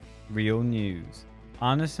Real news.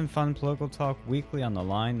 Honest and fun political talk weekly on the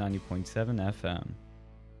line 90.7 FM.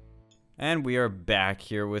 And we are back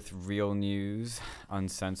here with Real News,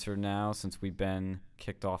 uncensored now since we've been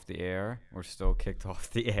kicked off the air. We're still kicked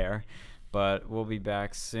off the air, but we'll be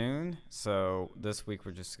back soon. So this week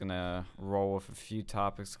we're just going to roll with a few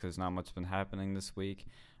topics because not much has been happening this week.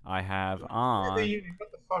 I have on... What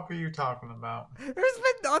the fuck are you talking about? There's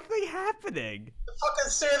been nothing happening. The fucking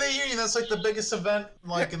State of the Union, that's like the biggest event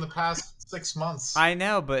like in the past 6 months. I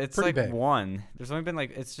know, but it's Pretty like big. one. There's only been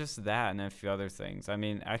like, it's just that and a few other things. I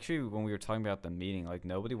mean, actually, when we were talking about the meeting, like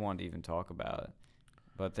nobody wanted to even talk about it.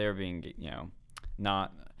 But they're being,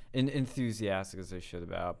 not enthusiastic as they should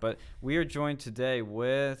about. But we are joined today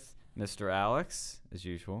with Mr. Alex, as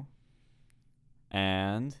usual,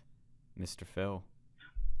 and Mr. Phil.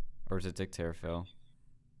 Or is it Dictator Phil?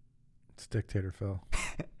 It's Dictator Phil.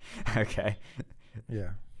 Okay.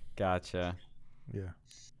 Yeah. Gotcha. Yeah.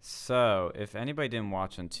 So, if anybody didn't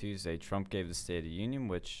watch on Tuesday, Trump gave the State of the Union,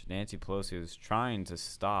 which Nancy Pelosi was trying to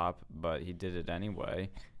stop, but he did it anyway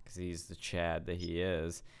because he's the Chad that he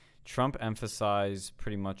is. Trump emphasized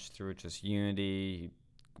pretty much through just unity. He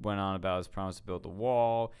went on about his promise to build the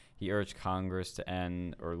wall. He urged Congress to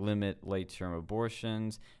end or limit late-term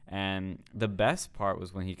abortions. And the best part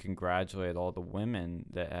was when he congratulated all the women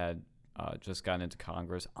that had just gotten into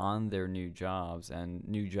Congress on their new jobs, and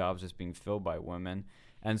new jobs just being filled by women.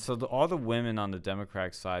 And so all the women on the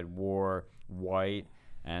Democratic side wore white,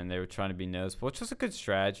 and they were trying to be noticeable, which was a good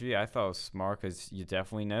strategy. I thought it was smart because you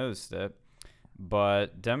definitely noticed it.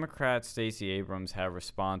 But Democrat Stacey Abrams had a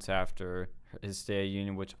response after his State of the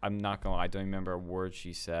Union, which I'm not going to lie, I don't remember a word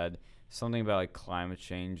she said. Something about like climate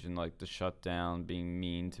change and like the shutdown, being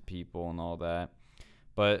mean to people and all that.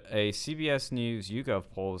 But a CBS News YouGov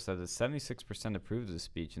poll said that 76% approved of the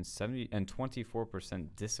speech and 24%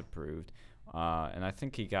 disapproved. And I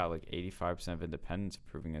think he got like 85% of independents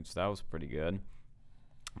approving it, so that was pretty good.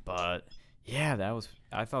 But yeah,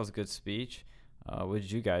 I thought it was a good speech. What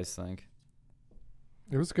did you guys think?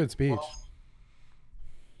 It was a good speech.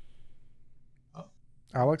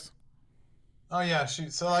 Alex? Oh yeah,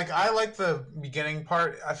 shoot. So like I like the beginning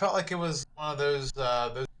part. I felt like it was one of those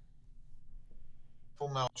Full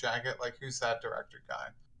Metal Jacket, like who's that director guy?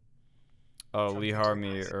 Oh, Lee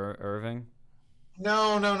Harvey Irving?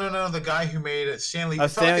 No, the guy who made it, Stanley. Oh,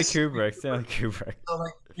 it felt like Stanley Kubrick. So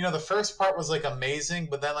like the first part was like amazing,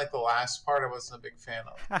 but then like the last part I wasn't a big fan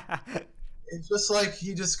of. It's just like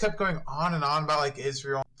he just kept going on and on about like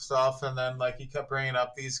Israel and stuff, and then like he kept bringing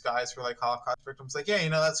up these guys who were like Holocaust victims. Like, yeah,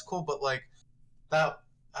 that's cool, but like that,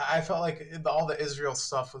 I felt like all the Israel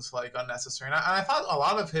stuff was like unnecessary, and I thought a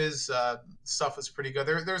lot of his stuff was pretty good.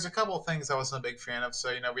 There's a couple of things I wasn't a big fan of.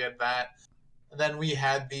 So we had that, and then we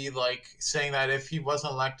had the like saying that if he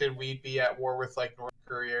wasn't elected, we'd be at war with like North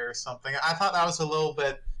Korea or something. I thought that was a little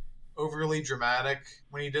bit overly dramatic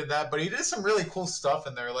when he did that, but he did some really cool stuff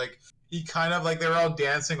in there. Like he kind of like they were all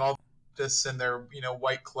dancing all this in their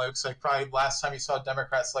white cloaks. Like probably last time you saw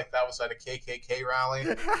Democrats like that was at a KKK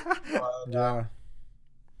rally. But,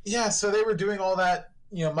 yeah, so they were doing all that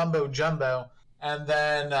mumbo jumbo, and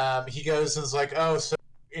then he goes and is like, oh, so.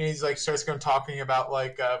 And he's like starts going talking about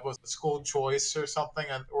like was it school choice or something,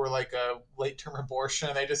 or like a late term abortion.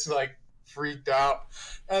 And they just like freaked out,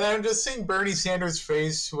 and I'm just seeing Bernie Sanders'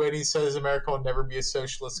 face when he says America will never be a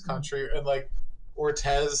socialist country, and like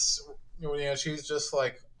Ortez, she was just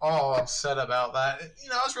like all upset about that.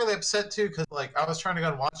 I was really upset too because like I was trying to go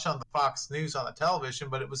and watch on the Fox News on the television,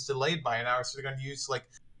 but it was delayed by an hour, so they're going to use like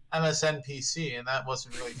MSNBC, and that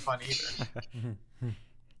wasn't really fun either.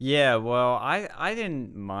 Yeah, well, I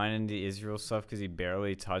didn't mind the Israel stuff because he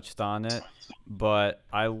barely touched on it, but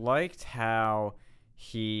I liked how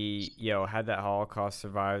he, had that Holocaust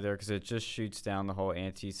survivor there because it just shoots down the whole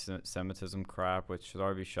anti-Semitism crap, which should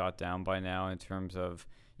already be shot down by now in terms of,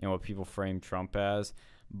 what people frame Trump as.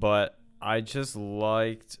 But I just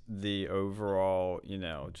liked the overall,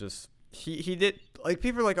 just... He did, like,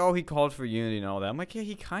 people are like, oh, he called for unity and all that. I'm like, yeah,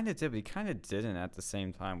 he kind of did, but he kind of didn't at the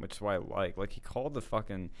same time, which is why I like, he called the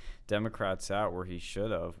fucking Democrats out where he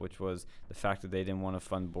should have, which was the fact that they didn't want to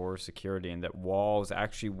fund border security and that walls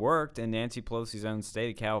actually worked in Nancy Pelosi's own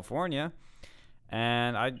state of California.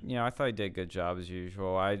 And I thought he did a good job as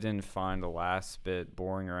usual. I didn't find the last bit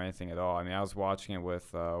boring or anything at all. I mean, I was watching it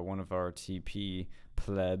with one of our TP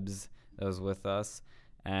plebs that was with us.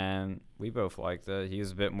 And we both liked it. He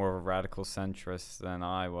was a bit more of a radical centrist than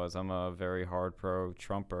I was. I'm a very hard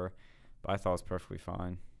pro-Trumper, but I thought it was perfectly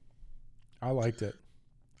fine. I liked it.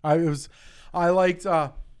 I liked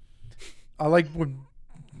when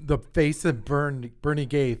the face that Bernie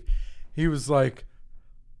gave. He was like,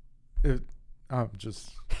 I'm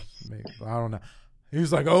just Maybe, I don't know. He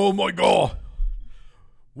was like, "Oh my God,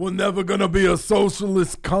 we're never gonna be a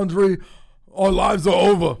socialist country. Our lives are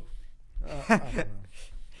over." I don't know.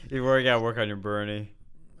 You already got to work on your Bernie.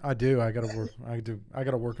 I do. I gotta work. I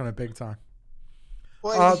gotta work on it big time.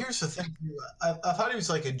 Well, here's the thing. I thought he was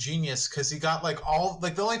like a genius because he got like all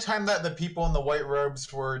like the only time that the people in the white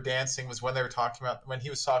robes were dancing was when they were talking about when he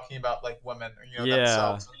was talking about like women or Yeah.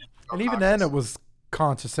 themselves. And even then, it was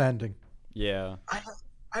condescending. Yeah.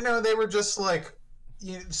 I know they were just like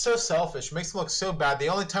so selfish. It makes them look so bad. The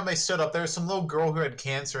only time they stood up, there was some little girl who had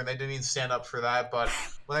cancer, and they didn't even stand up for that. But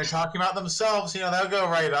when they're talking about themselves, they'll go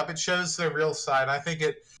right up. It shows their real side. I think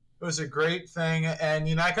it was a great thing,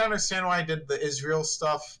 and I can understand why I did the Israel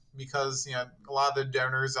stuff because a lot of the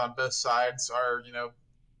donors on both sides are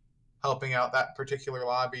helping out that particular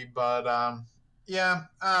lobby. But yeah,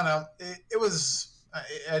 I don't know. It was.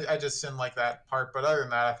 I just didn't like that part, but other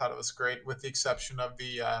than that, I thought it was great, with the exception of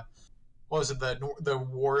the what was it, the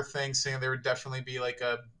war thing, saying there would definitely be like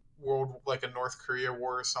a North Korea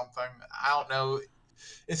war or something. I don't know.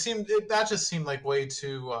 That just seemed like way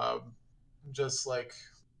too just like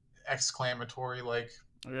exclamatory, like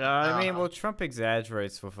Yeah, I I don't mean, know. well, Trump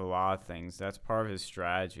exaggerates with a lot of things. That's part of his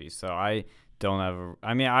strategy. So I don't have.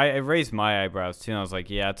 I mean, I raised my eyebrows too, and I was like,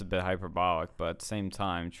 yeah, it's a bit hyperbolic. But at the same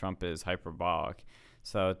time, Trump is hyperbolic.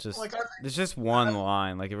 So it just Like it's just one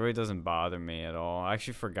line. Like it really doesn't bother me at all. I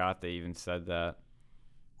actually forgot they even said that.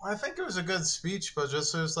 I think it was a good speech, but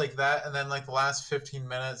just it was like that, and then like the last 15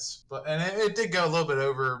 minutes, and it did go a little bit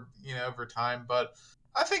over, over time, but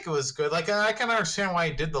I think it was good. Like I can understand why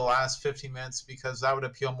he did the last 15 minutes because that would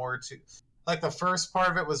appeal more to, like the first part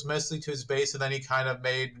of it was mostly to his base, and then he kind of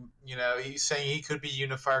made, he's saying he could be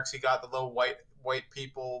unified because he got the little white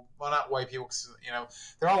people, well not white people, 'cause,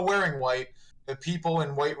 they're all wearing white. The people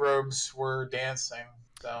in white robes were dancing.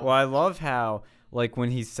 So. Well, I love how, like,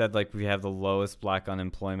 when he said, like, we have the lowest black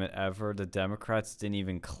unemployment ever, the Democrats didn't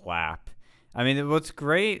even clap. I mean, what's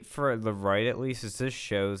great for the right, at least, is this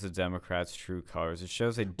shows the Democrats' true colors. It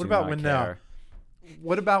shows they do about not when, care.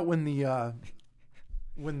 What about when the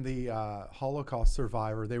Holocaust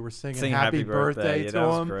survivor, they were singing happy birthday Yeah, to that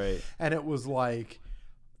was him, great. and it was like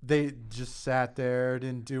they just sat there,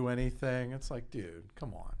 didn't do anything. It's like, dude,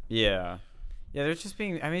 come on. Yeah. Yeah, they're just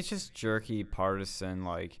being, I mean, it's just jerky, partisan,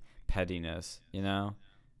 like, pettiness, Yeah,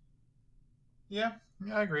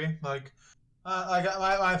 I agree. Like, I got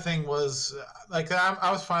my thing was like I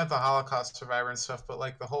was fine with the Holocaust survivor and stuff, but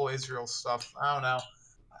like the whole Israel stuff, I don't know.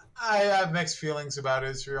 I have mixed feelings about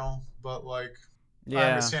Israel, but like I Yeah.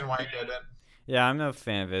 understand why he did it. Yeah, I'm no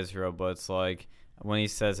fan of Israel, but it's like, when he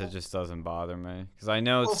says it just doesn't bother me. Because I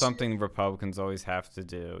know Well, it's see, something Republicans always have to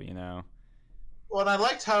do, well, and I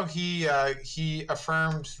liked how he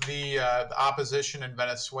affirmed the opposition in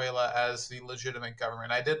Venezuela as the legitimate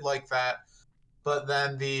government. I did like that. But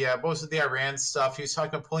then the what was it, the Iran stuff? He was talking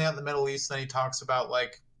about pulling out the Middle East. Then he talks about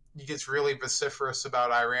like he gets really vociferous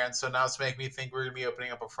about Iran. So now it's making me think we're gonna be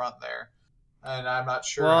opening up a front there, and I'm not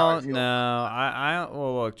sure how I Well, feel no, about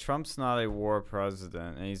well, look, Trump's not a war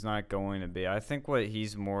president, and he's not going to be. I think what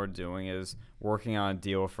he's more doing is working on a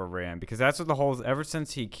deal for Iran, because that's what ever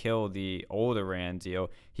since he killed the old Iran deal,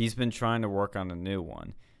 he's been trying to work on a new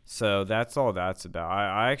one. So that's all that's about.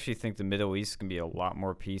 I actually think the Middle East can be a lot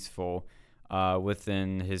more peaceful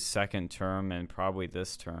within his second term and probably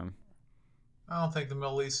this term. I don't think the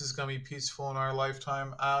Middle East is gonna be peaceful in our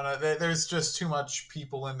lifetime. I don't know. There's just too much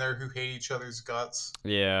people in there who hate each other's guts.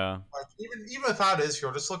 Yeah. Like even without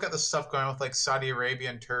Israel, just look at the stuff going on with like Saudi Arabia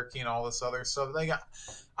and Turkey and all this other stuff. Like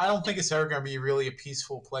I don't think it's ever going to be really a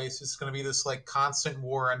peaceful place. It's going to be this like constant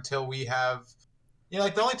war until we have,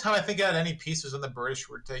 like the only time I think it had any peace was when the British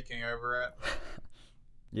were taking over it.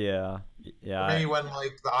 Yeah. Or maybe when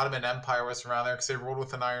like the Ottoman Empire was around there because they ruled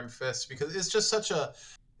with an iron fist. Because it's just such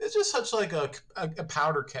like a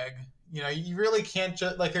powder keg. You really can't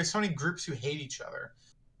just like there's so many groups who hate each other.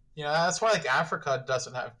 That's why like Africa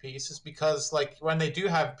doesn't have peace. Is because like when they do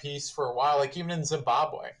have peace for a while, like even in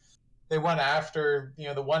Zimbabwe, they went after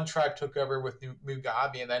the one tribe took over with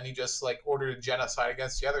Mugabe, and then he just like ordered a genocide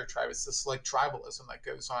against the other tribe. It's this like tribalism that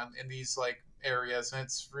goes on in these like areas, and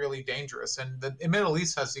it's really dangerous. And the Middle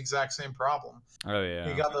East has the exact same problem. Oh, You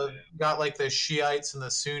yeah. got like the Shiites and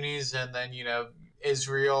the Sunnis, and then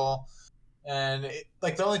Israel. And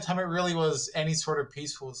like the only time it really was any sort of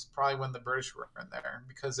peaceful was probably when the British were in there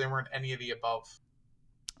because they weren't any of the above.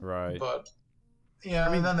 Right. But yeah,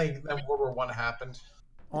 I mean, and then World War One happened.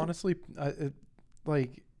 honestly,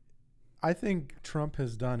 I think Trump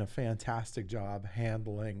has done a fantastic job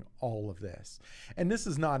handling all of this. And this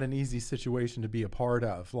is not an easy situation to be a part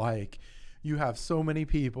of. Like, you have so many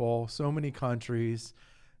people, so many countries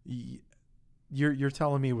y- you're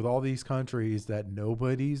telling me with all these countries that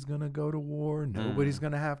nobody's gonna go to war, nobody's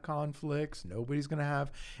gonna have conflicts, nobody's gonna have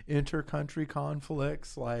inter-country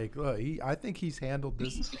conflicts. Like, look, I think he's handled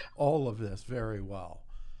all of this very well.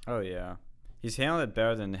 Oh yeah, he's handled it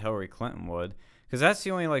better than Hillary Clinton would, because that's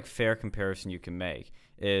the only like fair comparison you can make.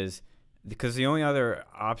 Is because the only other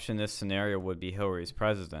option in this scenario would be Hillary's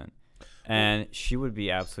president, and she would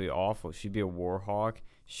be absolutely awful. She'd be a war hawk.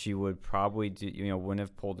 She would probably wouldn't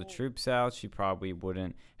have pulled the troops out. She probably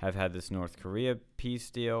wouldn't have had this North Korea peace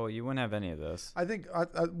deal. You wouldn't have any of this. I think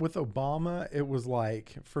with Obama, it was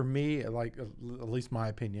like, for me, like at least my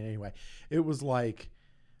opinion anyway, it was like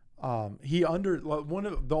one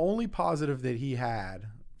of the only positive that he had,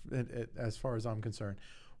 as far as I'm concerned,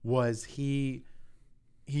 was he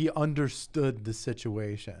understood the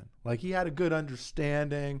situation. Like, he had a good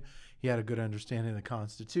understanding. He had a good understanding of the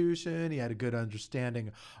Constitution. He had a good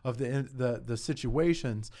understanding of the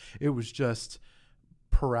situations. It was just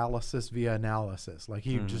paralysis via analysis. Like,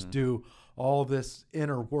 he would just do all this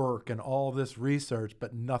inner work and all this research,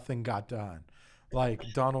 but nothing got done.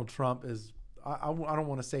 Like, Donald Trump is, I don't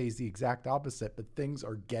want to say he's the exact opposite, but things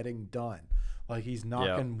are getting done. Like, he's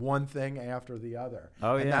knocking one thing after the other.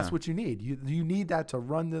 Oh, and that's what you need. You need that to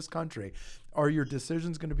run this country. Are your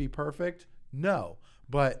decisions going to be perfect? No.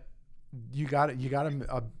 But you got to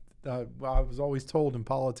I was always told in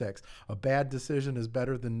politics, a bad decision is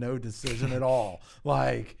better than no decision at all.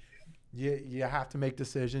 Like, you have to make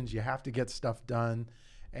decisions. You have to get stuff done.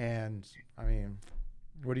 And, I mean,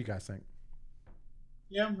 what do you guys think?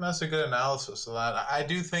 Yeah, that's a good analysis of that. I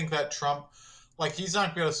do think that Trump, like, he's not going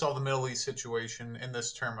to be able to solve the Middle East situation in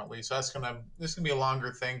this term, at least. This is gonna be a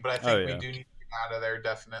longer thing, but I think we do need to get out of there,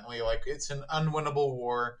 definitely. Like, it's an unwinnable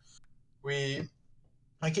war. This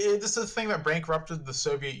is the thing that bankrupted the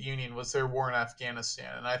Soviet Union, was their war in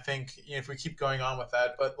Afghanistan, and I think if we keep going on with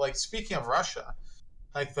that. But, like, speaking of Russia,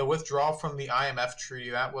 like, the withdrawal from the IMF treaty,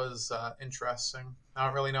 that was interesting. I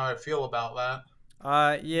don't really know how I feel about that.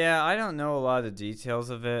 Yeah, I don't know a lot of the details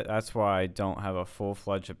of it. That's why I don't have a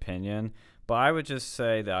full-fledged opinion. But I would just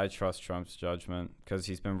say that I trust Trump's judgment because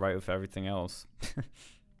he's been right with everything else.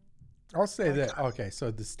 I'll say that. Okay,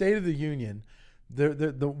 so the State of the Union,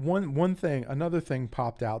 another thing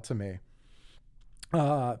popped out to me.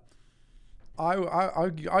 I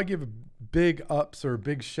give a big ups or a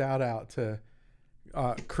big shout out to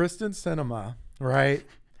Kristen Sinema, right?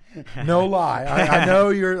 No lie.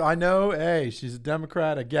 I know. Hey, she's a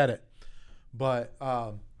Democrat. I get it, but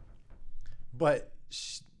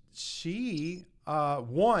she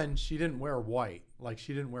she didn't wear white. Like,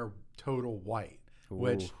 she didn't wear total white,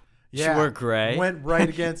 which. Ooh. Yeah, she wore gray. Went right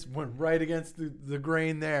against the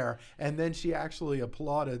grain there, and then she actually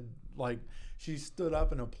applauded. Like, she stood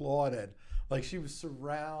up and applauded. Like, she was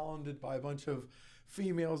surrounded by a bunch of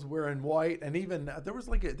females wearing white, and even there was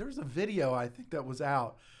a video, I think, that was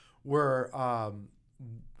out where a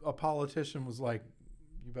politician was like,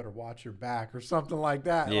 "You better watch your back" or something like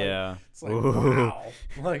that. Yeah, like, it's like, wow,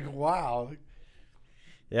 like, wow.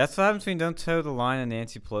 Yeah, that's what happens when you don't toe the line of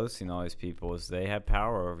Nancy Pelosi and all these people, is they have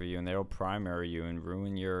power over you and they'll primary you and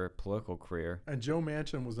ruin your political career. And Joe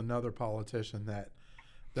Manchin was another politician that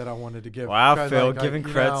I wanted to give. Wow, Phil, giving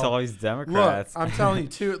credit to all these Democrats. Look, I'm telling you,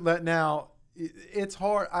 too, now, it's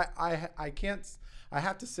hard. I can't, I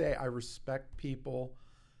have to say I respect people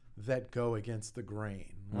that go against the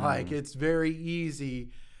grain. Like, it's very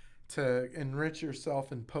easy to enrich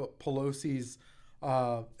yourself in Pelosi's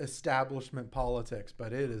establishment politics,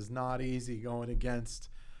 but it is not easy going against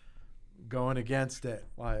it.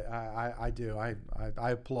 Like,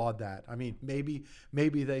 I applaud that. I mean, maybe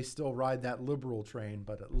they still ride that liberal train,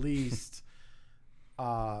 but at least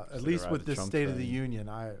with this State of the Union,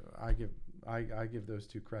 I give those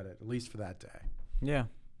two credit, at least for that day. Yeah,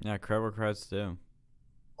 credit where credit's due.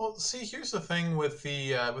 Well, see, here's the thing with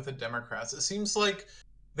the Democrats. It seems like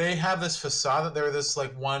they have this facade that they're this,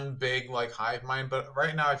 like, one big, like, hive mind, but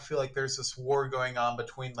right now I feel like there's this war going on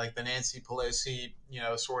between, like, the Nancy Pelosi,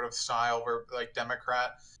 sort of style, or, like,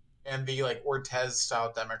 Democrat, and the, like, Ortiz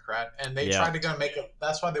style Democrat, and they tried to go make it.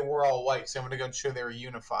 That's why they wore all white, so they want to go show they were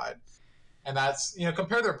unified. And that's,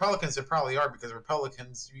 compared to the Republicans, they probably are, because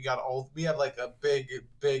Republicans, we have, like, a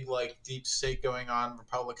big, like, deep state going on,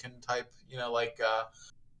 Republican type,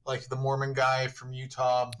 like the Mormon guy from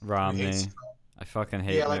Utah, Romney. I fucking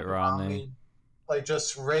hate Mitt Romney. Like,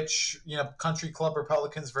 just rich, country club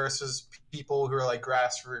Republicans versus people who are, like,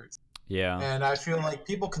 grassroots. Yeah. And I feel like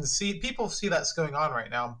people see that's going on right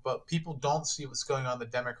now, but people don't see what's going on in the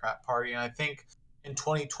Democrat Party. And I think in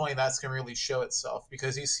 2020 that's going to really show itself,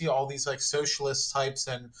 because you see all these, like, socialist types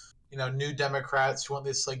and, new Democrats who want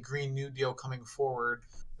this, like, Green New Deal coming forward.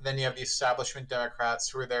 And then you have the establishment Democrats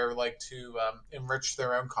who are there like to enrich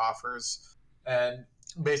their own coffers and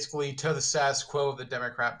basically toe the status quo of the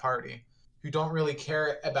Democrat Party, who don't really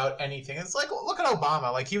care about anything. It's like look at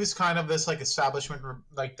Obama. Like he was kind of this like establishment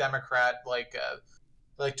like Democrat like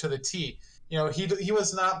to the T. You know, he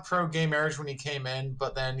was not pro gay marriage when he came in,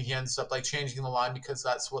 but then he ends up like changing the line because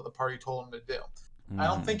that's what the party told him to do. I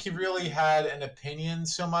don't think he really had an opinion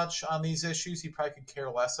so much on these issues. He probably could care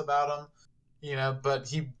less about them, you know. But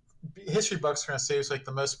history books are gonna say he was like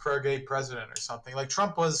the most pro-gay president or something. Like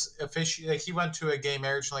Trump was like he went to a gay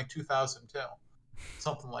marriage in like 2002,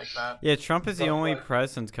 something like that. Yeah, Trump is the But, only like,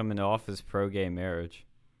 president coming to office pro-gay marriage.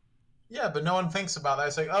 yeah, but no one thinks about that.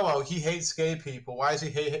 It's like, oh well, he hates gay people. Why does he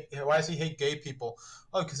hate gay people?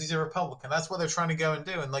 Oh, because he's a Republican. That's what they're trying to go and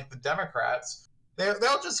do. And like the Democrats,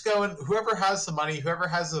 they'll just go and whoever has the money, whoever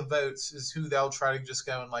has the votes, is who they'll try to just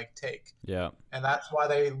go and like take. Yeah. And that's why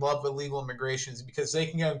they love illegal immigrations, because they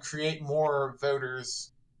can go and create more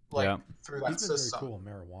voters like through that He's been system. very cool in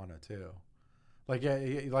marijuana too. Like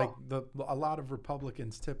a lot of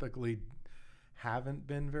Republicans typically haven't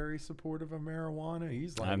been very supportive of marijuana.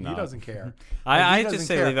 He's like he doesn't care. I just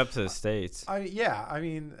say leave up to the states. I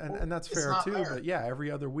mean, and that's fair too. Fair. But yeah,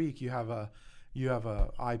 every other week you have a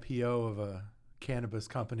IPO of a cannabis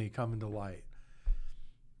company coming to light.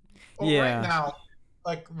 Well, yeah. Right now,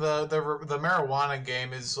 like the marijuana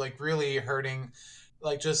game is like really hurting,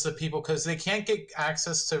 like just the people, because they can't get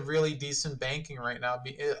access to really decent banking right now.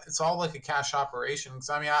 It's all like a cash operation. Because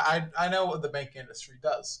I mean, I know what the banking industry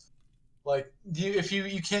does. Like if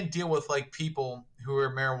you can't deal with like people who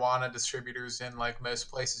are marijuana distributors in like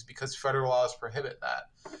most places because federal laws prohibit that.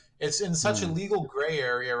 It's in such a legal gray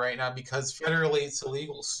area right now because federally it's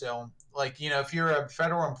illegal still. Like, you know, if you're a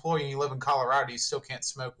federal employee and you live in Colorado, you still can't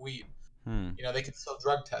smoke weed. You know, they can still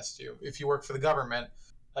drug test you. If you work for the government,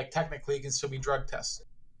 like technically you can still be drug tested.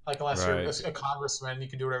 Like unless you're a congressman, you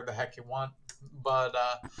can do whatever the heck you want. But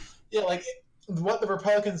yeah, like what the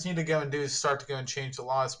Republicans need to go and do is start to go and change the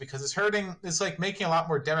laws, because it's like making a lot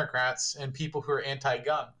more Democrats and people who are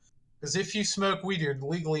anti-gun. Because if you smoke weed, you're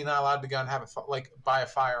legally not allowed to go and buy a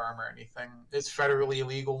firearm or anything. It's federally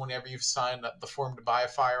illegal whenever you've signed the form to buy a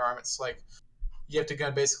firearm. It's like you have to go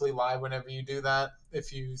and basically lie whenever you do that.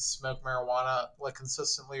 If you smoke marijuana like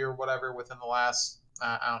consistently or whatever within the last,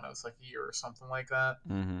 I don't know, it's like a year or something like that.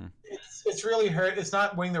 Mm-hmm. It's really hurt. It's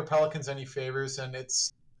not winning the Republicans any favors, and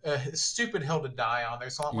it's a stupid hill to die on.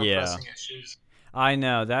 There's a lot more pressing issues. I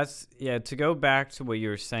know. To go back to what you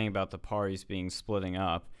were saying about the parties splitting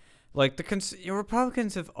up. Like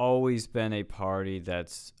Republicans have always been a party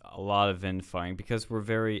that's a lot of infighting because we're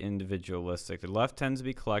very individualistic. The left tends to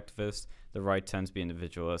be collectivist, the right tends to be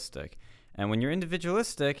individualistic. And when you're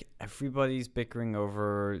individualistic, everybody's bickering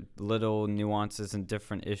over little nuances and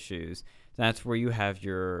different issues. That's where you have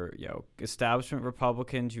your establishment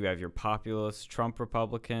Republicans, you have your populist Trump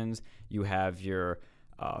Republicans, you have your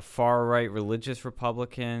far-right religious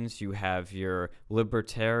Republicans, you have your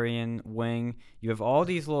libertarian wing, you have all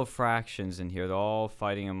these little fractions in here. They're all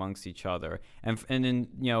fighting amongst each other. And in,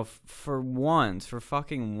 for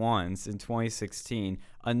fucking once in 2016,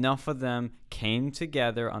 enough of them came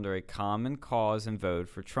together under a common cause and voted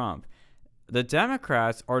for Trump. The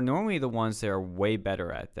Democrats are normally the ones that are way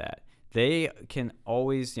better at that. They can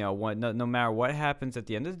always, no matter what happens at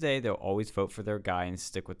the end of the day, they'll always vote for their guy and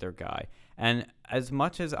stick with their guy. And as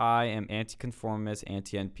much as I am anti-conformist,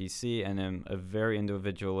 anti-NPC, and am a very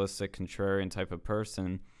individualistic, contrarian type of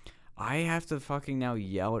person, I have to fucking now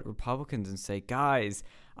yell at Republicans and say, guys,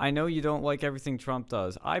 I know you don't like everything Trump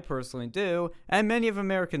does. I personally do, and many of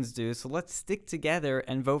Americans do, so let's stick together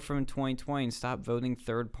and vote for him in 2020 and stop voting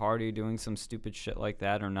third party, doing some stupid shit like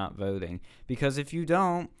that, or not voting. Because if you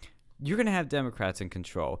don't, you're going to have Democrats in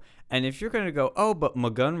control. And if you're going to go, oh, but my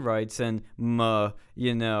gun rights and my,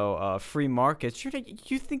 free markets, you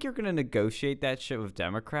think you're going to negotiate that shit with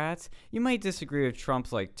Democrats? You might disagree with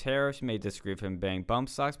Trump's, tariffs. You may disagree with him banning bump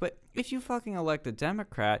stocks. But if you fucking elect a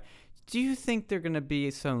Democrat, do you think they're going to be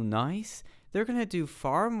so nice? They're going to do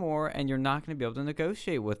far more, and you're not going to be able to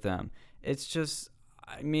negotiate with them. It's just,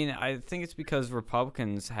 I think it's because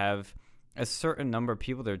Republicans have a certain number of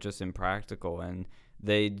people that are just impractical, and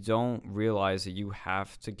they don't realize that you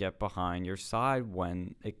have to get behind your side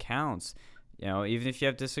when it counts. Even if you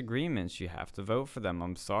have disagreements, you have to vote for them.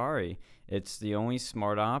 I'm sorry. It's the only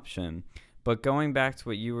smart option. But going back to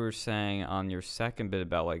what you were saying on your second bit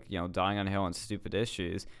about, dying on a hill on stupid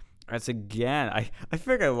issues, that's again, I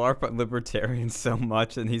feel like I LARP on libertarians so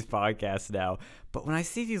much in these podcasts now. But when I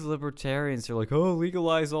see these libertarians, they're like, oh,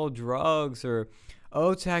 legalize all drugs, or,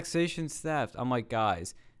 oh, taxation's theft. I'm like,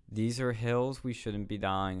 guys, these are hills we shouldn't be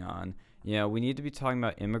dying on. You know, we need to be talking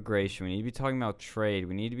about immigration. We need to be talking about trade.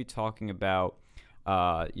 We need to be talking about,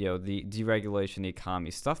 you know, the deregulation of the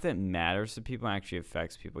economy, stuff that matters to people and actually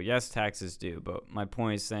affects people. Yes, taxes do, but my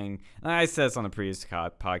point is saying, and I said this on the previous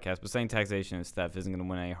podcast, but saying taxation and stuff isn't going to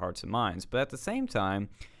win any hearts and minds. But at the same time,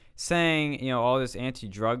 saying, you know, all this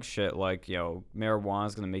anti-drug shit like, you know, marijuana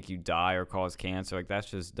is going to make you die or cause cancer, like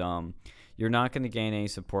that's just dumb. You're not going to gain any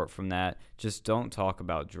support from that. Just don't talk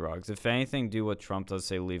about drugs. If anything, do what Trump does,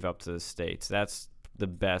 say leave up to the states. That's the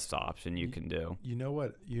best option you can do. You know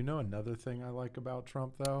what? You know another thing I like about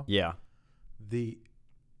Trump though? Yeah.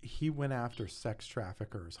 He went after sex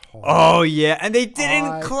traffickers hard. Oh yeah, and they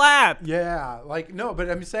didn't clap. Yeah, like no, but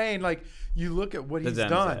I'm saying like you look at what he's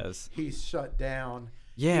done. He's shut down.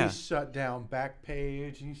 Yeah. He's shut down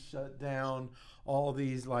Backpage. He's shut down all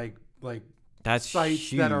these like that's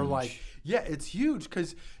sites huge. that are like, yeah, it's huge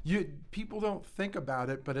because people don't think about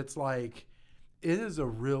it, but it's like it is a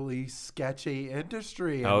really sketchy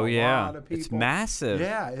industry. And a lot of people, it's massive.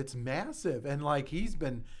 Yeah, it's massive, and like he's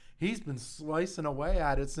been slicing away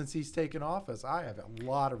at it since he's taken office. I have a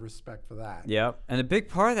lot of respect for that. Yep, and a big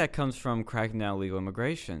part of that comes from cracking down illegal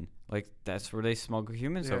immigration. Like that's where they smuggle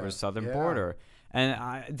humans over the southern border.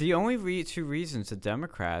 And the only two reasons the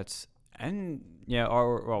Democrats and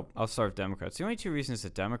I'll start with Democrats. The only two reasons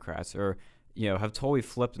that Democrats are have totally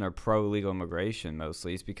flipped and are pro illegal immigration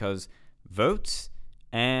mostly is because votes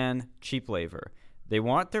and cheap labor. They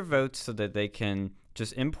want their votes so that they can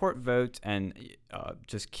just import votes and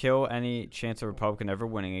just kill any chance of a Republican ever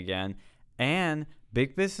winning again. And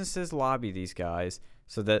big businesses lobby these guys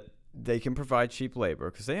so that they can provide cheap labor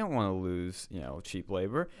because they don't want to lose, cheap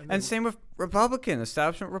labor. And same with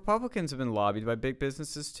establishment Republicans have been lobbied by big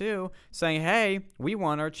businesses too, saying, hey, we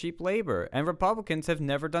want our cheap labor. And Republicans have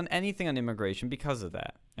never done anything on immigration because of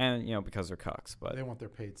that. And, because they're cucks. But they want their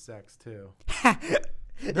paid sex too.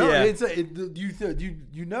 No,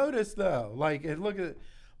 you notice though, like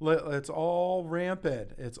it's all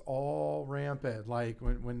rampant. It's all rampant. Like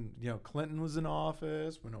when Clinton was in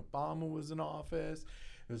office, when Obama was in office,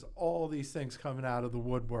 there's all these things coming out of the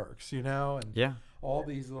woodworks, and all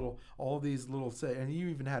these little say, and you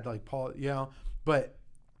even had like Paul, but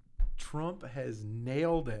Trump has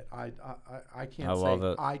nailed it. I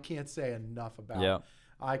can't say enough about it.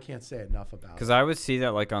 I can't say enough about it. Because I would see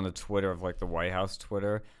that like on the Twitter of like the White House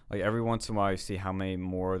Twitter, like every once in a while I see how many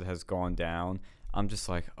more has gone down. I'm just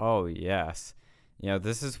like, oh yes,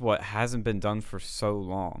 this is what hasn't been done for so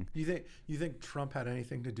long. You think Trump had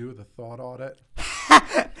anything to do with the thought audit?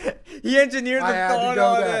 He engineered the thought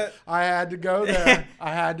audit. I had to go there.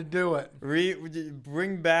 I had to do it.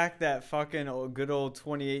 Bring back that fucking good old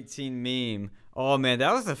 2018 meme. Oh man,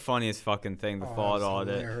 that was the funniest fucking thing. The thought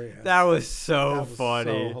audit. Hilarious. That was so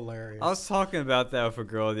funny. So hilarious. I was talking about that with a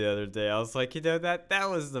girl the other day. I was like, that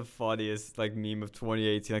was the funniest like meme of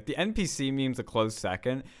 2018. Like the NPC meme's a close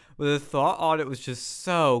second, but the thought audit was just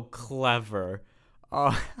so clever.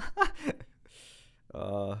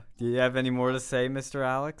 Do you have any more to say, Mr.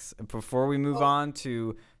 Alex, before we move on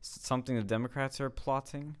to something the Democrats are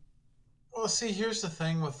plotting? Well, see, here's the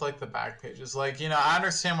thing with like the back pages. Like, I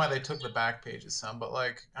understand why they took the back pages some, but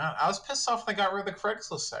like, I was pissed off they got rid of the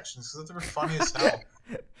Craigslist sections because they were funny as hell.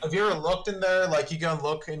 Have you ever looked in there? Like, you go and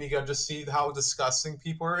look and you go just see how disgusting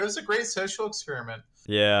people are. It was a great social experiment.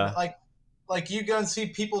 Yeah. Like you go and see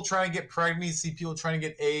people trying to get pregnant, you see people trying to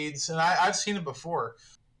get AIDS, and I've seen it before.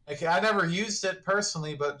 Like, I never used it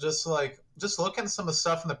personally, but just looking at some of the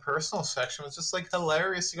stuff in the personal section was just like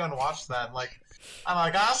hilarious to go and watch that. And, like, I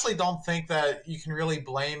honestly don't think that you can really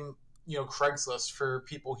blame Craigslist for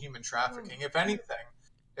people human trafficking. If anything,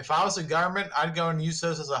 if I was a government, I'd go and use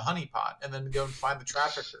those as a honeypot and then go and find the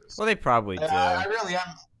traffickers. Well, they probably do. I really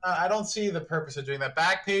am. I don't see the purpose of doing that.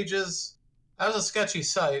 Backpages, that was a sketchy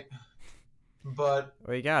site, but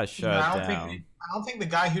you gotta shut it down. I don't think the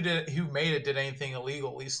guy who made it did anything illegal,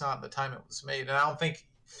 at least not at the time it was made. And I don't think,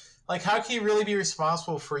 like, how can you really be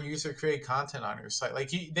responsible for user-created content on your site? Like,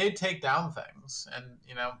 they'd take down things. And,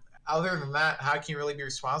 other than that, how can you really be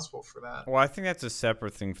responsible for that? Well, I think that's a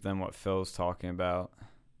separate thing than what Phil's talking about.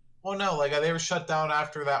 Well, no, like, they were shut down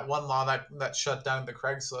after that one law that shut down the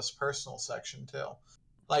Craigslist personal section, too.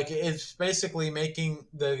 Like, it's basically making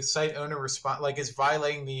the site owner it's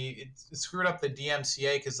violating it screwed up the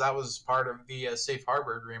DMCA because that was part of the Safe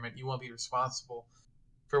Harbor Agreement. You won't be responsible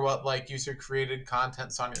for what, like, user-created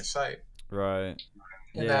content's on your site. Right.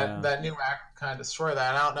 And that new act kind of destroyed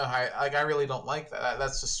that. And I don't know how, like, I really don't like that.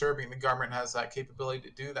 That's disturbing. The government has that capability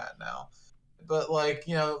to do that now. But, like,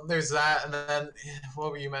 there's that. And then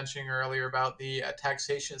what were you mentioning earlier about the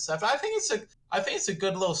taxation stuff? I think it's a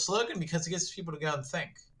good little slogan because it gets people to go and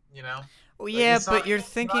think, Well, Like yeah, but you're you're not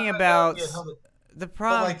thinking gonna go about get held. the But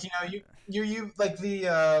problem. like you like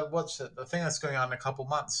the what's it, the thing that's going on in a couple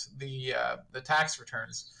months, the tax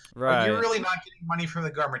returns. Like you're Right. really not getting money from the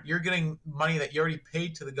government. You're getting money that you already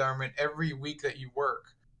paid to the government every week that you work,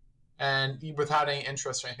 and without any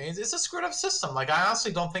interest or anything. It's a screwed up system. Like I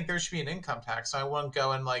honestly don't think there should be an income tax. So I wouldn't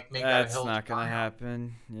go and like make that a That's hill to not gonna die on.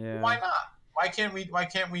 happen. Yeah. Why not? Why can't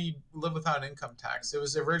we live without an income tax? It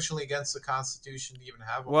was originally against the Constitution to even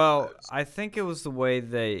have one of Well, those. I think it was the way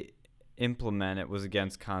they implement it was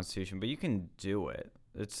against Constitution, but you can do it.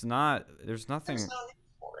 It's not. There's There's nothing. no need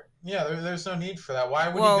for it. Yeah, there's no need for that. Why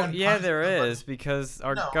would you go Well, and yeah, punish there somebody? is because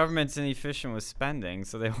our No. government's inefficient with spending,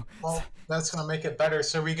 so they. Well, that's going to make it better.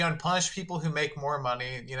 So we go and punish people who make more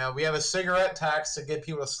money. You know, we have a cigarette tax to get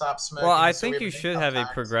people to stop smoking. Well, I So we think have you an should income have a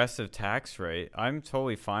tax. progressive tax rate. I'm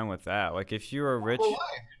totally fine with that. Like, if you're a rich. Well,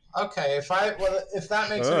 why? Okay, if that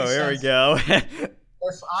makes any Oh, here we sense. go.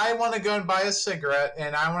 If I want to go and buy a cigarette,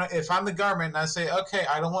 and if I'm the government, and I say, okay,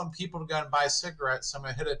 I don't want people to go and buy cigarettes, so I'm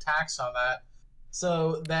going to hit a tax on that.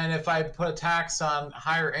 So then, if I put a tax on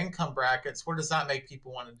higher income brackets, what does that make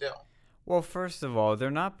people want to do? Well, first of all, they're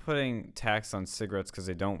not putting tax on cigarettes because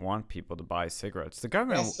they don't want people to buy cigarettes. The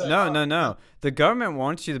government, Yes, they no, are. no, no. The government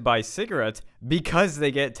wants you to buy cigarettes because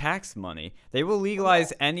they get tax money. They will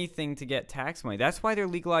legalize anything to get tax money. That's why they're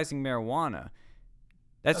legalizing marijuana.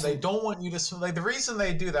 That's They don't want you to like the reason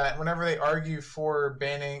they do that. Whenever they argue for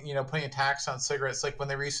banning, putting a tax on cigarettes, like when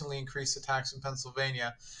they recently increased the tax in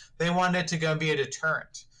Pennsylvania, they wanted it to go and be a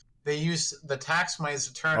deterrent. They use the tax money as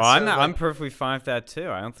a deterrent. well, I'm So not. like, I'm perfectly fine with that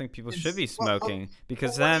too. I don't think people should be well, smoking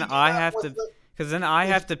because when then you do I that have with to. the, Because then I if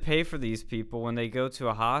have to pay for these people when they go to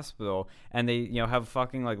a hospital and they, have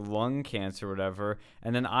fucking like lung cancer or whatever,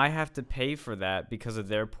 and then I have to pay for that because of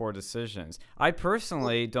their poor decisions. I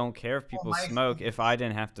personally don't care if well, people smoke if I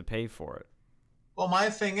didn't have to pay for it. my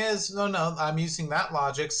thing is no, I'm using that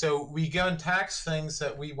logic. So we go and tax things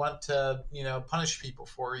that we want to, punish people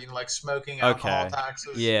for, like smoking, alcohol Okay.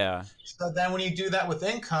 taxes. Yeah. So then when you do that with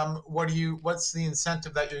income, what's the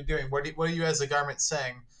incentive that you're doing? What are you as a government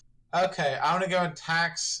saying? Okay, I want to go and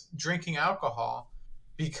tax drinking alcohol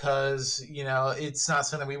because, it's not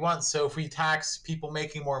something we want. So if we tax people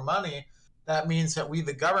making more money, that means that we,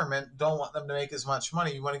 the government, don't want them to make as much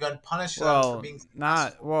money. You want to go and punish them for Well, being successful.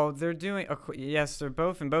 not well. They're doing yes. They're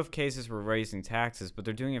both in both cases. We're raising taxes, but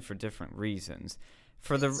they're doing it for different reasons.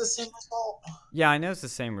 For It's the the same result. Yeah, I know it's the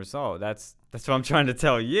same result. That's what I'm trying to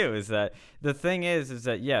tell you is that the thing is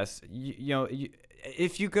that yes,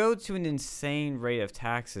 if you go to an insane rate of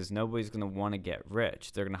taxes, nobody's going to want to get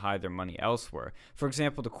rich. They're going to hide their money elsewhere. For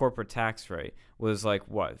example, the corporate tax rate was like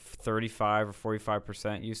what 35 or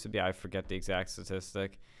 45% used to be. I forget the exact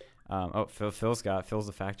statistic. Phil's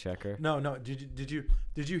the fact checker. No.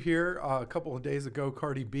 Did you hear a couple of days ago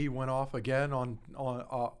Cardi B went off again on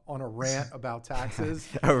a rant about taxes?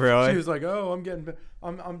 Oh, really? She was like, "Oh,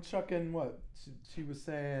 I'm chucking what?" She was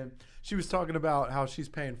saying she was talking about how she's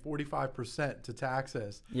paying 45% to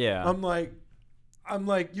taxes. Yeah. I'm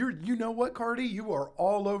like, you know what, Cardi? You are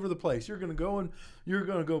all over the place. You're gonna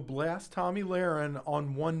go blast Tommy Lahren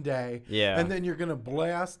on one day, Yeah. and then you're gonna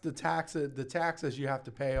blast the taxes you have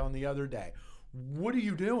to pay on the other day. What are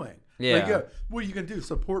you doing? Yeah. What are you gonna do?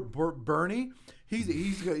 Support Bernie?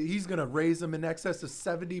 He's gonna raise them in excess of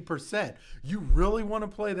 70%. You really want to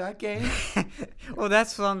play that game? Well,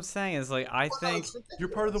 that's what I'm saying. Is like I think. You're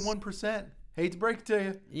part of the 1%. Hate to break it to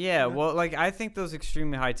you. Yeah, well, like I think those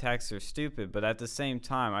extremely high taxes are stupid, but at the same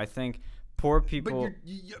time, I think poor people.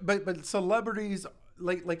 But celebrities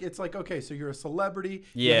like it's like, okay, so you're a celebrity.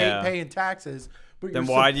 Yeah. You hate paying taxes. But Then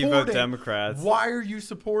you're why do you vote supporting- Democrats? Why are you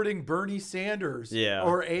supporting Bernie Sanders? Yeah.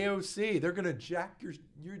 Or AOC? They're gonna jack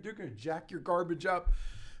your garbage up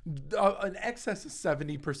an excess of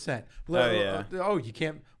 70%. Oh, yeah. Oh, you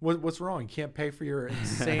can't. What's wrong? You can't pay for your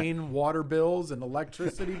insane water bills and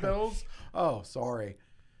electricity bills. Oh, sorry.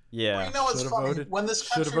 Yeah. Well, you know what's Should've funny? voted- When this Should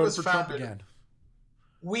have country voted was for Trump founded, again.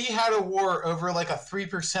 we had a war over like a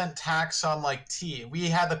 3% tax on like tea. We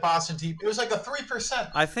had the Boston Tea. It was like a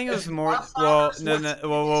 3%. I think it was If more. our Well, farmers no, would no. see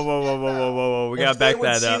Whoa. We if gotta they back would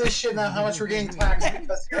that see up. this shit now, how much we're getting taxed,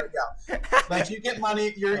 because here we go. Like you get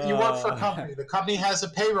money, you work for a company. The company has a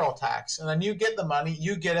payroll tax, and then you get the money,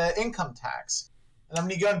 you get an income tax. And then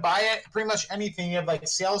when you go and buy it, pretty much anything, you have like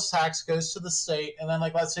sales tax goes to the state, and then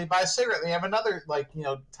like let's say buy a cigarette, they have another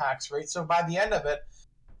tax rate. So by the end of it,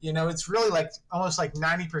 it's really like almost like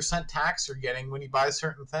 90% tax you're getting when you buy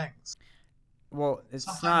certain things. Well, it's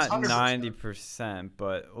Sometimes not 100%. 90%,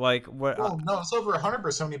 but like what? Well, no, it's over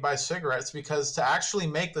 100% when you buy cigarettes, because to actually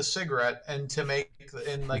make the cigarette and to make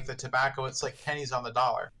in like the tobacco, it's like pennies on the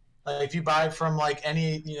dollar. Like if you buy from like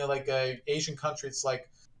any like a Asian country, it's like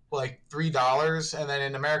 $3, and then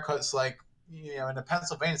in America it's like in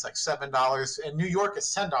Pennsylvania it's like $7. In New York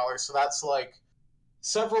it's $10. So that's like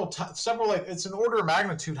several like it's an order of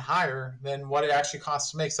magnitude higher than what it actually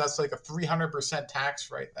costs to make. So that's like a 300%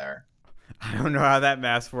 tax right there. I don't know how that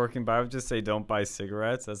math's working, but I would just say don't buy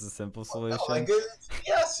cigarettes. That's a simple Well, no, solution. like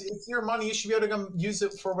yes, it's your money. You should be able to come use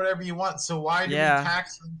it for whatever you want. So why do we Yeah.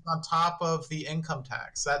 tax on top of the income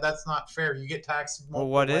tax? That's not fair. You get taxed Well, multiple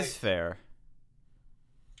what ways. is fair?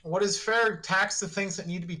 What is fair? Tax the things that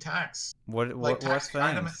need to be taxed. What Like what tax the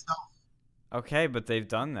item things? itself. Okay, but they've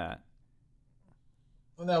done that.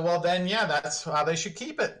 No, well then, yeah, that's how they should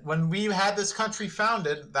keep it. When we had this country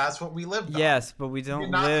founded, that's what we lived on. Yes, but we We did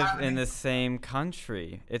don't not live have in any. the same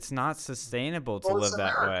country. It's not sustainable to Well, it's live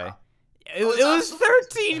that way. America. It, Well, it it's was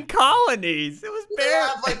absolutely 13 colonies. It was They bare.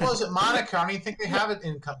 have like what was it, Monaco? I don't even think they have an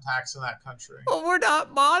income tax in that country. Well, we're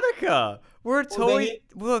not Monica. We're Well, totally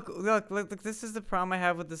look. This is the problem I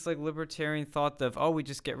have with this like libertarian thought of we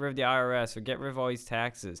just get rid of the IRS or get rid of all these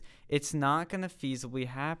taxes. It's not gonna feasibly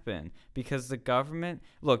happen because the government.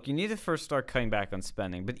 Look, you need to first start cutting back on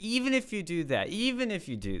spending. But even if you do that,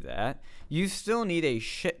 you still need a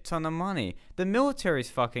shit ton of money. The military's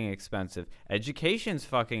fucking expensive. Education's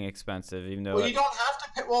fucking expensive. Even though Well, you don't have to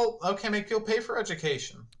pay. Well, okay, make people pay for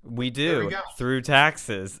education. we There do we go. through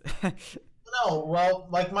taxes. No, well,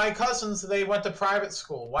 like my cousins, they went to private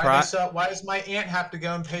school. Why why does my aunt have to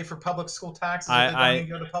go and pay for public school taxes if they don't even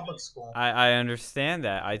go to public school? I understand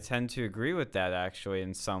that. I tend to agree with that actually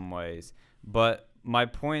in some ways. But my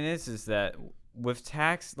point is that with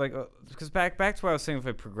tax, like, because back to what I was saying with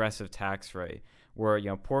a progressive tax rate, where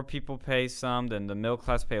poor people pay some, then the middle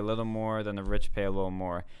class pay a little more, then the rich pay a little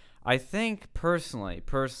more. I think personally,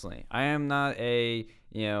 I am not a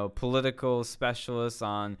political specialist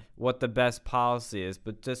on what the best policy is,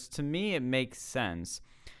 but just to me, it makes sense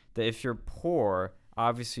that if you're poor,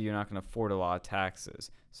 obviously you're not going to afford a lot of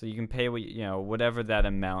taxes, so you can pay whatever that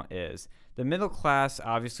amount is. The middle class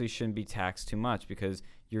obviously shouldn't be taxed too much because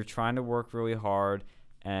you're trying to work really hard,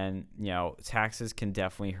 and taxes can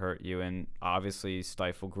definitely hurt you and obviously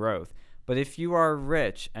stifle growth. But if you are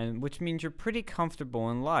rich, and which means you're pretty comfortable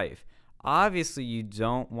in life, obviously you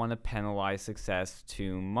don't want to penalize success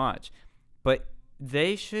too much. But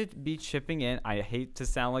they should be chipping in. I hate to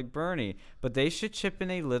sound like Bernie, but they should chip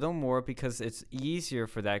in a little more because it's easier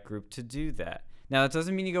for that group to do that. Now, it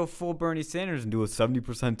doesn't mean you go full Bernie Sanders and do a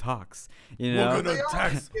 70% tax. We're gonna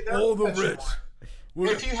tax all the rich.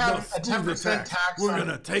 If you have a 10% tax, we're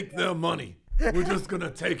gonna take their money. We're just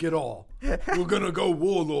gonna take it all. We're gonna go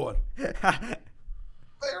warlord.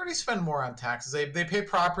 They already spend more on taxes. They pay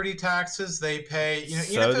property taxes. They pay even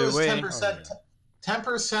if it was 10%.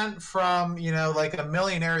 10% from like a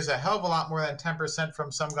millionaire is a hell of a lot more than 10%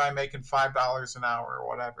 from some guy making $5 an hour or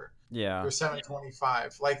whatever. Yeah. Or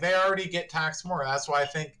 $7.25. Like they already get taxed more. That's why I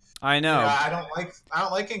think. I know. I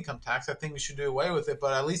don't like income tax. I think we should do away with it.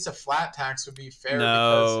 But at least a flat tax would be fair.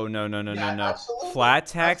 No. Absolutely. Flat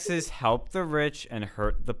taxes help the rich and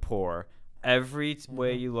hurt the poor. Every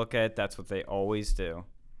way you look at it, that's what they always do.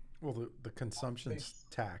 Well, the consumption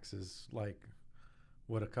tax is like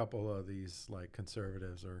what a couple of these like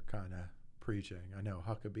conservatives are kind of preaching. I know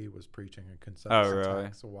Huckabee was preaching a consumption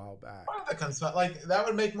tax a while back. Like that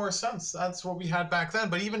would make more sense. That's what we had back then.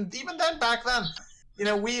 But even then, back then,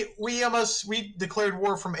 we declared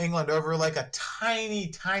war from England over like a tiny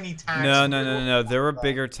tax. No. There were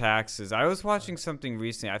bigger taxes. I was watching something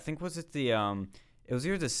recently. I think was it the it was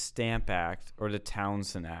either the Stamp Act or the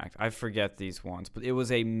Townsend Act. I forget these ones, but it was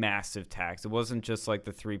a massive tax. It wasn't just like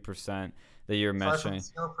the 3% that you're mentioning.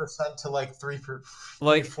 0% to like 3%.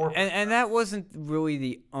 Like 4%. and that wasn't really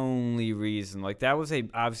the only reason. Like that was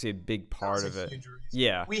obviously a big part of it. Huge reason.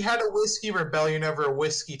 Yeah. We had a whiskey rebellion over a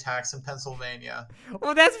whiskey tax in Pennsylvania.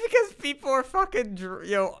 Well, that's because people are fucking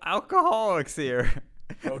alcoholics here.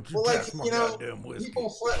 Well, like people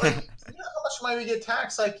flip. Like, how much money we get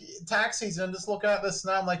taxed? Like tax season. Just looking at this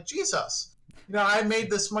now, I'm like, Jesus. I made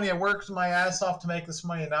this money. I worked my ass off to make this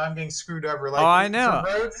money, and now I'm getting screwed over. Like, I know.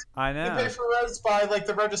 Roads, I know. You pay for roads by like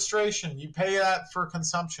the registration. You pay that for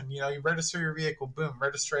consumption. You register your vehicle. Boom,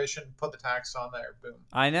 registration. Put the tax on there. Boom.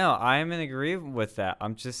 I know. I am in agreement with that.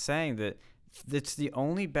 I'm just saying that it's the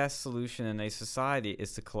only best solution in a society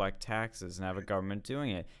is to collect taxes and have a government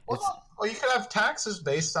doing it. Well, you could have taxes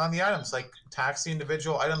based on the items, like tax the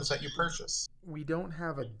individual items that you purchase. We don't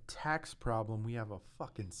have a tax problem. We have a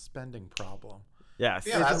fucking spending problem. Yes.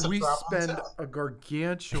 Yeah, that's we spend a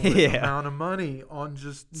gargantuan amount of money on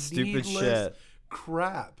just stupid needless shit.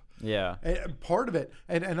 crap. Yeah. And part of it,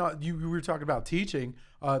 and you were talking about teaching.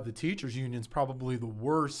 The teachers union's probably the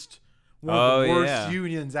worst. One of the worst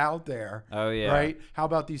unions out there. Oh yeah. Right? How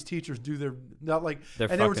about these teachers do their not like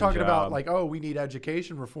their and they were talking job. about like, oh, we need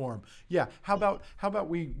education reform. Yeah. How about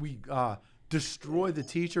we destroy the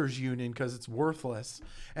teachers union because it's worthless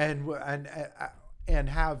and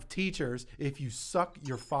have teachers, if you suck,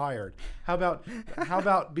 you're fired. How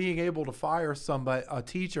about being able to fire a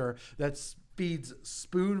teacher that's feeds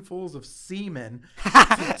spoonfuls of semen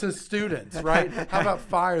to students, right? How about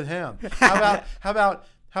fire him? How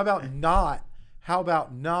about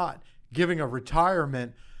not giving a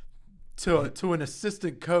retirement to an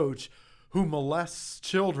assistant coach who molests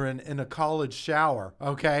children in a college shower?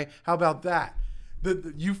 Okay, how about that?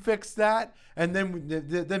 You fix that, and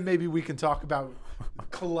then maybe we can talk about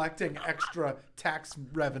collecting extra tax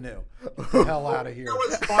revenue. Get the hell out of here. You know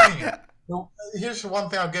what's funny? Here's one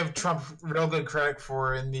thing I'll give Trump real good credit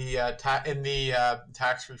for in the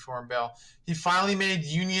tax reform bill. He finally made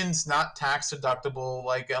unions not tax deductible.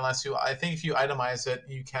 Like I think if you itemize it,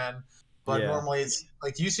 you can. But normally it's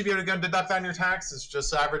like you used to be able to go deduct on your taxes,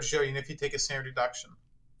 just average Joe. Even if you take a standard deduction.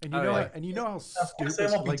 And you know how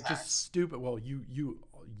stupid, like just stupid. Well, you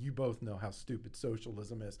both know how stupid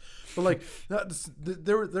socialism is. But like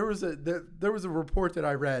there was a report that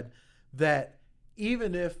I read that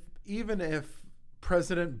even if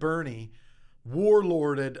President Bernie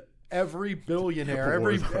warlorded every billionaire,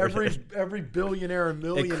 every billionaire and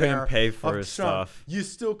millionaire, they couldn't pay for his stuff. You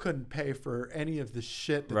still couldn't pay for any of the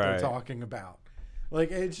shit that they're talking about. Like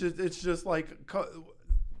it's just like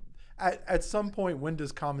at some point, when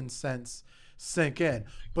does common sense sink in?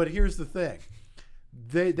 But here's the thing: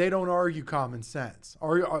 they don't argue common sense.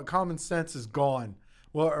 Common sense is gone.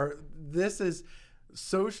 Well,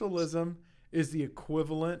 socialism is the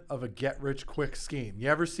equivalent of a get-rich-quick scheme. You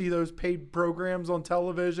ever see those paid programs on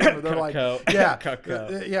television where they're like, where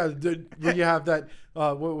you have that,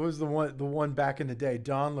 what was the one back in the day,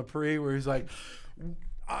 Don Lapre, where he's like,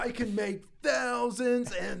 I can make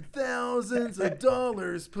thousands and thousands of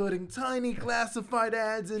dollars putting tiny classified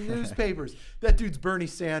ads in newspapers. That dude's Bernie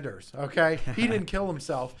Sanders, okay? He didn't kill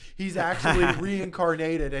himself. He's actually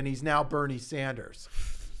reincarnated, and he's now Bernie Sanders.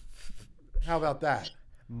 How about that?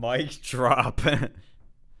 Mic drop.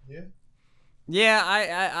 Yeah. Yeah,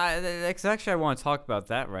 I want to talk about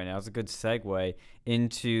that right now. It's a good segue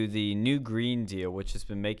into the new Green Deal, which has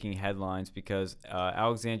been making headlines because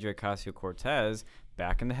Alexandria Ocasio-Cortez,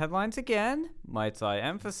 back in the headlines again, might I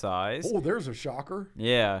emphasize. Oh, there's a shocker.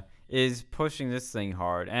 Yeah, is pushing this thing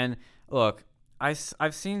hard. And look,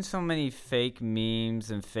 I've seen so many fake memes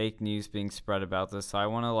and fake news being spread about this, so I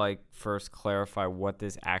want to first clarify what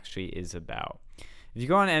this actually is about. If you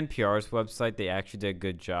go on NPR's website, they actually did a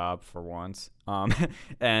good job for once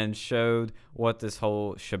and showed what this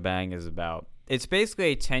whole shebang is about. It's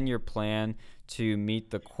basically a 10-year plan to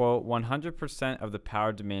meet the, quote, 100% of the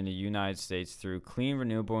power demand in the United States through clean,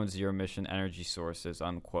 renewable, and zero-emission energy sources,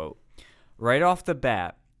 unquote. Right off the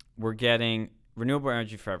bat, we're getting renewable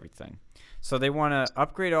energy for everything. So they want to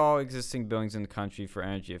upgrade all existing buildings in the country for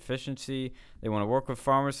energy efficiency. They want to work with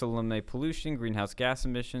farmers to eliminate pollution, greenhouse gas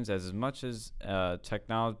emissions as much as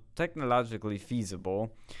technologically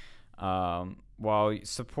feasible, while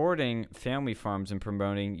supporting family farms and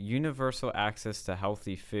promoting universal access to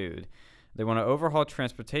healthy food. They want to overhaul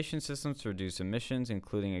transportation systems to reduce emissions,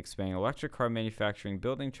 including expanding electric car manufacturing,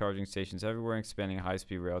 building charging stations everywhere, and expanding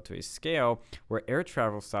high-speed rail to a scale where air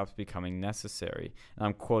travel stops becoming necessary. And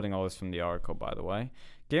I'm quoting all this from the article, by the way.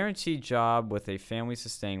 Guaranteed job with a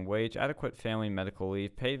family-sustaining wage, adequate family medical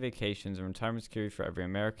leave, paid vacations, and retirement security for every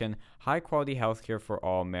American, high-quality health care for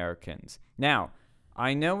all Americans. Now,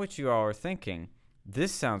 I know what you all are thinking.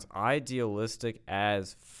 This sounds idealistic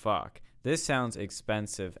as fuck. This sounds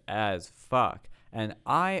expensive as fuck. And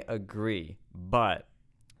I agree. But,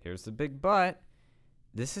 here's the big but,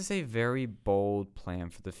 this is a very bold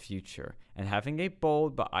plan for the future. And having a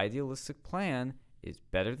bold but idealistic plan is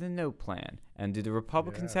better than no plan. And do the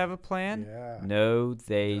Republicans have a plan? Yeah. No,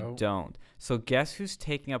 they don't. So guess who's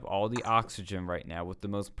taking up all the oxygen right now with the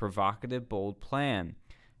most provocative, bold plan?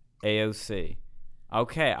 AOC.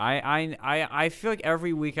 Okay, I feel like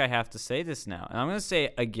every week I have to say this now. And I'm going to say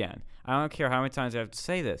it again. I don't care how many times I have to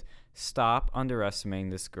say this. Stop underestimating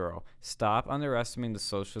this girl. Stop underestimating the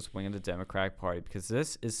socialist wing of the Democratic Party because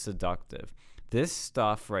this is seductive. This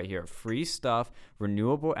stuff right here, free stuff,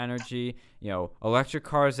 renewable energy, electric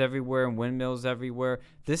cars everywhere and windmills everywhere.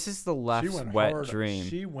 This is the left's wet dream.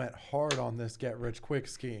 She went hard on this get-rich-quick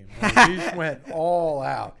scheme. She went all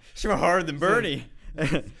out. She went harder than Bernie.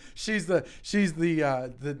 She's the TV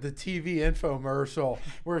infomercial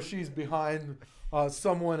where she's behind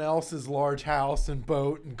someone else's large house and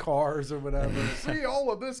boat and cars or whatever. See,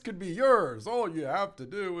 all of this could be yours. All you have to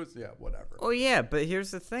do is, whatever. Oh yeah, but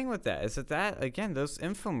here's the thing with that is that again, those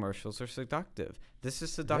infomercials are seductive. This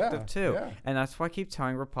is seductive too, and that's why I keep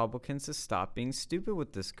telling Republicans to stop being stupid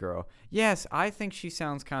with this girl. Yes, I think she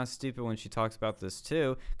sounds kind of stupid when she talks about this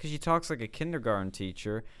too, because she talks like a kindergarten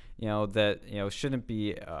teacher, that shouldn't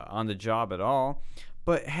be on the job at all.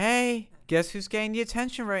 But hey, guess who's getting the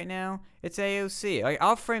attention right now? It's AOC.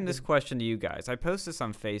 I'll frame this question to you guys. I post this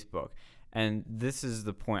on Facebook, and this is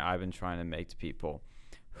the point I've been trying to make to people.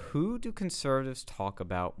 Who do conservatives talk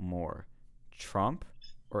about more, Trump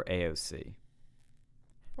or AOC?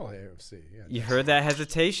 Well, AOC, yeah. You heard that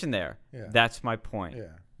hesitation there. Yeah. That's my point.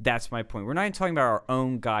 Yeah. That's my point. We're not even talking about our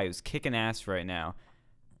own guy who's kicking ass right now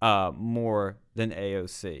more than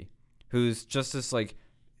AOC, who's just this,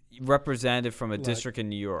 representative from a district in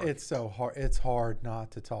New York. It's so hard. It's hard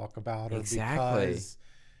not to talk about her because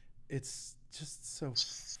it's just so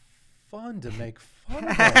fun to make fun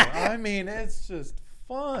of her. I mean, it's just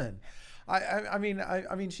fun. I mean,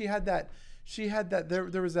 she had that.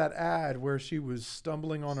 There was that ad where she was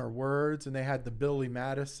stumbling on her words, and they had the Billy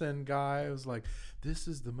Madison guy. It was like, this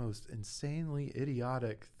is the most insanely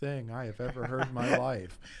idiotic thing I have ever heard in my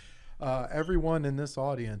life. Everyone in this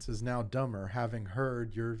audience is now dumber having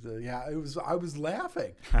heard your. I was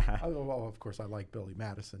laughing. Well, of course, I like Billy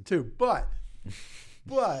Madison too, but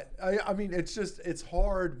I mean, it's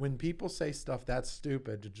hard when people say stuff that's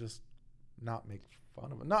stupid to just not make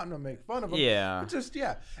fun of them, not to make fun of them. Yeah.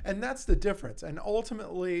 And that's the difference. And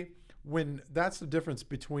ultimately, that's the difference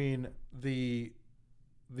between the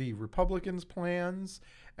Republicans' plans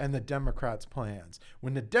and the Democrats' plans.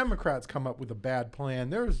 When the Democrats come up with a bad plan,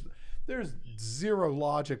 there's zero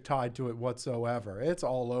logic tied to it whatsoever. It's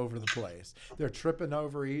all over the place. They're tripping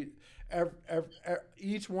over each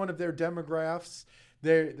one of their demographics.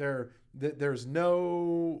 There's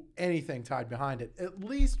no anything tied behind it. At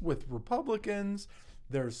least with Republicans,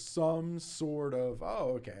 there's some sort of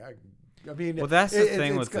I mean, well, that's the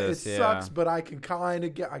thing with this. It sucks, but I kind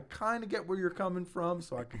of get where you're coming from,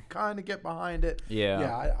 so I can kind of get behind it.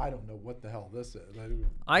 Yeah. I don't know what the hell this is.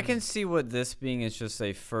 I can see what this being is just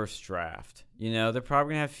a first draft. They're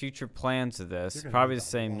probably gonna have future plans of this. Probably the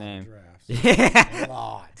same name. Yeah. A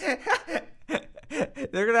lot.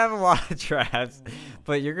 They're gonna have a lot of drafts,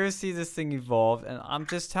 but you're gonna see this thing evolve. And I'm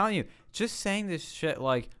just telling you, just saying this shit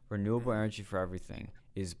like renewable energy for everything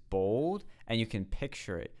is bold, and you can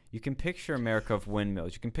picture it. You can picture America of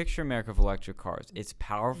windmills. You can picture America of electric cars. It's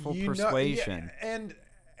powerful persuasion. And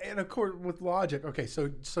of course with logic. Okay, so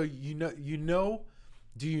do you know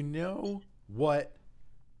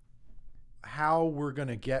how we're going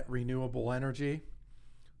to get renewable energy?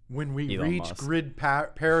 When we Elon reach Musk. grid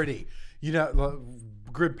parity.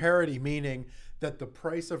 Grid parity meaning that the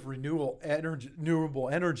price of renewable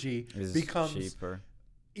energy becomes cheaper.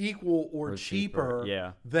 Equal or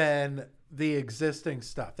cheaper than the existing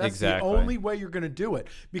stuff. That's exactly. The only way you're going to do it,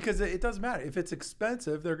 because it doesn't matter. If it's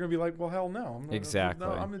expensive, they're going to be like, well, hell no. I'm going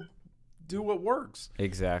to do what works.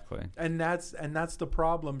 Exactly. And that's the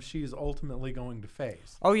problem she's ultimately going to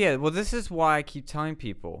face. Oh, yeah. Well, this is why I keep telling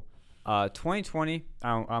people, 2020,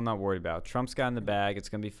 I'm not worried about. Trump's got in the bag. It's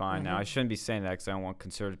going to be fine. Mm-hmm. Now, I shouldn't be saying that because I don't want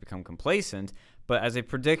conservatives to become complacent. But as a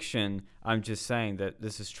prediction, I'm just saying that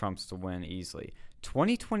this is Trump's to win easily.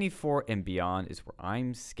 2024 and beyond is where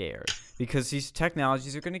I'm scared, because these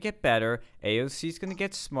technologies are going to get better. AOC is going to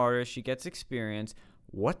get smarter. She gets experience.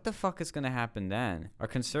 What the fuck is going to happen then? Are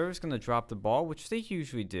conservatives going to drop the ball, which they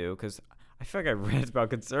usually do? Because I feel like I rant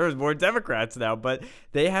about conservatives more than Democrats now, but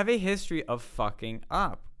they have a history of fucking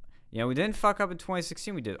up. We didn't fuck up in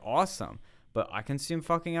 2016. We did awesome. But I can see them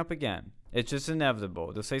fucking up again. It's just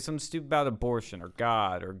inevitable. They'll say something stupid about abortion or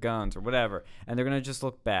God or guns or whatever, and they're going to just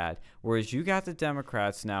look bad. Whereas you got the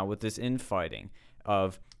Democrats now with this infighting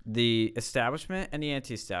of the establishment and the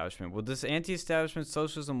anti-establishment. Will this anti-establishment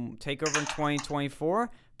socialism take over in 2024?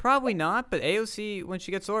 Probably not, but AOC, when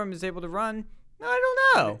she gets over, is able to run.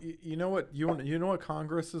 I don't know. You know what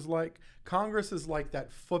Congress is like? Congress is like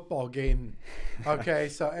that football game. Okay,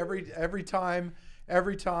 so every time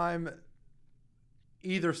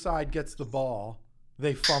either side gets the ball,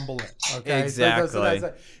 they fumble it. Okay, exactly.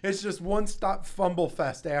 So it's just one stop fumble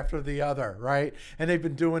fest after the other, right? And they've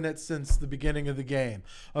been doing it since the beginning of the game.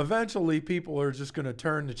 Eventually, people are just going to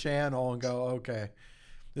turn the channel and go, "Okay,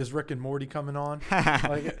 is Rick and Morty coming on?"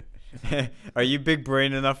 Are you big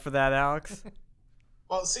brain enough for that, Alex?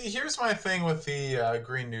 Well, see, here's my thing with the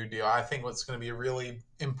Green New Deal. I think what's going to be a really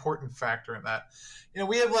important factor in that,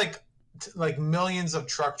 we have like millions of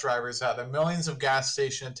truck drivers out there, millions of gas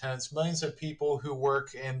station attendants, millions of people who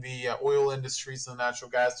work in the oil industries and the natural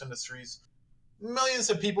gas industries, millions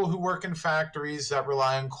of people who work in factories that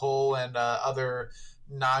rely on coal and other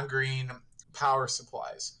non-green power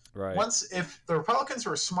supplies. Right. Once, if the Republicans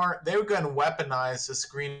were smart, they would go and weaponize this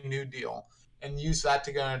Green New Deal and use that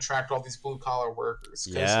to go and attract all these blue collar workers.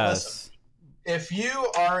 Because listen, Yes. if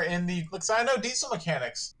you are in the, like, I know diesel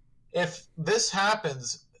mechanics, if this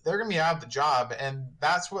happens, they're going to be out of the job, and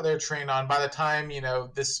that's what they're trained on. By the time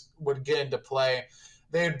this would get into play,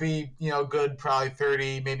 they'd be good, probably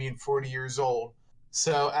 30, maybe even 40 years old.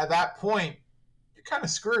 So at that point, you're kind of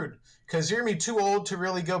screwed because you're going to be too old to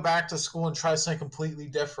really go back to school and try something completely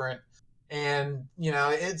different. And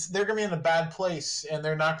they're going to be in a bad place, and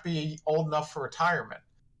they're not going to be old enough for retirement.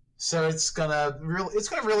 So it's gonna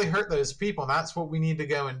really hurt those people, and that's what we need to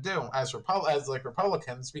go and do as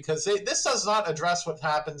Republicans, because this does not address what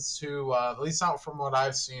happens to at least not from what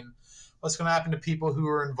I've seen, what's going to happen to people who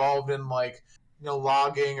are involved in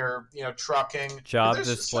logging or trucking. Job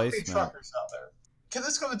There's so many displacement. truckers out there. Because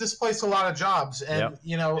it's going to displace a lot of jobs, and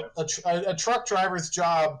Yep. a truck driver's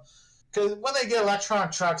job. Because when they get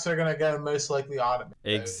electronic trucks, they're going to go most likely automate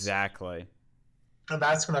those. Exactly. And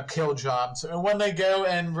that's going to kill jobs. And when they go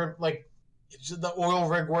and the oil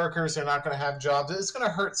rig workers are not going to have jobs, it's going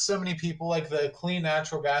to hurt so many people, like the clean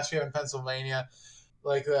natural gas you have in Pennsylvania,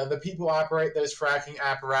 like the people who operate those fracking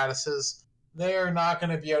apparatuses. They are not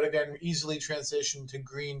going to be able to get easily transition to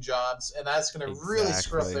green jobs, and that's going to really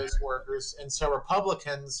screw up Exactly. those workers. And so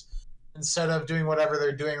Republicans, instead of doing whatever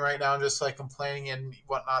they're doing right now and just complaining and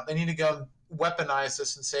whatnot, they need to go and weaponize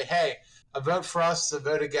this and say, hey, a vote for us is a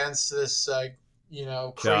vote against this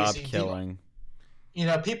Job crazy killing.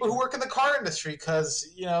 deal. People who work in the car industry, because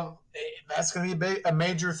that's going to be a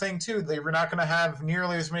major thing too. We're not going to have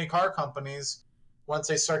nearly as many car companies once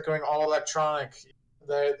they start going all electronic.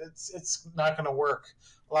 It's not going to work.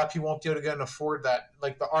 A lot of people won't be able to go and afford that.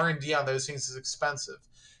 Like the R&D on those things is expensive.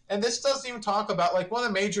 And this doesn't even talk about one of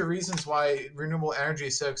the major reasons why renewable energy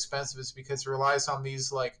is so expensive is because it relies on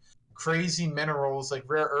these crazy minerals, like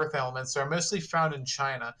rare earth elements, that are mostly found in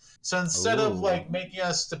China. So instead of Ooh. making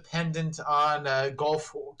us dependent on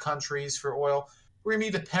Gulf countries for oil, we're gonna be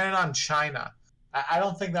dependent on China. I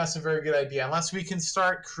don't think that's a very good idea unless we can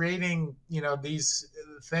start creating these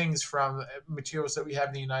things from materials that we have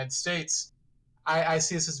in the United States. I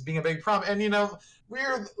see this as being a big problem. And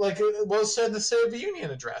we're what was said in the State of the Union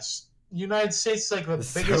address. United States is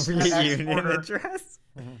the biggest Soviet Union exporter address.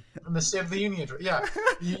 in the State of the Union. Yeah,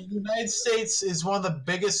 the United States is one of the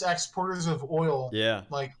biggest exporters of oil, Yeah.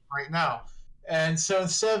 right now. And so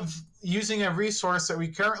instead of using a resource that we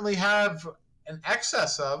currently have an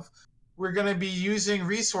excess of, we're going to be using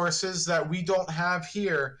resources that we don't have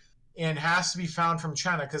here and has to be found from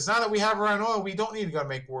China. Because now that we have our own oil, we don't need to go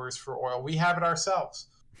make wars for oil. We have it ourselves.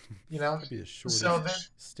 That'd be the shortest So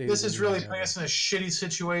State this of is the really Union putting ever. us in a shitty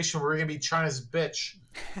situation where we're going to be China's bitch.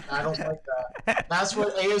 I don't like that. That's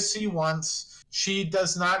what AOC wants. She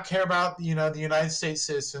does not care about the United States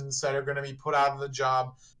citizens that are going to be put out of the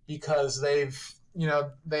job because they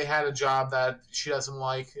had a job that she doesn't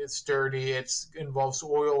like. It's dirty. It involves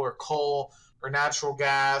oil or coal or natural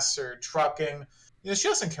gas or trucking. She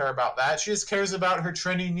doesn't care about that. She just cares about her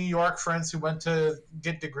trendy New York friends who went to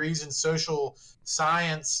get degrees in social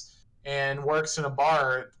science and works in a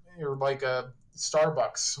bar or a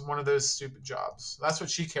Starbucks, one of those stupid jobs. That's what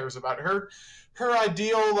she cares about. Her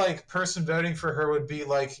ideal person voting for her would be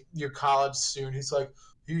your college student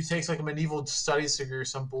who takes a medieval studies degree or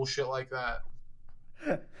some bullshit like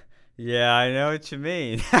that. Yeah, I know what you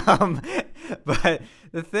mean. But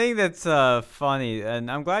the thing that's funny,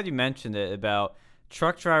 and I'm glad you mentioned it, about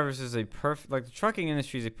truck drivers is a perfect, the trucking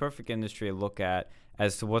industry is a perfect industry to look at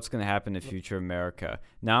as to what's going to happen in future America.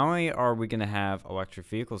 Not only are we going to have electric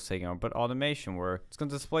vehicles taking over, but automation, where it's going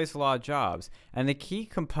to displace a lot of jobs. And the key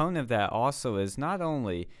component of that also is not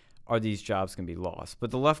only are these jobs going to be lost, but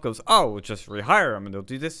the left goes, oh, we'll just rehire them and they'll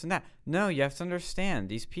do this and that. No, you have to understand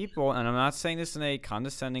these people, and I'm not saying this in a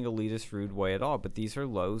condescending, elitist, rude way at all, but these are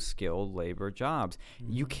low-skilled labor jobs.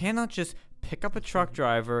 You cannot just pick up a truck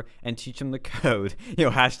driver and teach them the code.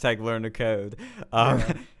 Hashtag learn the code.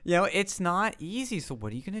 It's not easy. So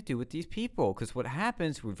what are you going to do with these people? Because what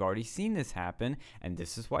happens, we've already seen this happen, and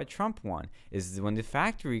this is why Trump won, is when the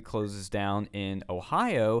factory closes down in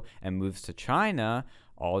Ohio and moves to China,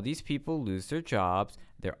 all these people lose their jobs,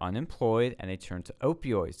 they're unemployed, and they turn to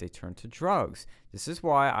opioids, they turn to drugs. This is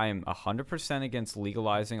why I am 100% against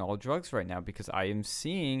legalizing all drugs right now, because I am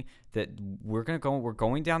seeing that we're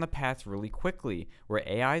going down the path really quickly where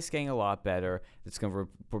AI is getting a lot better. It's going to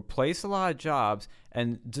replace a lot of jobs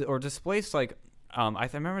or displace, like, I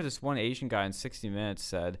remember this one Asian guy in 60 Minutes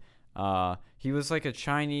said, he was like a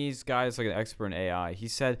Chinese guy, is like an expert in AI. He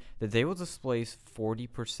said that they will displace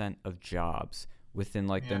 40% of jobs within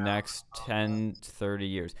like the next 10 to 30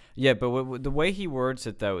 years. Yeah, but the way he words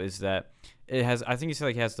it though is that it has, I think he said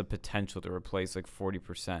like it has the potential to replace like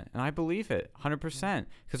 40%. And I believe it 100%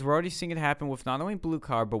 because we're already seeing it happen with not only blue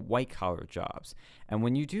collar but white collar jobs. And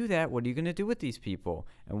when you do that, what are you going to do with these people?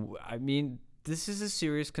 And I mean, this is a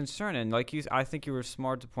serious concern. And like I think you were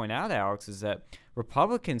smart to point out, Alex, is that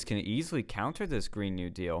Republicans can easily counter this Green New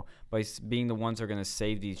Deal by being the ones that are going to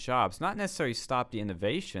save these jobs, not necessarily stop the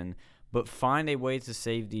innovation, but find a way to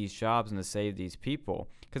save these jobs and to save these people.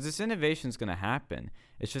 Because this innovation is going to happen.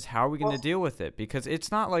 It's just how are we going to deal with it? Because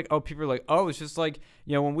it's not like, people are like, it's just like,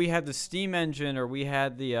 when we had the steam engine or we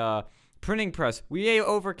had the printing press, we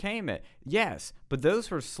overcame it. Yes, but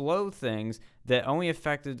those were slow things that only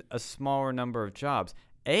affected a smaller number of jobs.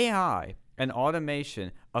 AI and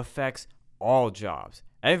automation affects all jobs.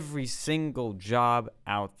 Every single job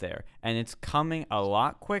out there. And it's coming a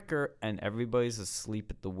lot quicker and everybody's asleep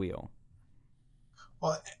at the wheel.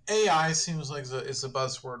 Well, AI seems like it's a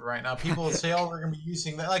buzzword right now. People say, "Oh, we're going to be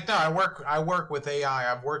using that." Like, no, I work with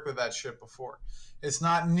AI. I've worked with that shit before. It's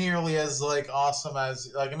not nearly as like awesome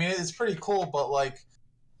as like. I mean, it's pretty cool, but like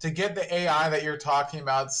to get the AI that you're talking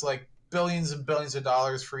about, it's like billions and billions of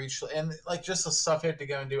dollars for each, and like just the stuff you have to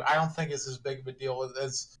go and do. I don't think it's as big of a deal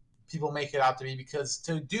as people make it out to be, because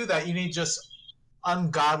to do that you need just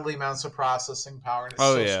ungodly amounts of processing power. And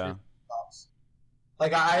it's stupid.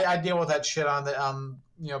 Like I deal with that shit on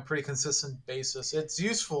the pretty consistent basis. It's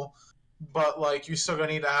useful, but like you're still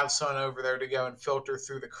gonna need to have someone over there to go and filter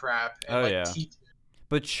through the crap and teach.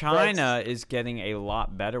 But China is getting a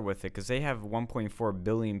lot better with it because they have 1.4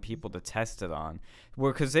 billion people to test it on.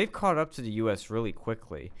 Because they've caught up to the U.S. really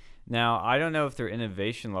quickly. Now, I don't know if their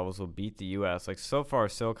innovation levels will beat the U.S. Like, so far,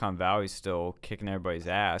 Silicon Valley's still kicking everybody's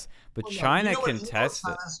ass. But China can test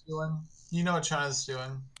it. You know what China's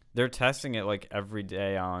doing? They're testing it, like, every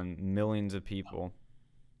day on millions of people.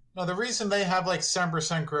 No, the reason they have like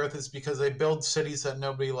 7% growth is because they build cities that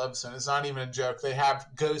nobody lives in. It's not even a joke. They have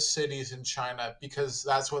ghost cities in China because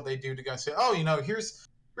that's what they do to go say,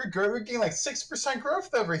 we're getting like 6%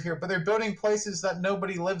 growth over here, but they're building places that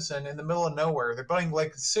nobody lives in the middle of nowhere. They're building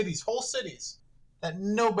like whole cities that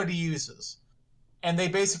nobody uses. And they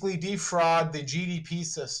basically defraud the GDP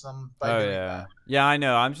system by doing that. Yeah, I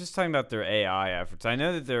know. I'm just talking about their AI efforts. I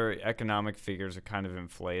know that their economic figures are kind of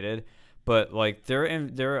inflated. But like I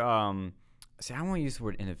don't want to use the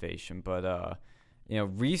word innovation, but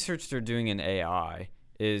research they're doing in AI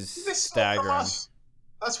is staggering.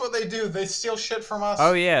 That's what they do. They steal shit from us.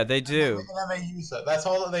 Oh yeah, they do. And then they use it. That's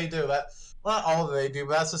all that they do. Not all that they do,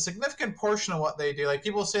 but that's a significant portion of what they do. Like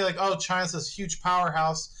people say, like, oh, China's this huge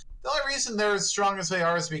powerhouse. The only reason they're as strong as they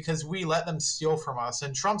are is because we let them steal from us.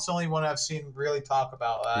 And Trump's the only one I've seen really talk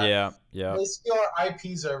about that. Yeah. They steal our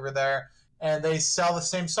IPs over there. And they sell the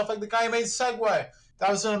same stuff. Like the guy who made Segway. That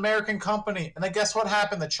was an American company. And then guess what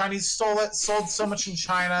happened? The Chinese stole it, sold so much in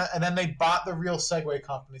China, and then they bought the real Segway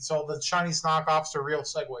company. So the Chinese knockoffs are real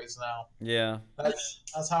Segways now. Yeah.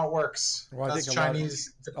 That's how it works. Well, that's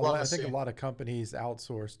Chinese diplomacy. I think a lot of companies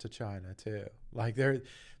outsource to China too. Like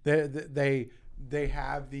they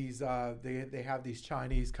have these they have these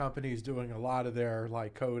Chinese companies doing a lot of their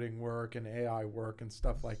like coding work and AI work and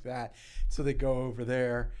stuff like that. So they go over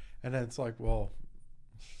there. And then it's like, well,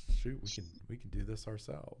 shoot, we can do this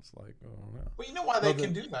ourselves. Like, I don't know. Well, you know why they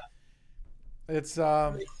can do that? It's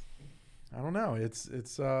I don't know. It's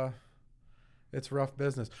rough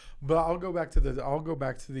business. But I'll go back to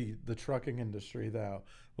the trucking industry though.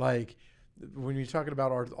 Like when you're talking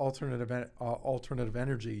about our alternative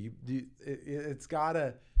energy, it's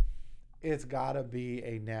gotta be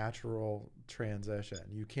a natural transition.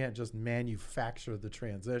 You can't just manufacture the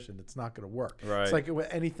transition. It's not going to work. Right. It's like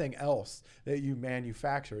with anything else that you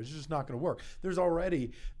manufacture. It's just not going to work. There's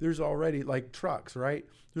already like trucks, right?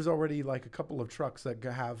 There's already like a couple of trucks that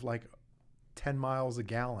have like 10 miles a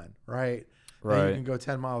gallon, right? Right. And you can go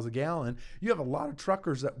 10 miles a gallon. You have a lot of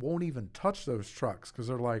truckers that won't even touch those trucks because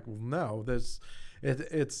they're like, well, no, it's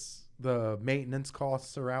the maintenance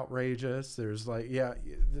costs are outrageous. There's like,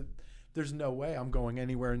 there's no way I'm going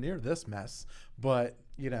anywhere near this mess. But,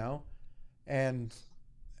 and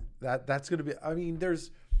that's going to be, I mean,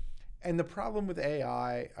 And the problem with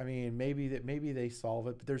AI, I mean, maybe they solve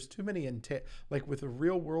it, but there's too many like with the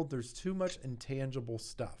real world, there's too much intangible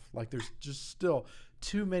stuff. Like there's just still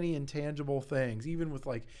too many intangible things, even with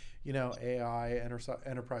like, you know, AI,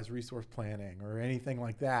 enterprise resource planning or anything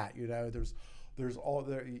like that. You know, there's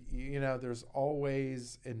always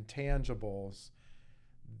intangibles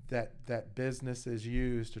that businesses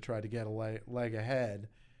use to try to get a leg ahead,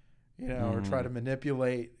 you know, or try to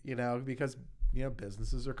manipulate, you know, because you know,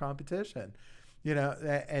 businesses are competition, you know,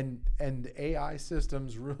 and AI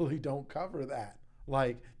systems really don't cover that.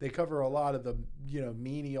 Like they cover a lot of the, you know,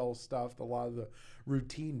 menial stuff, a lot of the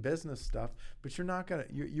routine business stuff, but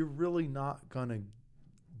you're really not gonna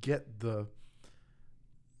get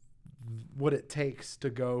what it takes to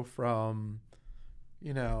go from,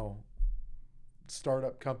 you know,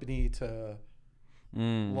 startup company to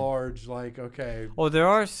large, like, okay. Well, there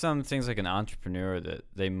are some things like an entrepreneur that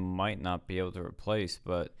they might not be able to replace,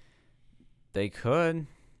 but they could.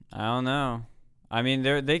 I don't know. I mean,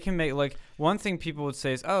 they can make, like, one thing people would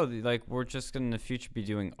say is, oh, like, we're just going to in the future be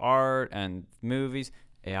doing art and movies.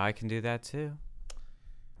 AI can do that too.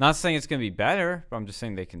 Not saying it's going to be better, but I'm just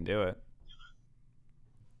saying they can do it.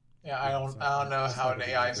 Yeah, I don't know how an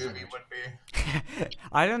AI movie would be.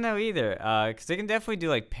 I don't know either, because they can definitely do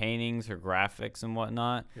like paintings or graphics and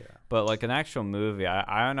whatnot. Yeah. But like an actual movie,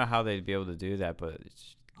 I don't know how they'd be able to do that. But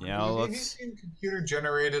you know, have you seen computer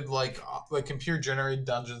generated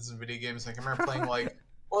dungeons in video games? Like I remember playing like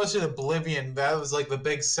what was it, Oblivion? That was like the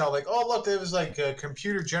big sell. Like, oh look, it was like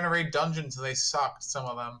computer generated dungeons, and they sucked, some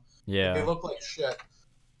of them. Yeah. Like, they look like shit.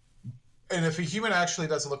 And if a human actually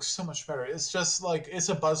does, it look so much better. It's just like, it's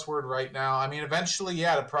a buzzword right now. I mean, eventually,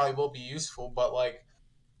 yeah, it probably will be useful, but like,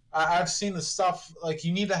 I've seen the stuff, like,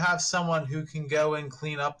 you need to have someone who can go and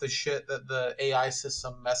clean up the shit that the AI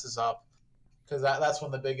system messes up, because that's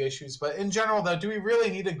one of the big issues. But in general, though, do we really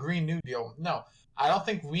need a Green New Deal? No, I don't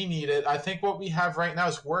think we need it. I think what we have right now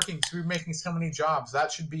is working, because we're making so many jobs.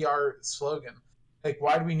 That should be our slogan. Like,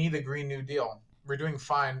 why do we need a Green New Deal? We're doing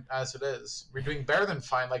fine as it is. We're doing better than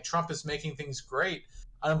fine. Like, Trump is making things great.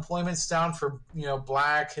 Unemployment's down for, you know,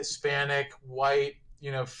 black, Hispanic, white,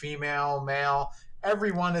 you know, female, male.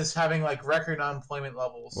 Everyone is having like record unemployment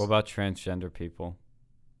levels. What about transgender people?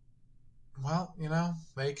 Well, you know,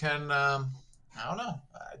 they can, I don't know.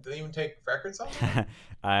 Do they even take records of them?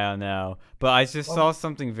 I don't know. But I just saw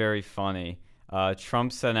something very funny.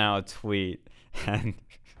 Trump sent out a tweet, and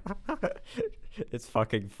it's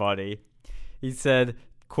fucking funny. He said,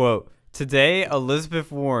 quote, "Today,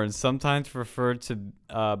 Elizabeth Warren, sometimes referred to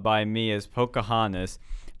by me as Pocahontas,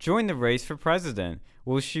 joined the race for president.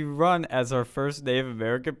 Will she run as our first Native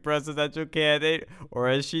American presidential candidate, or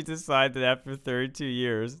has she decided after 32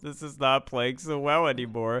 years this is not playing so well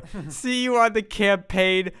anymore? See you on the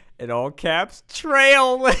campaign, in all caps,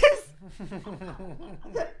 trail list." He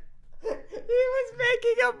was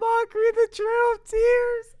making a mockery of the Trail of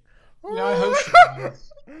Tears. You know, I hope she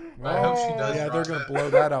does. I hope she does. Yeah, they're gonna blow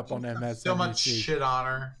that up on MSNBC. So much shit on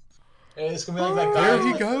her. It's gonna be like that guy.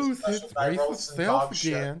 There he goes. His racist self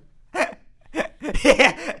again.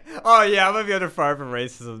 Yeah. Oh yeah, I'm gonna be under fire for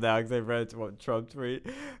racism now because I read one Trump tweet.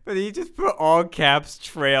 But he just put all caps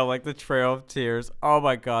trail, like the Trail of Tears. Oh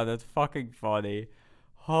my god, that's fucking funny.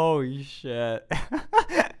 Holy shit.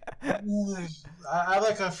 I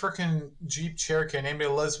like a freaking Jeep Cherokee. I named it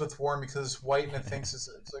Elizabeth Warren because it's white and it thinks it's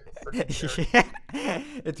like a freaking Cherokee. Yeah.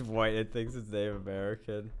 It's white. It thinks it's Native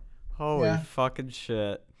American. Holy fucking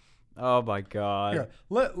shit. Oh my god. Here,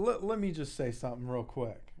 let me just say something real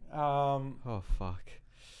quick. Oh fuck.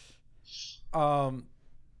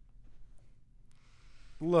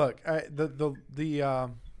 Look,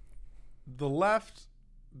 the left,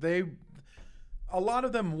 a lot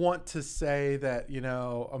of them want to say that, you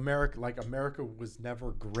know, America was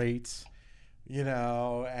never great, you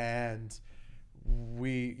know, and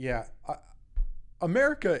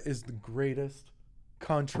America is the greatest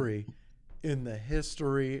country in the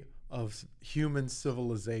history of human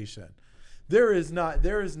civilization. There has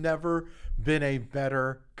never been a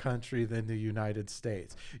better country than the United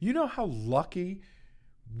States. You know how lucky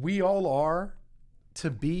we all are to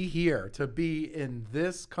be here, to be in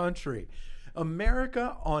this country.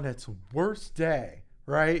 America on its worst day,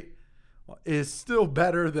 right, is still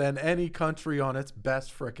better than any country on its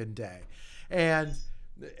best frickin' day. And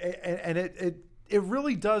it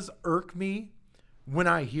really does irk me when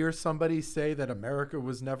I hear somebody say that America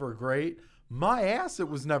was never great. My ass, it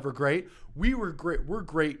was never great. We were great. We're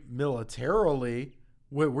great militarily.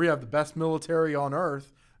 We have the best military on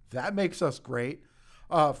earth. That makes us great.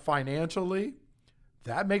 Financially,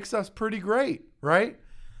 that makes us pretty great, right?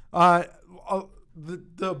 The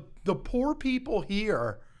poor people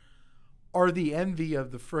here are the envy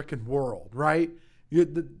of the frickin' world, right?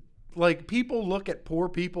 Like, people look at poor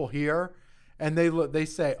people here and they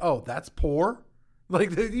say, oh, that's poor?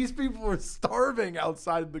 Like, these people are starving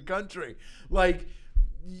outside of the country. Like,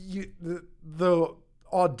 the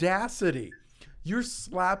audacity. You're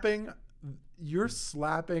slapping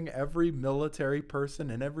every military person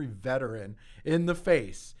and every veteran in the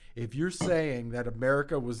face if you're saying that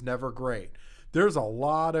America was never great. There's a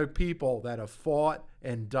lot of people that have fought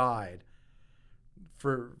and died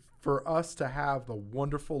for us to have the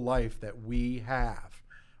wonderful life that we have.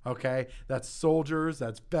 Okay? That's soldiers,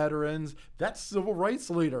 that's veterans, that's civil rights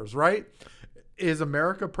leaders, right? Is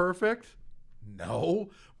America perfect? No.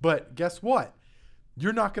 But guess what?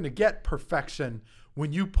 You're not going to get perfection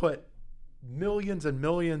when you put millions and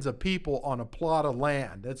millions of people on a plot of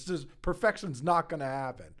land. It's just, perfection's not going to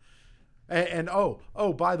happen. And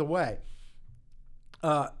by the way,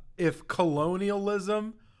 if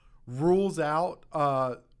colonialism rules out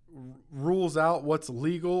what's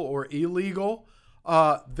legal or illegal,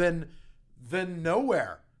 then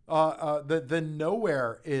nowhere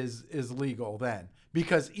is legal then,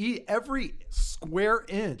 because every square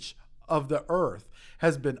inch of the earth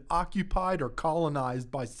has been occupied or colonized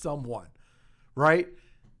by someone, right?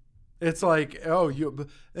 It's like,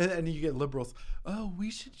 and you get liberals, oh, we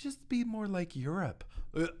should just be more like Europe.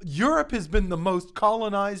 Europe has been the most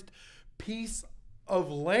colonized piece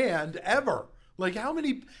of land ever. Like, how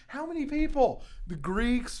many people? The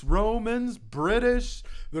Greeks, Romans, British,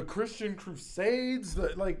 the Christian Crusades,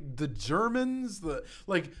 the Germans,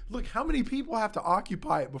 look, how many people have to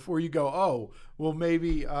occupy it before you go, oh, well,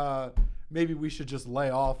 maybe we should just lay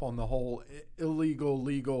off on the whole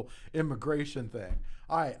legal immigration thing.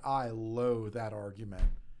 I loathe that argument.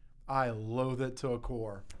 I loathe it to a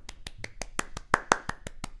core.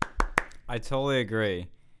 I totally agree.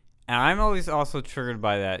 And I'm always also triggered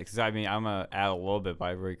by that, because I'm going to add a little bit, but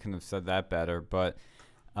I really couldn't have said that better. But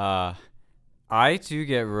I do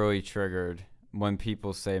get really triggered when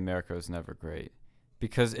people say America was never great,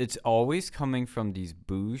 because it's always coming from these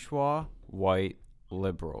bourgeois white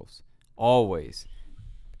liberals. Always.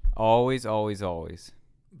 Always, always, always.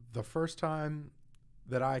 The first time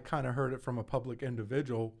that I kind of heard it from a public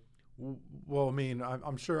individual, well, I mean,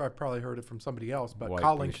 I'm sure I probably heard it from somebody else, but White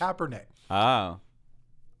Colin Bush. Kaepernick. Oh.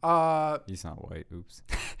 He's not white. Oops.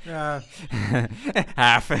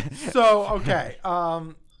 Half. So, okay.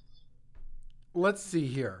 Let's see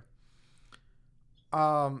here.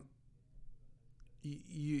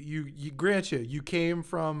 You grant you came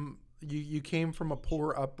from a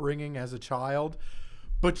poor upbringing as a child,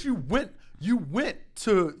 but you went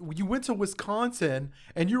to Wisconsin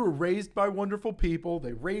and you were raised by wonderful people.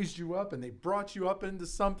 They raised you up and they brought you up into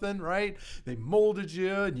something, right? They molded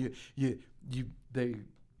you and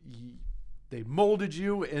they molded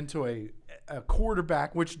you into a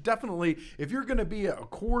quarterback, which definitely, if you're going to be a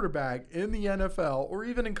quarterback in the NFL or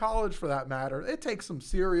even in college for that matter, it takes some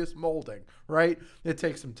serious molding, right? It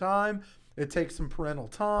takes some time. It takes some parental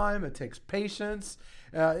time. It takes patience.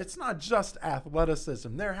 It's not just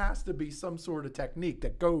athleticism. There has to be some sort of technique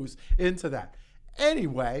that goes into that.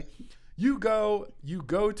 Anyway, you go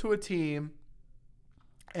to a team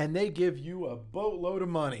and they give you a boatload of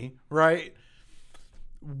money, right?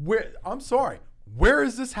 Where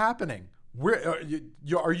is this happening? Where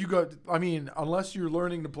are you go? I mean, unless you're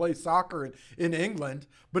learning to play soccer in England,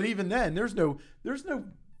 but even then, there's no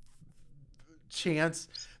chance.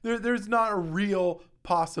 There's not a real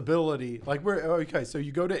possibility. Like, so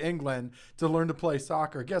you go to England to learn to play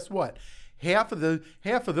soccer. Guess what? Half of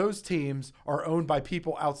those teams are owned by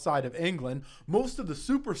people outside of England. Most of the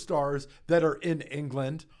superstars that are in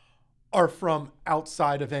England are from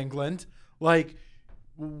outside of England. Like,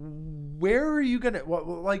 where are you gonna?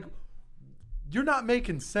 Like, you're not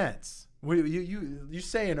making sense. You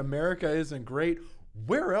saying America isn't great?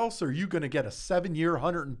 Where else are you going to get a 7-year,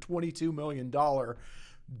 $122 million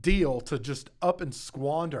deal to just up and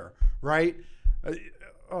squander, right?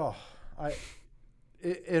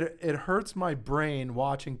 It hurts my brain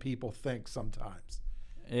watching people think sometimes.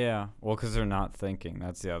 Yeah, well, because they're not thinking.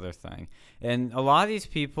 That's the other thing. And a lot of these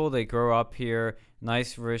people, they grow up here,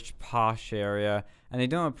 nice, rich, posh area, and they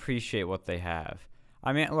don't appreciate what they have.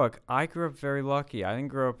 I mean, look, I grew up very lucky. I didn't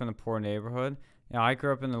grow up in a poor neighborhood. You know, I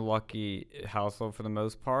grew up in a lucky household for the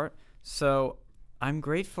most part, so I'm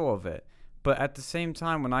grateful of it. But at the same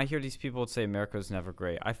time, when I hear these people say America was never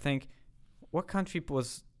great, I think, what country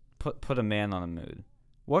put a man on the moon?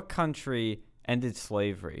 What country ended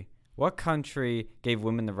slavery? What country gave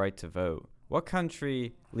women the right to vote? What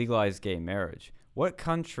country legalized gay marriage? What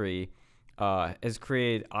country has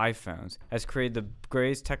created iPhones, has created the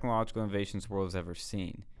greatest technological innovations the world has ever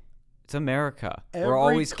seen? It's America. We're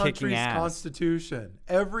always kicking ass.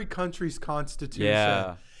 Every country's constitution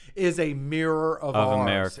Yeah. is a mirror of ours.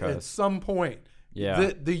 America. At some point.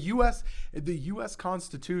 Yeah. The U.S.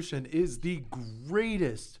 Constitution is the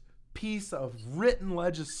greatest piece of written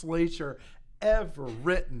legislature ever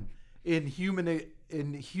written in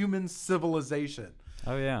human civilization.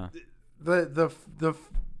 Oh yeah.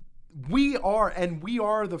 We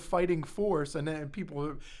are the fighting force, and then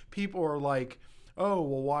people are like, oh,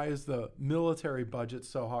 well, why is the military budget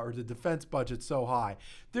so high or the defense budget so high?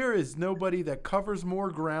 There is nobody that covers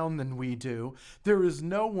more ground than we do. There is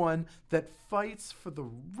no one that fights for the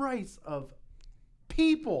rights of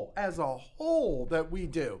people as a whole that we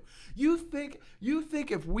do. You think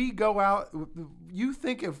if we go out, you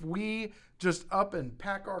think if we just up and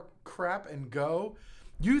pack our crap and go,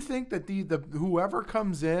 you think that the whoever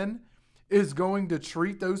comes in is going to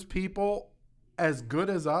treat those people as good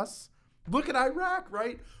as us? Look at Iraq,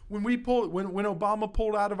 right? When Obama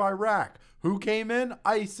pulled out of Iraq, who came in?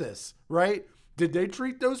 ISIS, right? Did they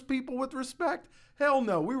treat those people with respect? Hell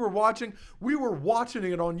no. We were watching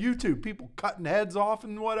it on YouTube. People cutting heads off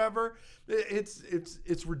and whatever. It's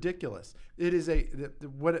ridiculous.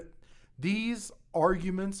 These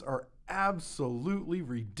arguments are absolutely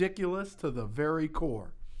ridiculous to the very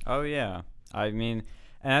core. Oh yeah. I mean,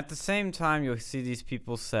 and at the same time, you'll see these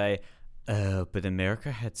people say, "Oh, but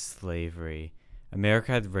America had slavery.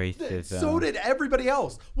 America had racism. So did everybody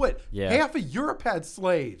else. What? Yeah. Half of Europe had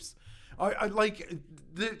slaves. I like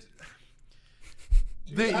the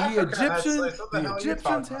Egyptians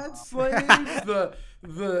had slaves.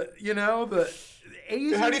 The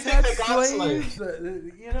Asians had slaves.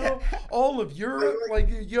 All of Europe. Like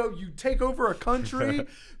you take over a country.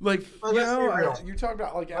 Like you talk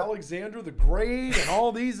about like Alexander the Great and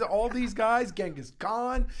all these guys, Genghis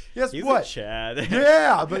Khan. Guess He's what? a Chad.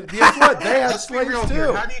 Yeah, but guess what? They had slaves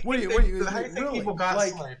too. How do you think people got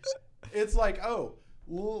slaves? It's like, oh,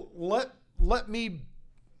 let me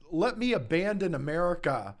abandon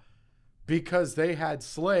America because they had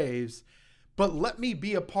slaves, but let me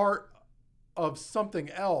be a part of something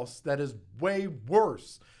else that is way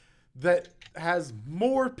worse, that has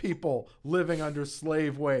more people living under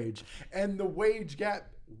slave wage and the wage gap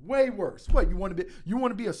way worse. What, you want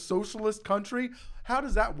to be a socialist country? How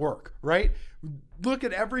does that work, right? Look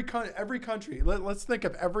at every country. Let's think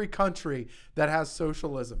of every country that has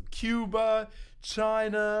socialism. Cuba,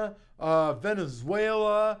 China,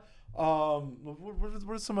 Venezuela. What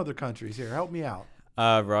are some other countries here? Help me out.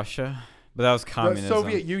 Russia. But that was communism. The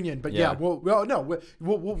Soviet Union, but yeah, we'll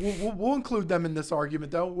include them in this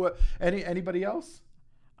argument though. Anybody else?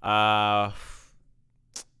 I'm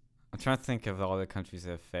trying to think of all the countries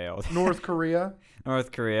that have failed. North Korea.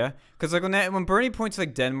 Because like when Bernie points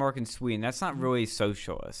like Denmark and Sweden, that's not really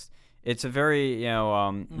socialist. It's a very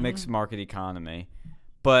mixed market economy.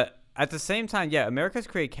 But at the same time, yeah, America's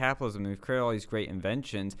created capitalism. We've created all these great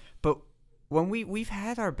inventions. But when we've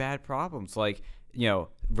had our bad problems, like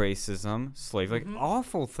racism, slavery, like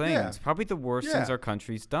awful things, probably the worst things our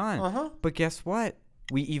country's done. But guess what?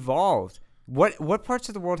 We evolved. What parts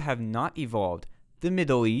of the world have not evolved? The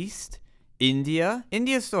Middle East, India.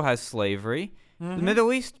 India still has slavery. The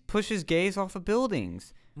Middle East pushes gays off of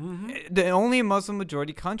buildings. The only Muslim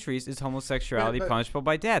majority countries is homosexuality punishable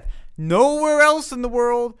by death. Nowhere else in the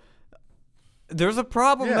world, there's a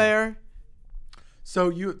problem there.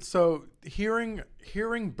 So hearing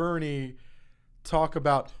Bernie talk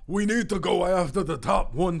about we need to go after the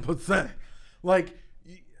top 1%, like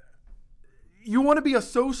you want to be a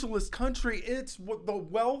socialist country, it's what the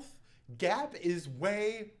wealth gap is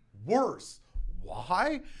way worse.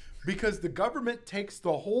 Why? Because the government takes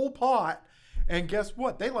the whole pot, and guess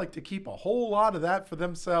what? They like to keep a whole lot of that for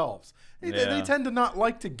themselves. They tend to not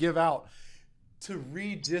like to give out, to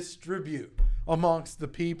redistribute amongst the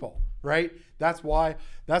people, right? That's why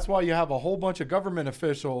you have a whole bunch of government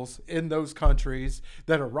officials in those countries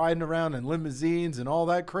that are riding around in limousines and all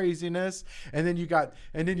that craziness, and then you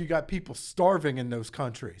got people starving in those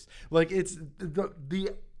countries. Like, it's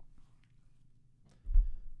the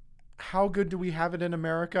how good do we have it in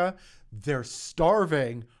America? They're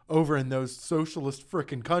starving over in those socialist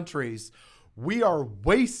frickin' countries. We are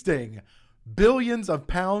wasting billions of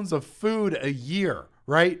pounds of food a year,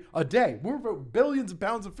 right? A day. We're billions of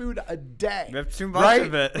pounds of food a day. We have too much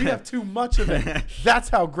of it. We have too much of it. That's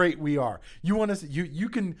how great we are. You want to? You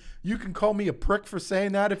can call me a prick for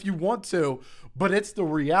saying that if you want to, but it's the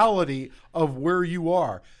reality of where you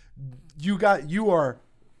are. You are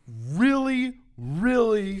really,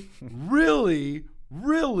 really, really,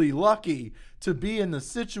 really lucky to be in the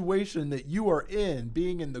situation that you are in,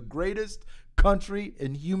 being in the greatest country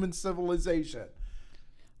in human civilization.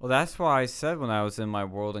 Well, that's why I said when I was in my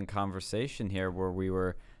World in Conversation here, where we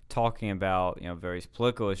were talking about various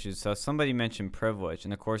political issues. So somebody mentioned privilege,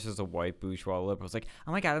 and of course, as a white bourgeois liberal, it's like,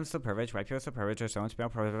 oh my God, I'm so privileged. White people are so privileged. There's so much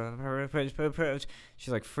about privilege.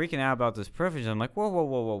 She's like freaking out about this privilege. And I'm like,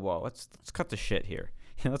 whoa. Let's cut the shit here.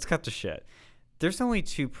 Let's cut the shit. There's only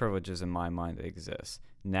two privileges in my mind that exist: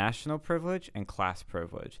 national privilege and class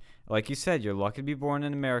privilege. Like you said, you're lucky to be born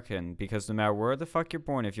an American, because no matter where the fuck you're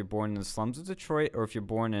born, if you're born in the slums of Detroit or if you're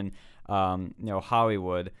born in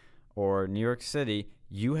Hollywood or New York City,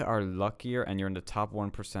 you are luckier and you're in the top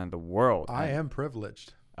 1% of the world. I am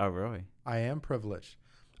privileged. Oh, really? I am privileged.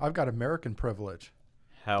 I've got American privilege.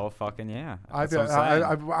 Hell fucking yeah. I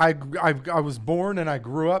was born and I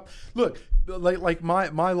grew up. Look, like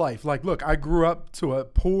my life. Like, look, I grew up to a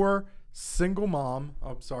poor single mom.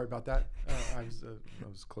 Oh, sorry about that. I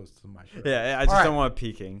was close to the mic. Yeah, I just don't want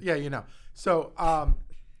peeking. Yeah, So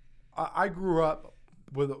I grew up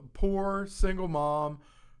with a poor single mom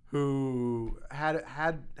who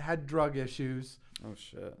had drug issues. Oh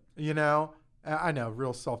shit. I know,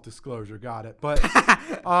 real self-disclosure, got it.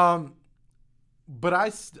 But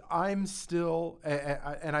I'm still,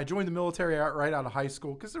 and I joined the military right out of high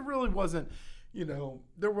school because there really wasn't,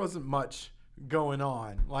 there wasn't much going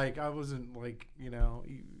on. Like, I wasn't like,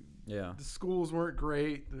 yeah, the schools weren't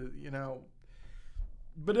great,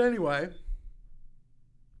 But anyway,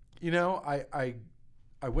 I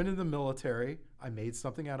went into the military. I made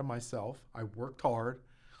something out of myself. I worked hard,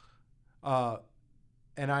 and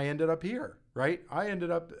I ended up here. Right? I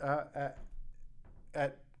ended up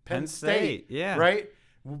at Penn State. Yeah. Right?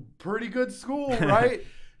 Pretty good school, right?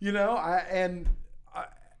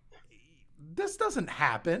 This doesn't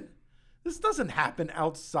happen. This doesn't happen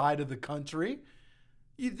outside of the country.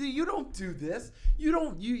 You don't do this. You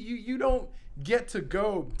don't get to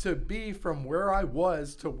go to be from where I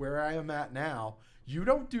was to where I am at now. You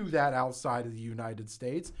don't do that outside of the United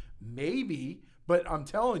States. Maybe, but I'm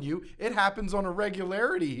telling you, it happens on a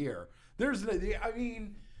regularity here.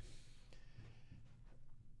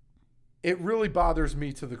 It really bothers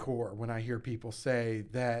me to the core when I hear people say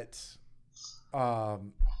that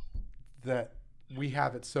that we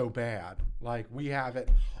have it so bad. Like, we have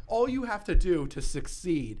it. All you have to do to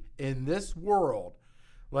succeed in this world,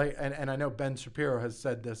 like, and I know Ben Shapiro has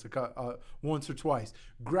said this once or twice.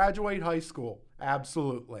 Graduate high school,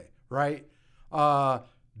 absolutely, right?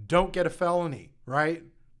 Don't get a felony, right?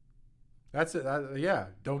 That's it.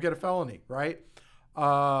 Don't get a felony, right?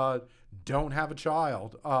 Don't have a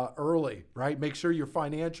child early, right? Make sure you're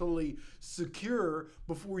financially secure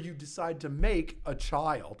before you decide to make a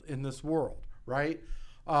child in this world, right?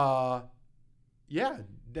 And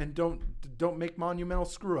don't make monumental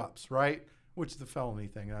screw-ups, right? Which the felony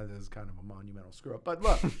thing, that is kind of a monumental screw-up. But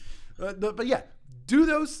look, but yeah, do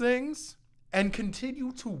those things and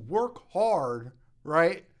continue to work hard,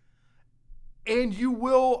 right? And you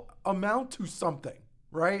will amount to something,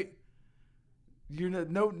 right?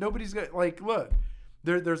 Nobody's gonna, like, look,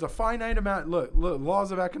 there's a finite amount. Look,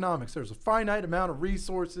 laws of economics. There's a finite amount of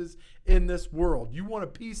resources in this world. You want a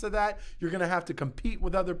piece of that, you're gonna have to compete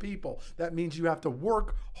with other people. That means you have to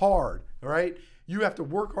work hard, right? You have to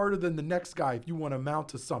work harder than the next guy if you want to amount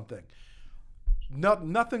to something.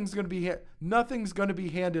 Nothing's gonna be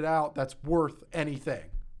handed out that's worth anything,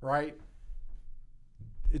 right?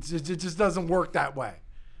 It just doesn't work that way.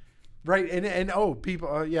 Right. And people,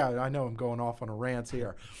 I know I'm going off on a rant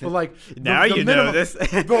here, but like, now the minimum, this.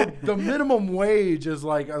 the minimum wage is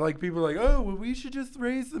like people are like, oh, well, we should just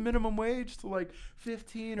raise the minimum wage to like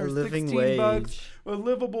 15 or 16 bucks, a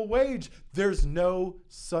livable wage. There's no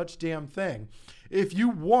such damn thing. If you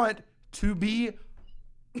want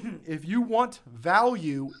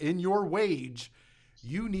value in your wage,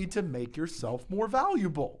 you need to make yourself more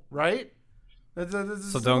valuable, right?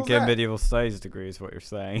 So don't get medieval studies degree is what you're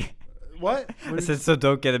saying. What? I said, so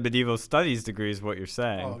don't get a medieval studies degree is what you're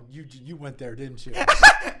saying. Oh, you went there, didn't you?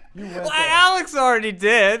 You went well, there. Alex already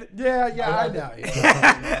did. Yeah, I know.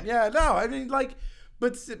 Yeah, no, I mean, like,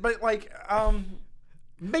 but like,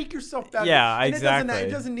 make yourself valuable. Yeah, and exactly.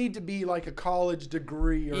 It doesn't need to be like a college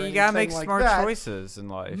degree or anything like that. You gotta make smart choices in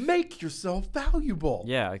life. Make yourself valuable.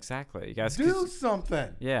 Yeah, exactly. You guys do something.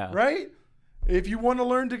 Yeah. Right? If you want to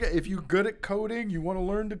if you're good at coding, you want to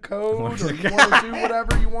learn to code, or you want to do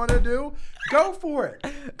whatever you want to do, go for it.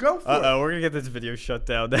 Go for it. We're going to get this video shut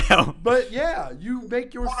down now. But yeah, you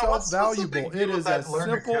make yourself valuable. It is as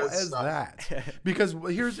simple as that. Because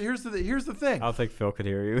here's the thing. I don't think Phil could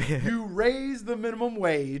hear you. You raise the minimum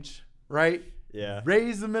wage, right? Yeah.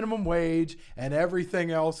 Raise the minimum wage, and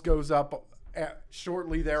everything else goes up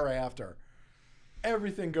shortly thereafter.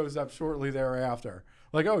 everything goes up shortly thereafter.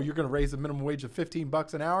 Like, oh, you're going to raise the minimum wage of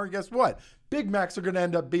 $15 an hour? Guess what? Big Macs are going to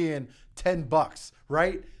end up being $10,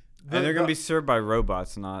 right? And they're going to be served by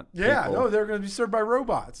robots, not people. No, they're going to be served by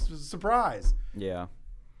robots. Surprise. Yeah.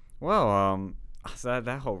 Well, so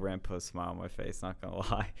that whole rant put a smile on my face, not going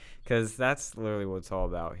to lie. Because that's literally what it's all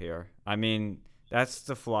about here. I mean, that's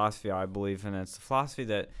the philosophy I believe in. It's the philosophy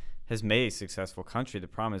that has made a successful country. The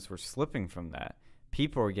problem is we're slipping from that.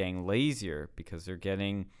 People are getting lazier because they're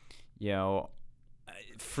getting,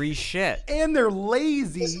 free shit. And they're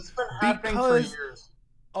lazy This has been happening for because years.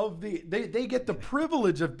 of they get the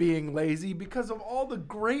privilege of being lazy because of all the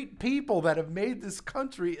great people that have made this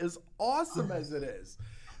country as awesome as it is.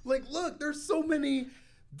 Like, look, there's so many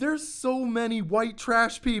white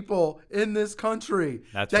trash people in this country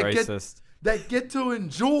That's that racist. that get to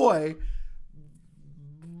enjoy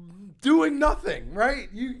doing nothing, right?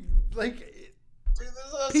 You like Dude,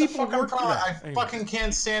 that's people a fucking work for problem. that. I Anyway. fucking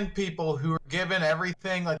can't stand people who are given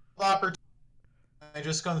everything, like opportunity, they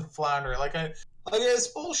just go and flounder. Like it's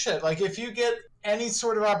bullshit. Like if you get any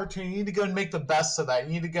sort of opportunity, you need to go and make the best of that.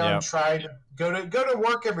 You need to go and try to go to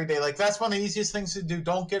work every day. Like that's one of the easiest things to do.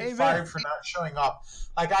 Don't get fired for not showing up.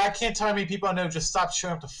 Like I can't tell how many people I know just stop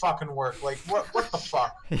showing up to fucking work. Like what the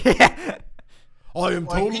fuck? Yeah. I am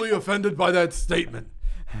totally offended by that statement.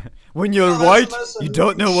 When you're that's white, the most you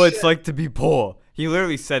don't know what it's shit. like to be poor. He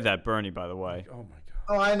literally said that, Bernie, by the way. Oh my god.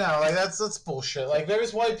 Oh, I know. Like that's bullshit. Like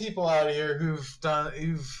there's white people out here who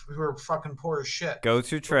are fucking poor as shit. Go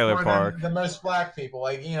to trailer More park. than most black people.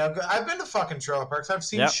 Like I've been to fucking trailer parks. I've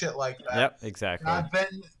seen shit like that. Yep, exactly.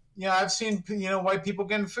 I've seen white people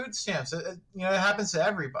getting food stamps. It happens to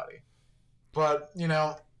everybody. But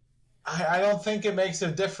I don't think it makes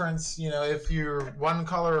a difference. If you're one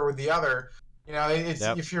color or the other.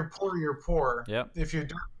 If you're poor, you're poor. Yep. If you're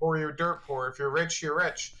dirt poor, you're dirt poor. If you're rich, you're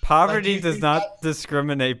rich. Poverty Like, does not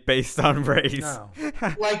discriminate based on race. No.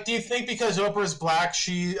 Like, do you think because Oprah's black,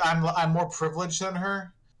 I'm more privileged than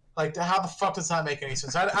her? Like, how the fuck does that make any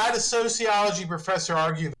sense? I had a sociology professor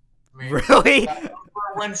argue that with me. Really? That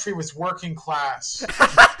Oprah Winfrey was working class.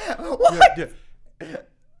 Yeah.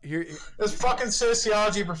 Here, This fucking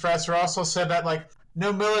sociology professor also said that, like,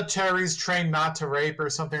 no military's trained not to rape or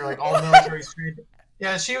something, like all military's trained.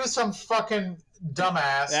 Yeah, she was some fucking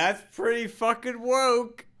dumbass. That's pretty fucking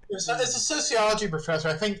woke. It's a sociology professor.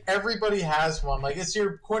 I think everybody has one. Like, it's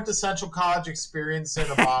your quintessential college experience in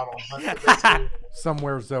a bottle. That's basically-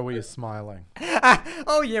 somewhere Zoe is smiling.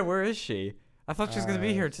 Oh, yeah, where is she? I thought she was going to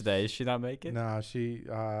be here today. Is she not make it? No, she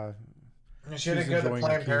had she's to go to enjoying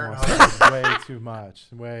Planned the Parenthood. chemo. Way too much.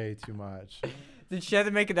 Way too much. Did she have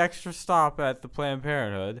to make an extra stop at the Planned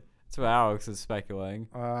Parenthood? That's what Alex is speculating.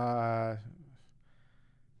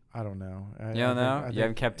 I don't know. You don't know? You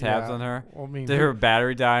haven't kept tabs on her? Well, I mean, Did her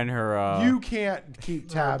battery die in her... you can't keep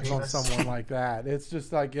tabs on penis. someone like that. It's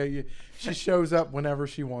just like she shows up whenever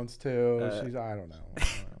she wants to. I don't know.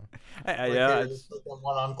 yeah. Just like that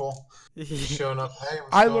one uncle showing up. Hey, what's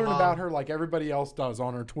I going learned on? about her like everybody else does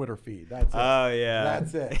on her Twitter feed. That's it. Oh, yeah.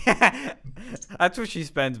 That's it. That's where she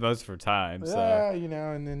spends most of her time. So. Yeah,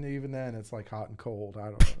 and then even then it's like hot and cold. I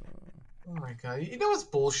don't know. Oh my god! You know what's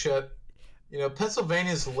bullshit?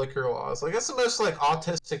 Pennsylvania's liquor laws. Like that's the most like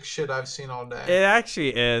autistic shit I've seen all day. It actually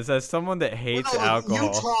is. As someone that hates alcohol.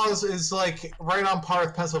 Utah's is like right on par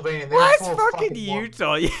with Pennsylvania. They're What's full of fucking Mormons.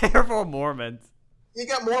 Utah? Yeah, they're full of Mormons. You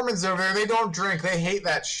got Mormons over there. They don't drink. They hate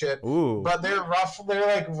that shit. Ooh. But they're rough.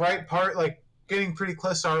 They're like getting pretty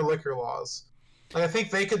close to our liquor laws. Like I think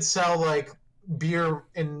they could sell like beer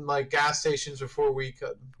in like gas stations before we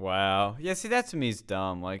could. Wow. Yeah, see, that to me is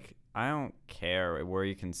dumb. Like, I don't care where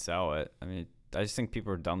you can sell it. I mean, I just think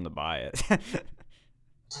people are dumb to buy it.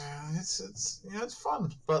 It's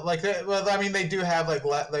fun, but like they do have like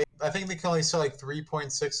I think they can only sell like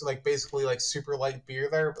 3.6, like basically like super light beer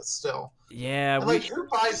there, but still. Yeah, And, like who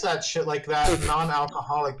buys that shit like that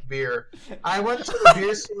non-alcoholic beer? I went to the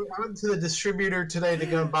beer store. I went to the distributor today to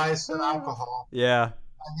go and buy some alcohol, yeah.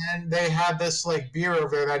 and then they had this like beer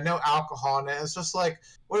over there that had no alcohol in it. It's just like,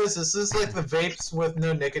 what is this? This is like the vapes with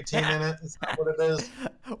no nicotine in it. Is that what it is?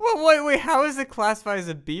 Well, wait. How is it classified as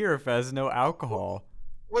a beer if it has no alcohol?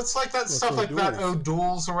 What's like that stuff like O'Doul's. that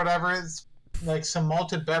O'Doul's or whatever? It's like some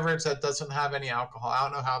malted beverage that doesn't have any alcohol. I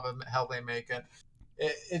don't know how they make it.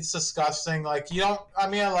 It's disgusting. Like you don't. I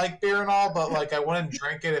mean, I like beer and all, but like I wouldn't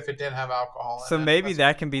drink it if it didn't have alcohol. So in it. maybe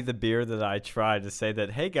that can be the beer that I try to say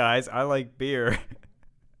that, hey guys, I like beer.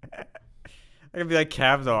 I can be like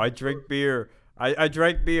Kavanaugh. I drink beer. I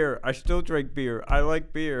drank beer. I still drink beer. I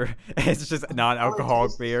like beer. It's just non-alcoholic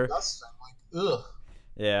It's beer. disgusting. Like ugh.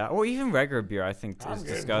 Yeah. Or even regular beer, I think, is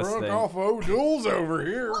disgusting. O'Doul's over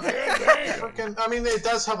here. Freaking, I mean, it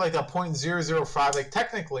does have like a .005. Like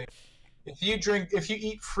technically, if you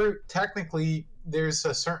eat fruit, technically there's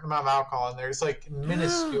a certain amount of alcohol in there. It's like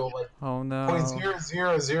minuscule, like Oh no.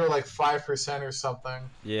 .000 like 5% or something.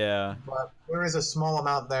 Yeah. But there is a small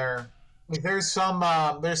amount there. Like there's some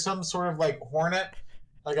sort of like hornet.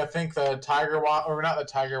 Like I think the tiger wasp, or not the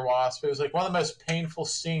tiger wasp. It was like one of the most painful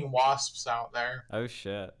stinging wasps out there. Oh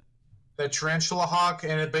shit. The tarantula hawk,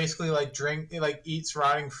 and it basically eats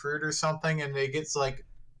rotting fruit or something, and it gets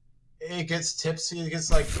tipsy, it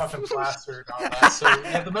gets like fucking plastered on that. So you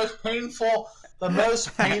have the most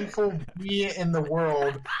painful bee in the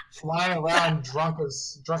world flying around drunk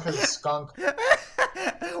as a skunk.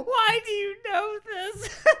 Why do you know this?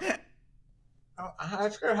 I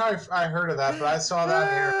forgot how I heard of that, but I saw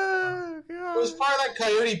that here. Oh, God. It was probably that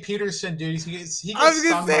Coyote Peterson dude. He gets I was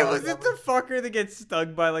stung gonna say, by was like it the fucker that gets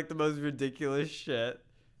stung by like the most ridiculous shit?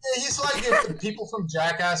 Yeah, he's like if the people from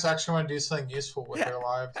Jackass actually want to do something useful with their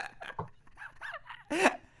lives.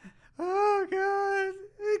 Oh god.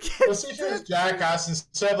 Let's see if it was Jackass,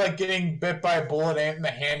 instead of like getting bit by a bullet ant in the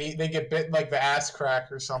hand, they get bit in, like the ass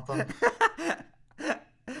crack or something.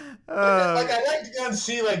 Like I like to go and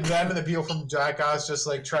see like them and the people from Jackass just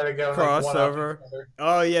like try to go and, crossover.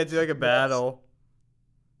 Oh yeah, do like a battle.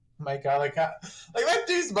 My God, like that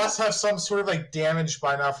dude must have some sort of like damage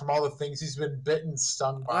by now from all the things he's been bitten,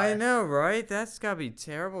 stung by. I know, right? That's gotta be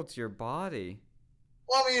terrible to your body.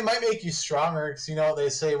 Well, I mean, it might make you stronger because you know what they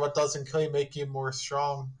say: what doesn't kill you make you more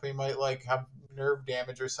strong. They might like have nerve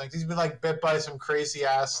damage or something. He's been like bit by some crazy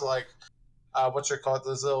ass like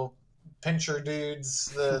those little pincher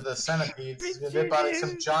dudes, the centipedes. He's been bit by like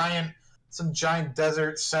some giant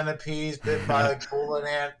desert centipedes, bit by like bullet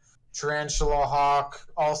ant, tarantula hawk,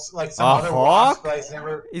 also like some other hawk.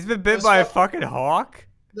 Wasp, He's been bit by a fucking hawk.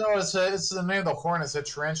 No, it's the name of the hornet. It's a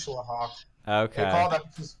tarantula hawk. Okay. They call that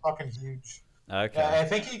because fucking huge. Okay. Yeah, I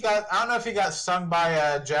think I don't know if he got stung by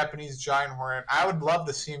a Japanese giant hornet. I would love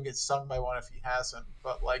to see him get stung by one if he hasn't.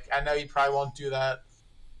 But, like, I know he probably won't do that.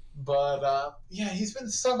 But, yeah, he's been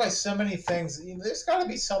stung by so many things. There's got to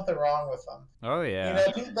be something wrong with him. Oh, yeah.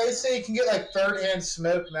 You know, they say you can get, like, third-hand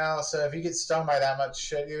smoke now. So if he gets stung by that much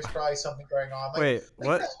shit, there's probably something going on. Like, wait,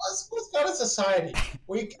 what? What's got a society?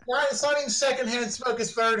 It's not even second-hand smoke.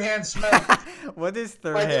 It's third-hand smoke. What is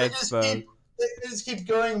third-hand smoke? They just keep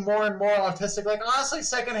going more and more autistic. Like, honestly,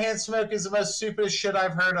 secondhand smoke is the most stupidest shit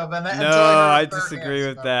I've heard of. And no, I disagree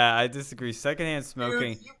with that. I disagree. Secondhand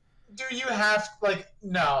smoking. Do you have, like,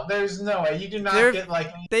 no, there's no way. You do not get,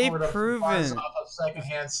 like, they've proven off of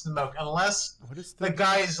secondhand smoke unless the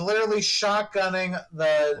guy is literally shotgunning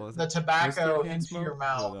the tobacco into your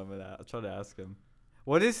mouth. Hold on with that. I'll try to ask him.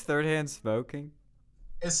 What is third-hand smoking?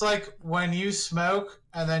 It's like when you smoke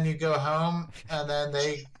and then you go home and then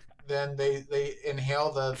they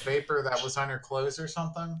inhale the vapor that was on your clothes or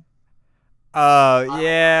something. Oh,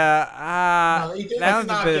 yeah. That was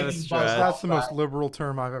a bit of a stretch. That's the most liberal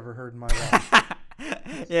term I've ever heard in my life.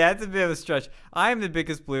 Yeah, that's a bit of a stretch. I am the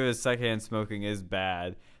biggest believer that secondhand smoking is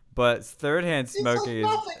bad, but third-hand smoking is...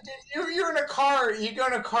 nothing, dude. You're in a car. You go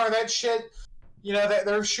in a car, that shit... You know,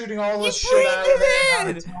 they're shooting all this shit out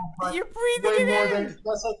of it. You're breathing it in.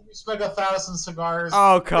 That's like if you smoke 1,000 cigars.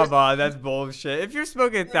 Oh, come on. That's bullshit. If you're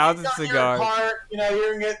smoking 1,000 cigars... Car, you know,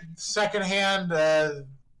 you're going to get secondhand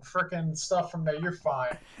freaking stuff from there. You're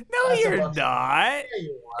fine. No, that's you're not. Yeah,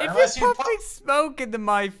 you are. If you're pumping smoke into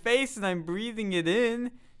my face and I'm breathing it in...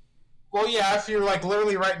 Well, yeah, if you're, like,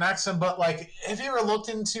 literally right next to him. But, like, have you ever looked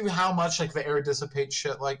into how much, like, the air dissipates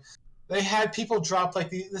shit? Like... They had people drop like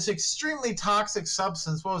this extremely toxic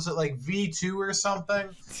substance. What was it, like V2 or something?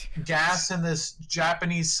 Gas in this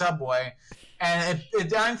Japanese subway, and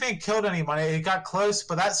it I don't think it killed anybody. It got close,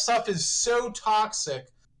 but that stuff is so toxic.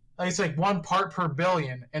 Like it's like 1 part per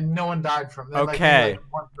billion, and no one died from it. Okay. Like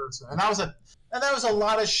one person, and that was a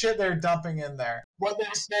lot of shit they're dumping in there. What they're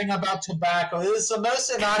saying about tobacco is the most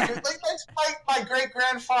innocuous. Like that's my great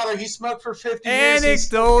grandfather. He smoked for 50 years.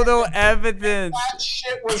 Anecdotal evidence. That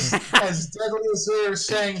shit was as deadly as they were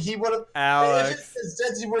saying. He would have. Alex. If it's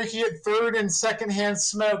as deadly where he get third and second hand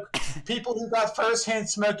smoke, people who got first hand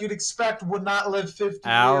smoke you'd expect would not live 50 years.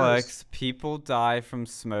 Alex, people die from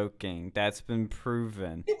smoking. That's been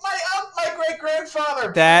proven. My great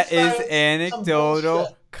grandfather. That is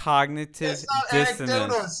anecdotal. Cognitive it's not dissonance.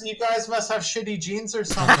 Anecdotal. So you guys must have shitty genes or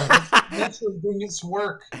something. It's doing its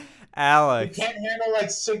work. Alex. You can't handle like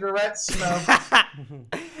cigarette smoke.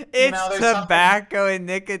 It's there's something. tobacco and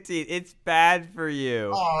nicotine. It's bad for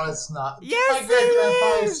you. Oh, it's not. Yes,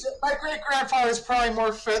 it is. My great grandfather is probably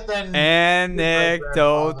more fit than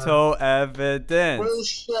Anecdotal evidence.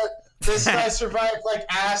 Bullshit. This guy survived like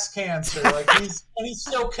ass cancer. Like he's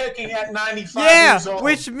still kicking at 95 years old. Yeah,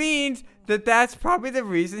 which means that's probably the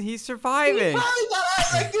reason he's surviving.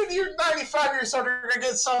 Like, dude, you're 95 years old. You're gonna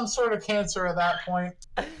get some sort of cancer at that point.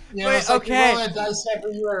 Wait, it's like okay. you roll a dice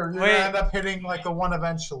every year. You're gonna end up hitting like a one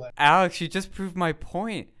eventually. Alex, you just proved my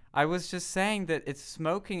point. I was just saying that it's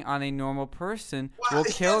smoking on a normal person will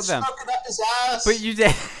kill them. Smoking up his ass. But you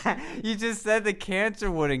just said the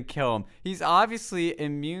cancer wouldn't kill him. He's obviously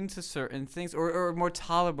immune to certain things or more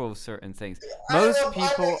tolerable to certain things. Most people I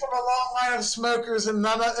come from a long line of smokers, and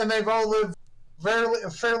they've all lived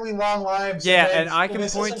fairly long lives. Yeah, and I can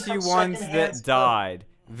point to you ones that died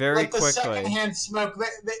very like the quickly. Secondhand smoke.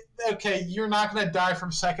 Okay, you're not going to die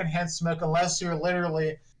from secondhand smoke unless you're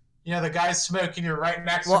literally. The guy's smoking, you're right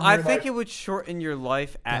next to him. Well, I think it would shorten your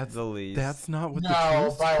life at the least. That's not what the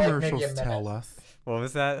truth commercials tell us. What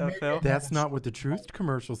was that, Phil? That's not what the truth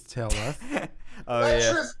commercials tell us.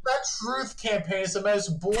 That truth campaign is the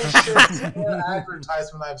most bullshit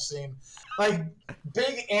advertisement I've seen. Like,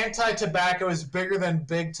 big anti-tobacco is bigger than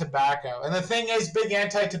big tobacco. And the thing is, big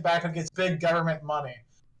anti-tobacco gets big government money.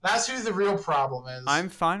 That's who the real problem is. I'm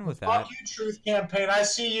fine with that. Fuck you, truth campaign. I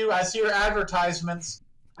see you. I see your advertisements.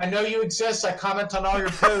 I know you exist. I comment on all your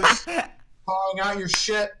posts, calling out your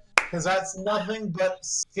shit, because that's nothing but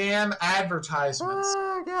scam advertisements.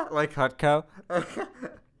 Oh, God. Like Hutco?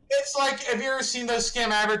 It's like, have you ever seen those scam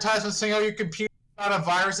advertisements saying, your computer got a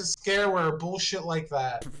virus that's scareware, bullshit like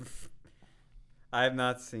that? I have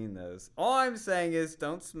not seen those. All I'm saying is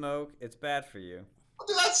don't smoke. It's bad for you.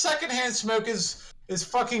 Dude, that secondhand smoke is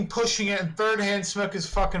fucking pushing it, and thirdhand smoke is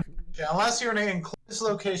fucking unless you're in an enclosed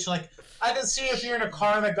location. Like, I can see if you're in a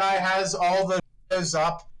car and the guy has all the windows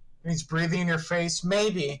up and he's breathing in your face,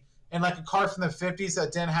 maybe. And like a car from the 50s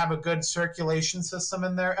that didn't have a good circulation system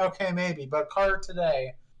in there, okay, maybe. But a car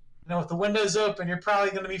today, with the windows open, you're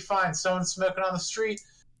probably going to be fine. Someone smoking on the street,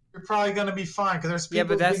 you're probably going to be fine because there's people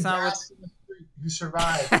but that's not in the street who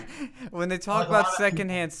survive. When they talk about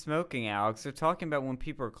secondhand smoking, Alex, they're talking about when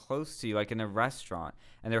people are close to you, like in a restaurant,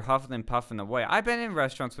 and they're huffing and puffing away. I've been in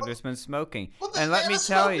restaurants where there's been smoking, and let me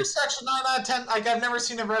tell you, section 9 out of 10. Like, I've never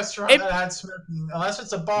seen a restaurant that had smoking, unless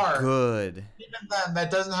it's a bar. Good. Even then, that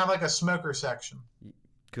doesn't have like a smoker section.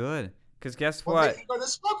 Good. Because guess Well, what? they can go to the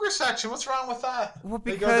smoker section. What's wrong with that? Well,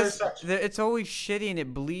 because it's always shitty and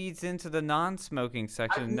it bleeds into the non-smoking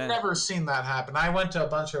section. I've never seen that happen. I went to a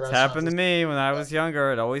bunch of restaurants. It happened to me when I was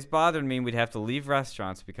younger. It always bothered me. We'd have to leave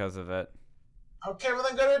restaurants because of it. Okay, well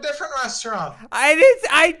then go to a different restaurant.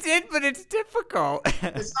 I did, but it's difficult. It's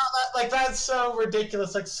not that, like, that's so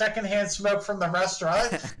ridiculous. Like, secondhand smoke from the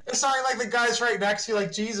restaurant. It's not like the guy's right next to you.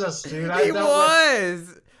 Like, Jesus, dude. He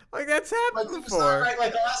was. Like, that's happened before. Right.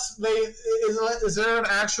 Like, unless is there an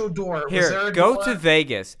actual door? Here, go to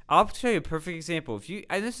Vegas. I'll show you a perfect example.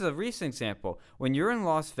 And this is a recent example. When you're in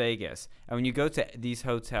Las Vegas and when you go to these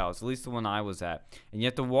hotels, at least the one I was at, and you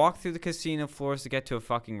have to walk through the casino floors to get to a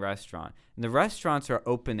fucking restaurant. And the restaurants are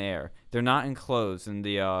open air. They're not enclosed in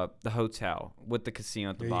the hotel with the casino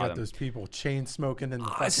at the bottom. You got those people chain smoking in the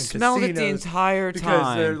fucking casinos. I smelled it the entire time.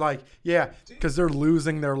 Because they're like, because they're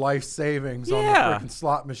losing their life savings on the freaking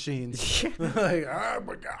slot machines. Like, oh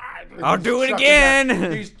my God. I'll do it again.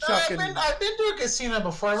 He's chucking. I've been to a casino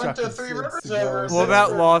before. I went to Three Rivers. What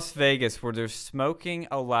about Las Vegas, where there's smoking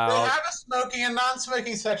allowed? They have a smoking and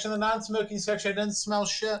non-smoking section. The non-smoking section didn't smell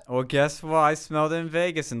shit. Well, guess what? I smelled it in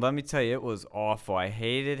Vegas, and let me tell you, it was awful. I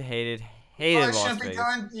hated Las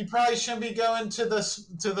Vegas. You probably shouldn't be going to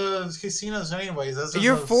the casinos anyways.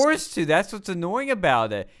 You're forced to. That's what's annoying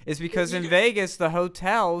about it. Is because in Vegas, the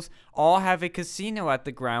hotels all have a casino at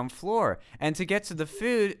the ground floor. And to get to the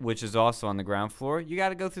food, which is also on the ground floor, you got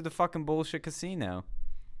to go through the fucking bullshit casino.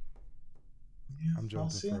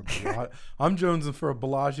 Yeah, I'm jonesing for a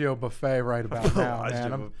Bellagio buffet right about now,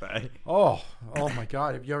 man. Oh my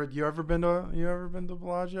God! Have you ever been to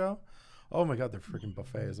Bellagio? Oh my God, their freaking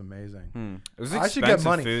buffet is amazing. It was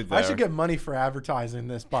expensive food there. I should get money for advertising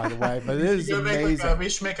this, by the way. But it is amazing. We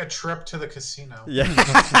should make a trip to the casino. Yeah,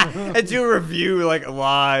 and do a review like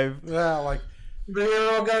live. Yeah, like.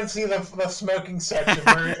 We're all going to see the smoking section.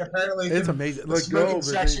 Where apparently, it's amazing. Look, go over.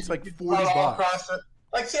 It's like $40.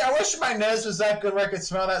 Like, see, I wish my nose was that good where I could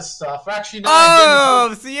smell that stuff. Actually,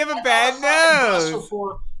 no. So you have a bad nose.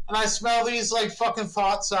 Before, and I smell these like fucking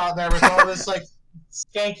thoughts out there with all this like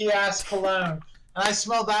skanky ass cologne, and I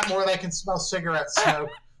smell that more than I can smell cigarette smoke.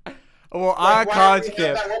 Well, Like, on why college do we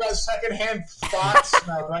camp. have that? What about secondhand thought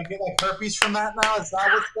smell? Do I get like herpes from that now? Is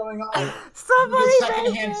that what's going on? You Somebody get make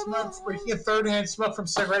secondhand it. smoke. You get third-hand smoke from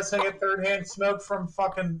cigarettes. I get third-hand smoke from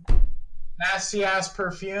fucking nasty ass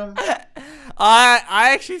perfume.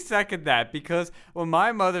 I actually second that because when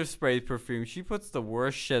my mother sprays perfume, she puts the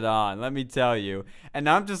worst shit on, let me tell you. And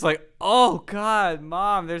I'm just like, oh God,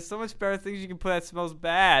 Mom, there's so much better things you can put that smells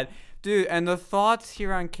bad. Dude, and the thoughts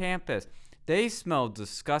here on campus, they smell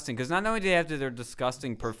disgusting because not only do they have their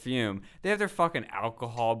disgusting perfume, they have their fucking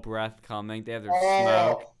alcohol breath coming, they have their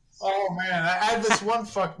smoke. Oh man, I had this one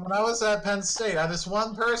when I was at Penn State. I had this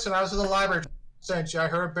one person. I was in the library. I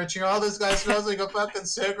heard her bitching. Oh, this guy smells like a fucking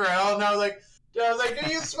cigarette. Oh no, like, yeah, I was like,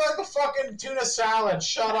 dude, you smell like a fucking tuna salad.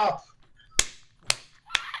 Shut up.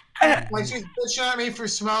 Like she was bitching at me for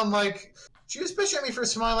smelling like. She was bitching at me for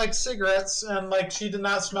smelling like cigarettes, and like she did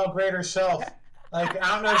not smell great herself. Like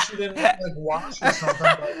I don't know if she didn't like wash or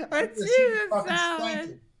something. But she was fucking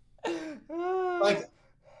stinky. Like.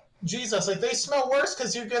 Jesus, like they smell worse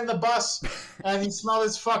because you get in the bus and you smell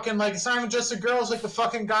this fucking like it's not even just the girls, like the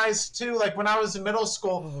fucking guys too. Like when I was in middle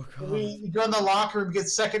school, we go in the locker room, get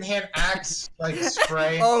secondhand Axe like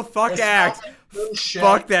spray. Oh fuck Axe! Like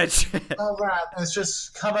fuck that shit. Oh that it's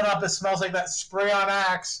just coming up. It smells like that spray on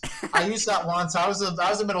Axe. I used that once. I was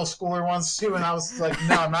a middle schooler once too, and I was like,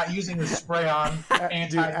 no, I'm not using the spray on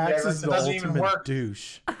Dude, Axe is it the doesn't even ultimate work.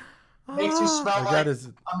 douche. Makes you smell like is...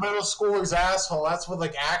 a middle schooler's asshole. That's what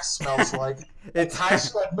like Axe smells like. It's high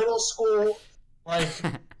school, like middle school, like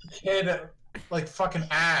kid, like fucking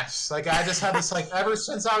ass. Like I just had this like ever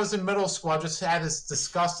since I was in middle school, I just had this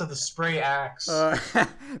disgust of the spray Axe.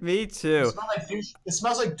 Me too. It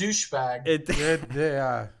smells like douchebag.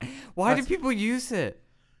 Yeah. Why do people use it?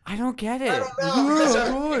 I don't get it. I don't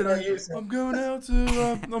know. I'm going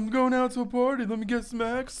out to a party. Let me get some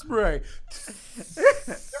Axe spray.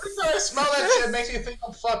 Every time I smell that shit, it makes me think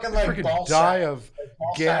of fucking like freaking ball die sack. of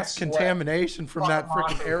Like gas contamination from that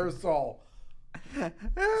freaking aerosol.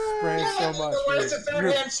 Spraying so much. Where's the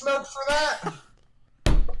third-hand smoke for that?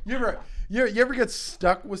 You ever get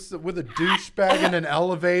stuck with a douchebag in an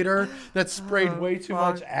elevator that sprayed way too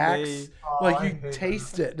much Axe? Like you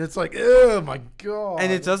taste it and it's like, oh my god!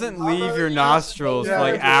 And it doesn't leave your nostrils for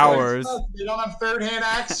like hours. You don't have third-hand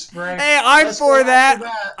Axe spray. Hey, I'm for that.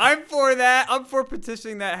 I'm for that. I'm for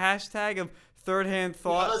petitioning that hashtag of third-hand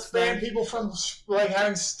thoughts. Let's ban people from like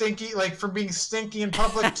having stinky, like from being stinky in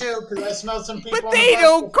public too, because I smelled some people. But they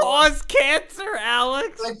don't cause cancer,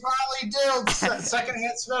 Alex. They probably do.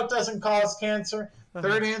 Secondhand smoke doesn't cause cancer.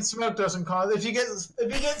 Third-hand smoke doesn't cause. If you get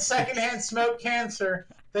secondhand smoke cancer,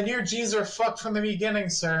 then your genes are fucked from the beginning,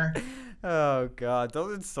 sir. Oh God!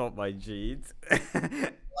 Don't insult my genes.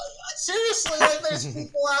 Seriously, like there's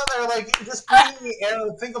people out there like just breathing the air.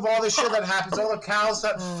 Think of all the shit that happens. All the cows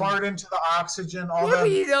that fart into the oxygen. All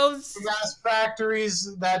the gas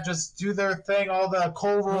factories that just do their thing. All the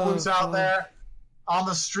coal rollers out there on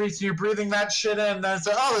the streets. And you're breathing that shit in. And then it's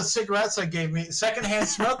like, oh, the cigarettes that gave me secondhand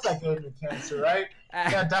smoke that gave me cancer, right?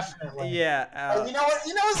 Yeah, definitely. Yeah. You know what?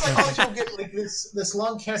 It's like all these people get like this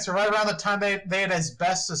lung cancer right around the time they had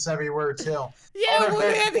asbestos everywhere too. Yeah, well,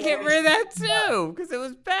 they had to get rid of that too because it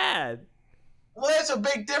was bad. Well, there's a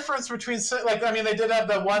big difference between like I mean they did have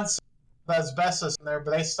the asbestos in there,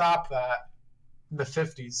 but they stopped that in the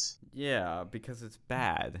 50s. Yeah, because it's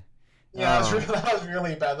bad. Yeah, that was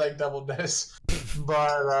really bad, like double dose.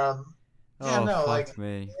 But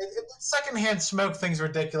secondhand smoke thing's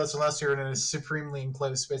ridiculous unless you're in a supremely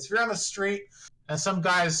enclosed space. If you're on the street and some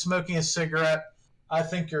guy is smoking a cigarette, I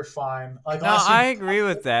think you're fine. Like, no, I agree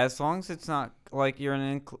with that. As long as it's not like you're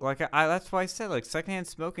in that's why I said like secondhand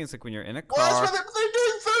smoking is like when you're in a car. Well, that's why they're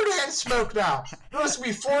doing third-hand smoke now. It must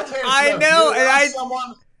be fourth-hand smoke. I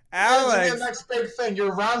know, Alex, the next big thing.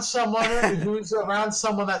 You're around someone who's around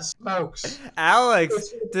someone that smokes.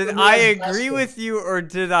 Alex, did I agree with you or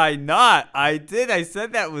did I not? I did. I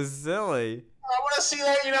said that was silly. I want to see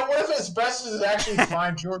that. You know, what if asbestos is actually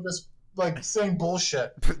fine? You're just like saying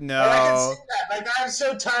bullshit. No. Like, I can see that. Like I'm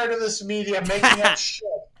so tired of this media making up shit.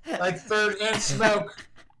 Like third-hand smoke.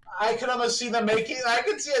 I could almost see them making. I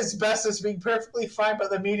could see asbestos being perfectly fine,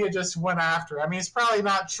 but the media just went after it. I mean, it's probably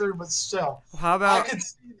not true, but still. How about? I could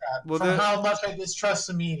see that from how much I distrust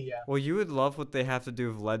the media. Well, you would love what they have to do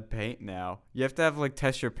with lead paint now. You have to have like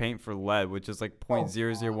test your paint for lead, which is like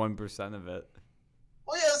 0.001% of it.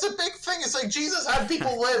 Well, yeah, it's a big thing. It's like Jesus had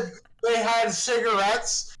people live. They had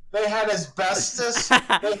cigarettes. They had asbestos. They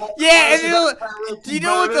had do you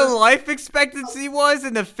know what the life expectancy was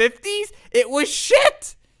in the 50s? It was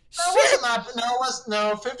shit. No, it wasn't that.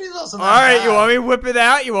 No, 50s wasn't that. All right, bad. you want me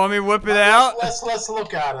to whip it out? Let's Let's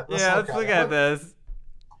look at it. Let's look at this.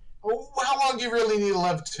 How long do you really need to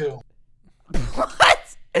live to?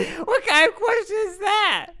 What? What kind of question is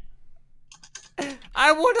that?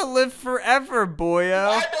 I want to live forever, boyo.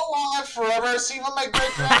 I don't want to live forever. See, when my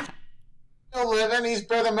great grandpa still living, he's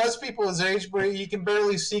better than most people his age, but he can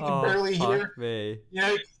barely see, can barely fuck hear. me. You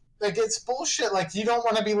know, like it's bullshit. Like you don't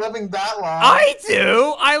want to be living that long. I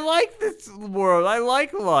do. I like this world. I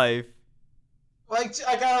like life. Like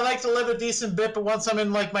I gotta like to live a decent bit, but once I'm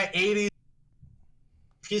in like my 80s,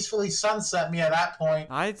 peacefully sunset me at that point.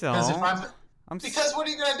 I don't. Because if because what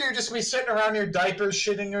are you gonna do? Just be sitting around your diaper,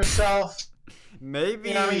 shitting yourself. Maybe.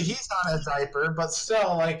 You know, I mean, he's on a diaper, but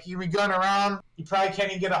still, like you be going around, you probably can't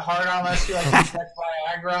even get a hard on unless you like inject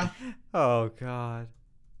Viagra. Oh God.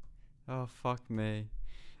 Oh fuck me.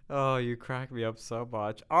 Oh, you crack me up so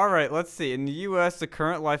much. All right, let's see. In the U.S., the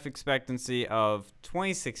current life expectancy of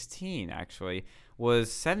 2016 actually was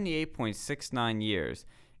 78.69 years.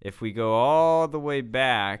 If we go all the way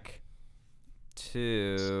back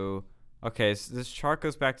to, okay, so this chart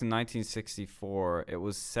goes back to 1964. It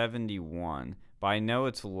was 71, but I know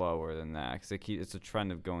it's lower than that because it's a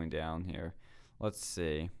trend of going down here. Let's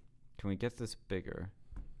see. Can we get this bigger?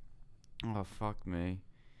 Oh, fuck me.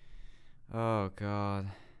 Oh, God.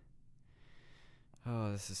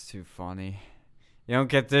 Oh, this is too funny. You don't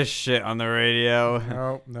get this shit on the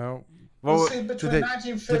radio. No. Well, Did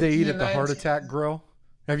they eat at the Heart Attack Grill?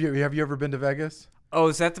 Have you ever been to Vegas? Oh,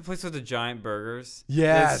 is that the place with the giant burgers?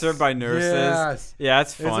 Yes. It's served by nurses? Yes. Yeah,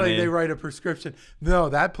 it's funny. It's like they write a prescription. No,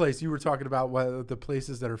 that place you were talking about, the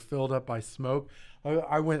places that are filled up by smoke.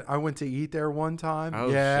 I went to eat there one time. Oh,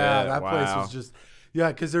 yeah, shit. that place Wow. was just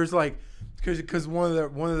because there's like because one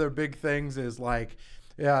of their big things is like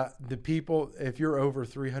the people, if you're over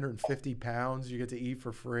 350 pounds, you get to eat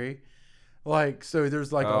for free. Like, so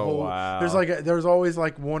there's like wow. there's always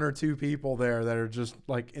like one or two people there that are just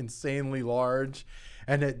like insanely large,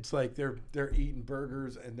 and it's like they're eating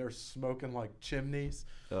burgers and they're smoking like chimneys.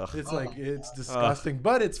 Ugh. It's like, it's disgusting,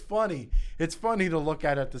 but it's funny. It's funny to look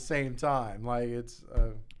at the same time. Like it's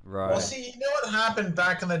Right. Well, see, you know what happened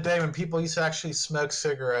back in the day when people used to actually smoke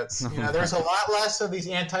cigarettes? You know, there's a lot less of these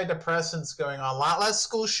antidepressants going on, a lot less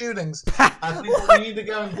school shootings. I think what we need to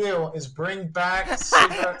go and do is bring back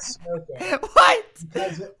cigarette smoking. What?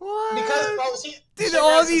 Because What? see, Dude,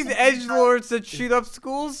 all cigarettes these is- edgelords that shoot up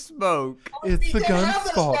schools smoke. it's We the didn't have guns'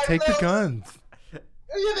 those fault. back Take the then. guns. Yeah,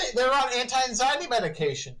 they're on anti-anxiety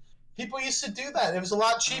medication. People used to do that. It was a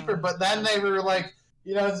lot cheaper, but then they were like,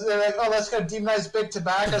 you know, they're like, oh, let's go demonize big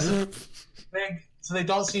tobacco so they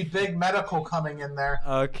don't see big medical coming in there.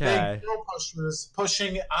 Okay. Big pill pushers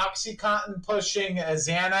pushing OxyContin, pushing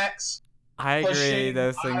Xanax, I agree. pushing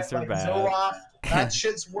Those things are like bad. Zoloft. That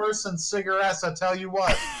shit's worse than cigarettes, I tell you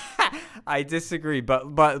what. I disagree, but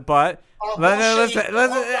Oh, listen.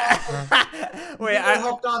 Wait, you get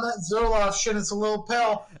hooked on that Zoloft shit. It's a little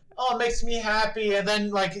pill. Oh, it makes me happy, and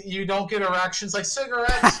then like you don't get erections. Like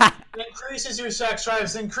cigarettes, it increases your sex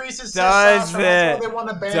drives, increases Does testosterone. That's it? why they want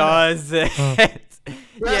to ban it. Does it?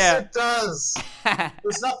 Yes, it does.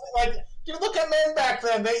 There's nothing like. You look at men back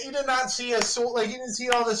then. You did not see you didn't see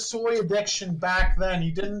all this soy addiction back then.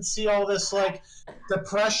 You didn't see all this like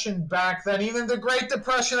depression back then. Even the Great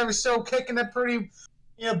Depression, they were still kicking it pretty,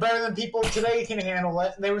 better than people today can handle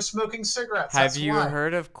it. And they were smoking cigarettes. Have That's you why.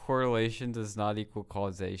 heard of correlation does not equal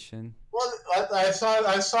causation? Well, I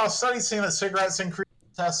saw a study saying that cigarettes increase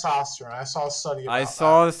testosterone. I saw a study about I that.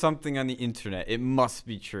 saw something on the internet. It must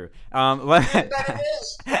be true. I bet it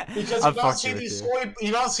is because I'll you don't fuck see with these you.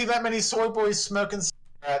 you don't see that many soy boys smoking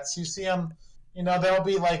cigarettes. You see them, they'll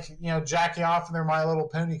be like jacking off in their My Little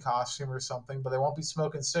Pony costume or something, but they won't be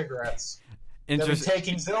smoking cigarettes. They'll be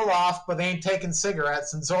taking Zoloft, but they ain't taking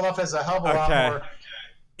cigarettes, and Zoloft has a hell of a lot more.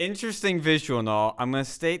 Interesting visual and all. I'm going to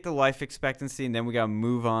state the life expectancy, and then we got to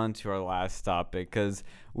move on to our last topic because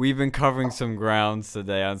we've been covering some grounds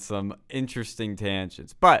today on some interesting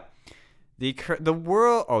tangents. But the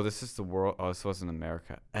world... Oh, this is the world... Oh, this wasn't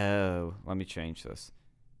America. Oh, let me change this.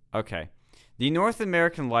 Okay. The North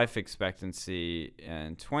American life expectancy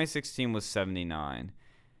in 2016 was 79.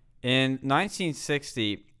 In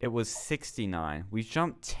 1960, it was 69. We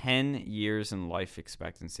jumped 10 years in life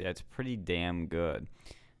expectancy. That's pretty damn good.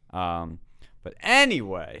 But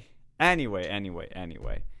anyway, we're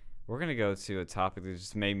going to go to a topic that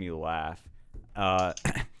just made me laugh.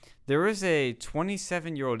 There is a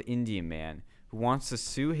 27-year-old Indian man who wants to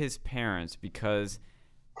sue his parents because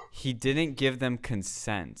he didn't give them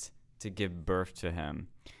consent to give birth to him.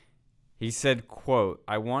 He said, quote,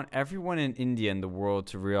 "I want everyone in India and the world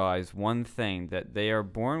to realize one thing, that they are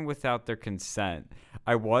born without their consent.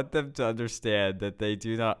 I want them to understand that they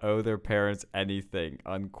do not owe their parents anything,"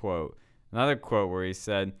 unquote. another quote where he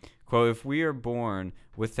said, quote, "If we are born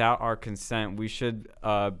without our consent, we should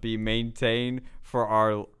be maintained for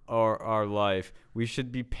our life. We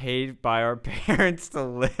should be paid by our parents to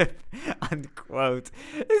live," unquote.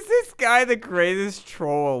 Is this guy the greatest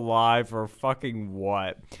troll alive or fucking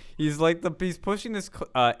what? He's pushing this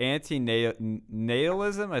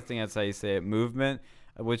anti-natalism, I think that's how you say it, movement,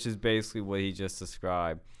 which is basically what he just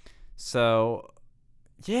described. So,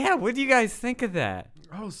 yeah, what do you guys think of that?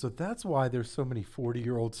 Oh, so that's why there's so many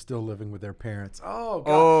 40-year-olds still living with their parents. Oh,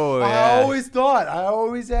 God. Oh, yeah. I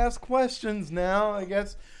always ask questions now. I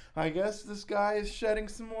guess this guy is shedding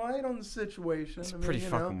some light on the situation. It's pretty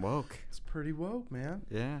fucking woke. It's pretty woke, man.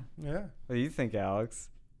 Yeah. Yeah. What do you think, Alex?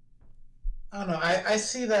 I don't know. I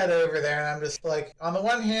see that over there, and I'm just like, on the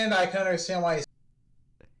one hand, I can understand why he's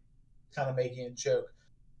kind of making a joke.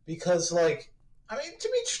 Because, like, I mean, to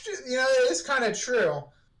be true, it is kind of true.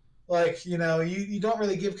 Like, you don't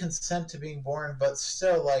really give consent to being born, but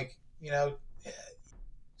still, like,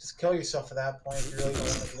 just kill yourself at that point if you really don't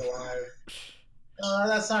want to be alive.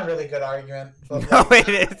 That's not a really good argument. But No, it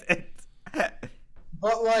isn't.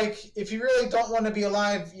 But, like, if you really don't want to be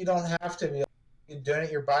alive, you don't have to be. You're doing it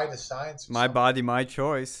your body to science. My body, my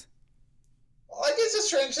choice. Like, it's a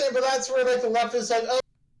strange thing, but that's where, like, the left is like, oh,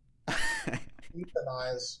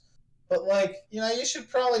 euthanize. But, like, you should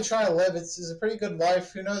probably try to live. It's a pretty good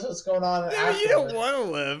life. Who knows what's going on after You don't want to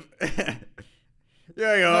live.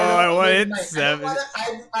 You're like, I want it 7.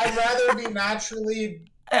 I'd rather be naturally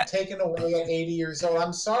taken away at 80 years old.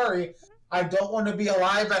 I'm sorry. I don't want to be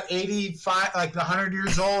alive at 85, like 100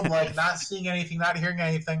 years old, like not seeing anything, not hearing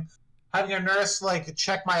anything. Having a nurse, like,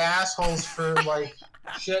 check my assholes for, like,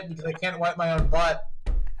 shit because I can't wipe my own butt.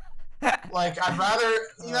 Like, I'd rather,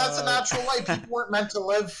 that's a natural way. People weren't meant to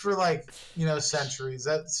live for, like, centuries.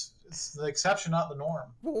 It's the exception, not the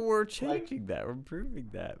norm. Well, we're changing that. We're improving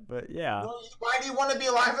that. But, yeah. Why do you want to be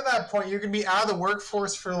alive at that point? You're going to be out of the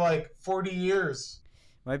workforce for, like, 40 years.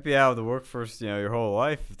 Might be out of the workforce, your whole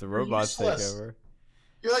life if the robots take over.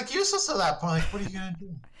 You're, like, useless at that point. Like, what are you going to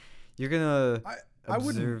do? You're going to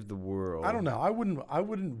observe the world. I don't know. I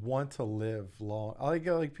wouldn't want to live long. Like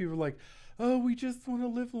people are like, oh, we just want to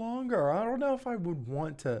live longer. I don't know if I would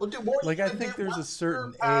want to. Well, dude, like, I think there's a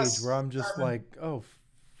certain age where I'm just like, oh,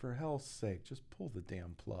 for hell's sake, just pull the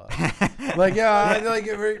damn plug. Like, yeah, like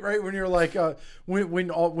right when you're like,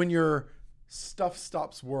 when your stuff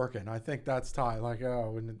stops working, I think that's time. Like,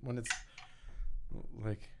 oh, when it's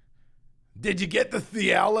like, did you get the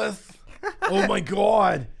Cialis? Oh my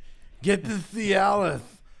God, get the Cialis.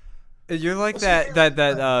 You're like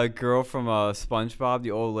that girl from SpongeBob,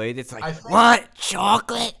 the old lady. It's like, what?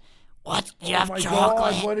 Chocolate? What? Do you have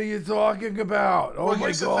chocolate? God, what are you talking about? Oh,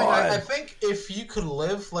 my God. I think if you could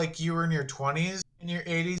live like you were in your 20s, in your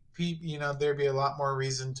 80s, there'd be a lot more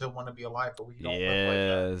reason to want to be alive, but we don't live like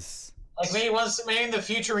that. Like, maybe in the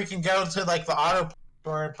future we can go to, like, the auto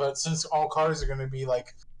store, but since all cars are going to be,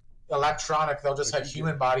 like, electronic, they'll just have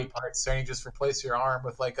human body parts, so you just replace your arm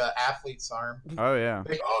with, like, an athlete's arm. Oh, yeah.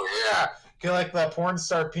 Like, oh, yeah. Get, like, the porn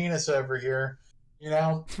star penis over here.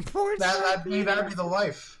 That'd be the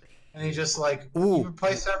life. And he just, like, you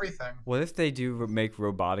replace everything. What if they do make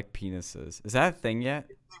robotic penises? Is that a thing yet?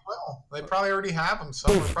 They will. They probably already have them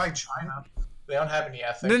somewhere. Probably China. They don't have any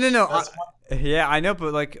ethics. No. Yeah, I know,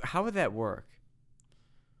 but, like, how would that work?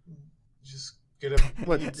 Just get him.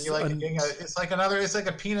 It's like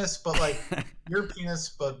a penis, but, like, your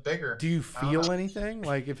penis, but bigger. Do you feel anything?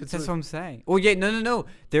 Like, if it's That's what I'm saying. Well, yeah, no.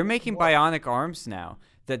 They're making bionic arms now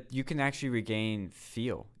that you can actually regain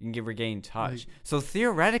feel. You can regain touch. Like, so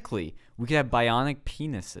theoretically, we could have bionic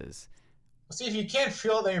penises. See, if you can't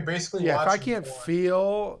feel it, then you're basically watching. If I can't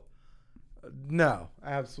feel, no,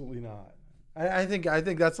 absolutely not. I think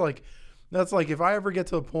that's like if I ever get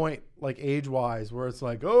to a point, like, age-wise, where it's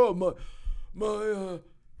like, oh,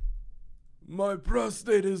 my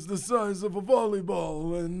prostate is the size of a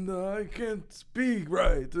volleyball, and I can't speak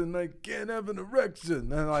right, and I can't have an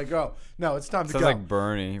erection. And I go, no, it's time to go. Sounds like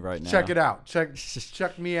Bernie right now. Check it out.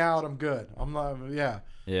 Check me out. I'm good. I'm not. Yeah.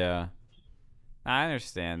 Yeah. I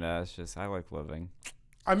understand that. It's just I like living.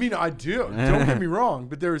 I mean, I do. Don't get me wrong,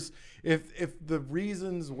 but there's if the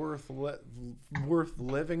reasons worth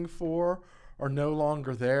living for are no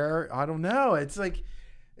longer there, I don't know. It's like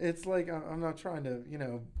I'm not trying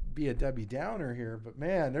to be a Debbie Downer here, but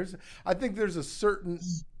man, I think there's a certain,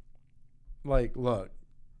 like, look,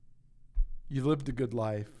 you lived a good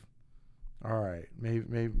life, all right,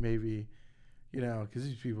 maybe because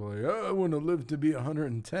these people are like, oh, I want to live to be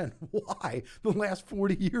 110. Why? The last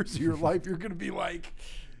 40 years of your life, you're gonna be like,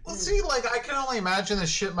 Well, see, like, I can only imagine the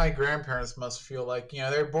shit my grandparents must feel like. You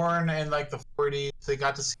know, they're born in, like, the 40s. They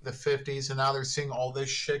got to see the 50s, and now they're seeing all this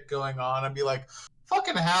shit going on. I'd be like,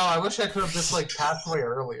 fucking hell, I wish I could have just, like, passed away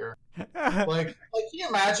earlier. Like, can you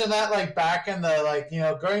imagine that, like, back in the, like, you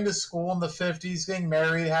know, going to school in the 50s, getting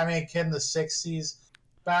married, having a kid in the 60s.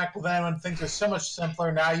 Back then when things are so much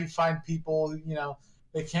simpler, now you find people, you know,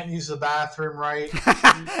 they can't use the bathroom right. He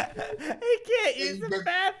can't use the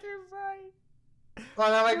bathroom right.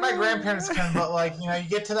 Well, no, like my grandparents can, but like, you know, you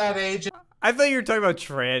get to that age. I thought you were talking about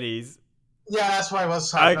trannies. Yeah, that's what I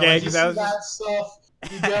was talking about. Okay, Like, you 'cause see I was- that stuff.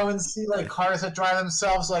 You go and see like cars that drive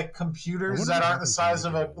themselves, like computers that aren't the size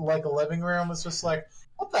of a living room. It's just like,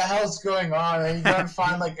 what the hell's going on? And you go and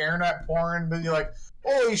find like internet porn, but you're like,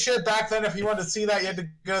 holy shit! Back then, if you wanted to see that, you had to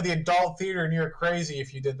go to the adult theater, and you're crazy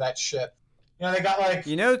if you did that shit. You know, they got like,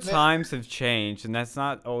 You know, times have changed, and that's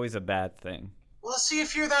not always a bad thing. well, see,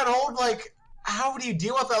 if you're that old, like, how do you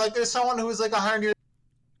deal with that? Like, there's someone who's like 100 years.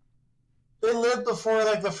 They lived before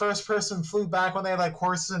like the first person flew back when they had like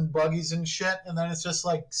horses and buggies and shit, and then it's just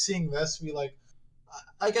like seeing this be like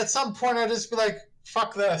at some point I'd just be like,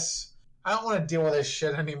 fuck this. I don't want to deal with this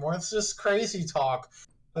shit anymore. It's just crazy talk.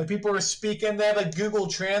 Like people were speaking, they had like Google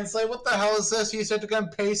Translate. What the hell is this? You used to have to go and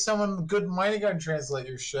pay someone good money to go and translate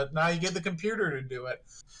your shit. Now you get the computer to do it.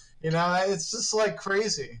 You know, it's just like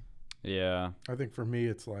crazy. Yeah. I think for me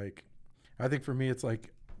it's like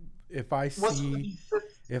if I see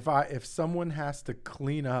if someone has to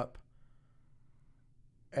clean up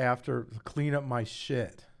my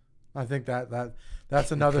shit, I think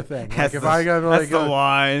that's another thing. Like if I go that's the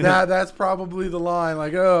line. that's probably the line.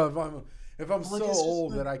 Like, oh, if I'm so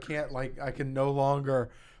old that I can no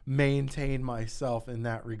longer maintain myself in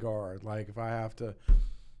that regard. Like if I have to,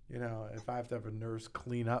 you know, have a nurse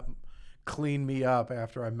clean me up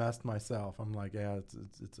after I messed myself, I'm like, yeah,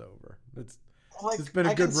 it's over. It's been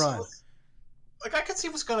a good run. Like I can see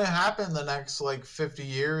what's going to happen in the next like 50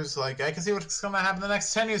 years. Like I can see what's going to happen in the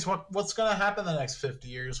next 10 years. What's going to happen in the next 50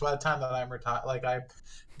 years by the time that I'm retired. Like I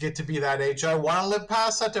get to be that age. I want to live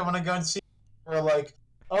past that. I want to go and see where like,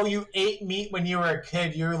 oh, you ate meat when you were a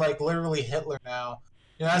kid. You're like literally Hitler now.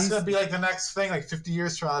 You know, that's going to be like the next thing, like 50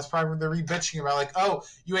 years from now. That's probably when they're re-bitching about, like, oh,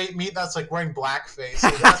 you ate meat, that's like wearing blackface.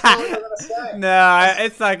 Like, that's what they're going to say. No,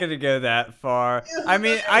 it's not going to go that far. I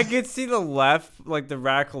mean, I could see the left, like the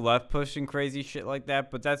radical left pushing crazy shit like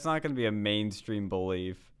that, but that's not going to be a mainstream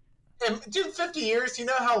belief. And, dude, 50 years, do you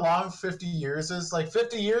know how long 50 years is? Like,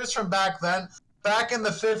 50 years from back then, back in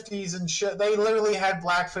the 50s and shit, they literally had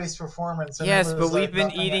blackface performance. And yes, but we've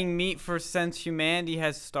been eating meat since humanity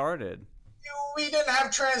has started. We didn't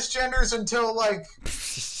have transgenders until like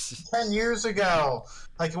 10 years ago.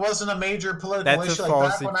 Like it wasn't a major political issue. Like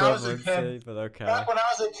back when I was a kid, but okay. Back when I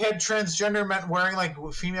was a kid, transgender meant wearing like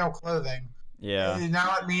female clothing. Yeah. And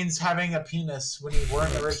now it means having a penis when you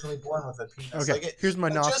weren't originally born with a penis. Okay. Like here's my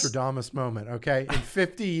Nostradamus moment. Okay, in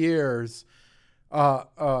 50 years,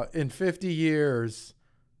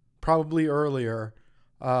 probably earlier.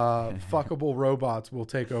 Fuckable robots will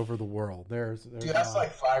take over the world. There's dude, that's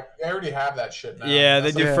like 5. They already have that shit now. Yeah,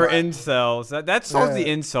 that's they do for incels. That solves the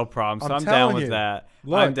incel problem. So I'm down with that.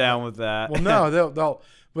 Look, I'm down with that. Well, no,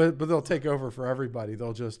 but they'll take over for everybody.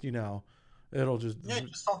 They'll just, you know, it'll just you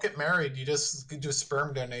just don't get married. You just do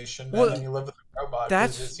sperm donation well, and then you live with a robot.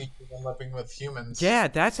 That's just equal than living with humans. Yeah,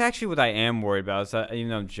 that's actually what I am worried about. Is that,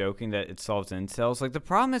 I'm joking that it solves incels. Like the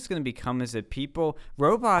problem that's going to become is that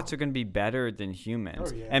robots are going to be better than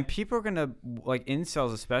humans, and people are going to like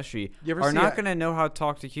incels especially are not going to know how to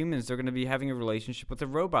talk to humans. They're going to be having a relationship with a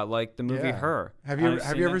robot, like the movie Her. Have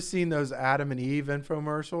you ever seen those Adam and Eve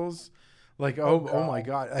infomercials? Like, oh my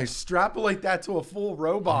God! I extrapolate that to a full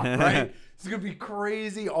robot, right? It's gonna be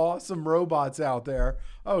crazy, awesome robots out there.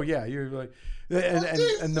 Oh yeah, you're like, and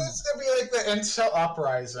it's the gonna be like the incel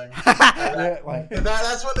uprising.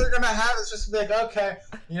 That's what they're gonna have. It's just like, okay,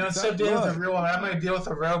 instead of dealing with a real one, I'm gonna deal with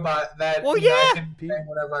a robot that I can do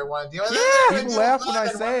whatever I want to deal with. People laugh when I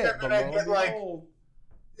say it, but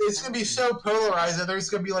it's gonna be so polarized that there's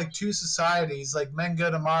gonna be like two societies, like men go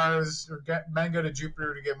to Mars or men go to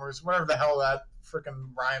Jupiter to get Mars, whatever the hell that freaking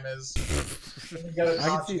rhyme is. I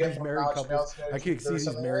can see these married couples. I can see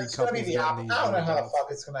these married couples. I don't know how the fuck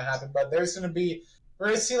it's gonna happen, but we're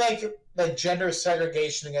gonna see like gender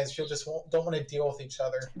segregation against people just don't want to deal with each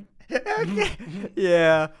other.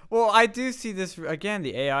 Yeah. Well, I do see this again,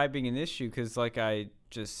 the AI being an issue, because like I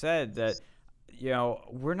just said that.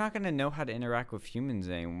 We're not going to know how to interact with humans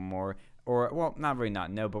anymore. Not really not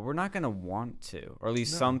know, but we're not going to want to. Or at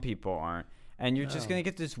least some people aren't. And you're just going to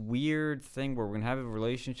get this weird thing where we're going to have a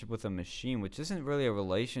relationship with a machine, which isn't really a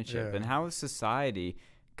relationship. Yeah. And how is society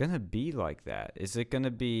gonna be like that? Is it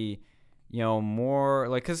gonna be, more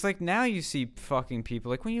like, because like now you see fucking people,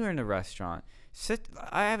 like when you're in a restaurant,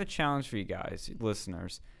 I have a challenge for you guys,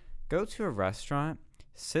 listeners. Go to a restaurant,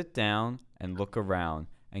 sit down, and look around,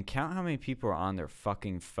 and count how many people are on their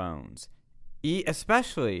fucking phones.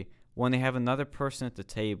 Especially when they have another person at the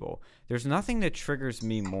table. There's nothing that triggers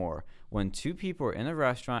me more when two people are in a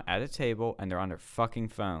restaurant at a table and they're on their fucking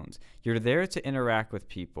phones. You're there to interact with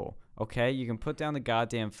people, okay? You can put down the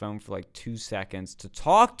goddamn phone for like 2 seconds to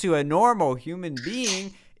talk to a normal human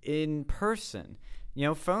being in person.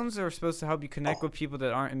 Phones are supposed to help you connect with people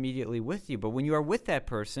that aren't immediately with you, but when you are with that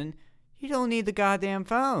person, you don't need the goddamn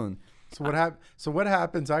phone. So what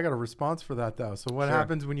happens? I got a response for that though. So what Sure.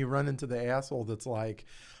 happens when you run into the asshole that's like,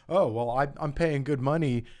 "Oh, well, I'm paying good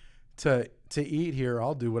money to eat here.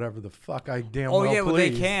 I'll do whatever the fuck I damn well Oh, yeah, well, they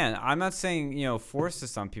please." can. I'm not saying, force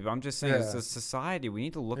this on people. I'm just saying as Yeah. a society, we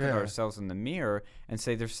need to look at Yeah. ourselves in the mirror and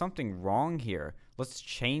say there's something wrong here. Let's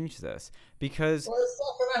change this. Because Well, it's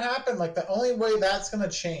not going to happen. Like, the only way that's going to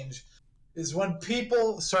change is when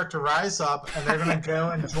people start to rise up and they're going to go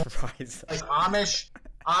and join, like,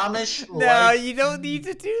 Amish. No, like, you don't need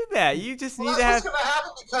to do that. You just well, need to that's have.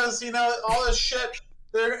 what's going to happen because, all this shit.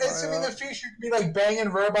 It's going to be in the future. You could be, like, banging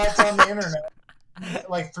robots on the internet.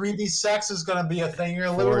 Like, 3D sex is going to be a thing. You're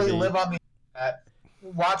going to literally 4D. live on the internet,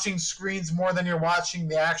 watching screens more than you're watching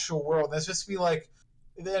the actual world. It's just be like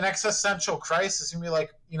an existential crisis. You're going to be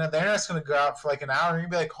like, the internet's going to go out for like an hour. And you're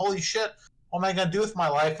going to be like, holy shit, what am I going to do with my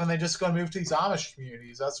life? And they just going to move to these Amish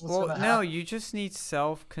communities. That's what's going to happen. No, you just need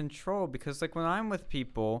self-control because, like, when I'm with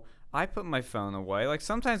people, I put my phone away. Like,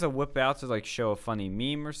 sometimes I'll whip out to, like, show a funny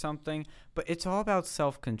meme or something, but it's all about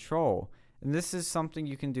self-control. And this is something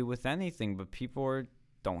you can do with anything, but people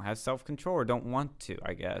don't have self-control or don't want to,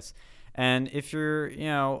 I guess. And if you're,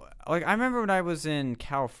 like, I remember when I was in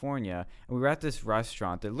California and we were at this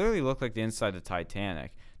restaurant that literally looked like the inside of the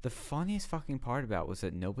Titanic. The funniest fucking part about it was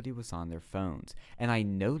that nobody was on their phones. And I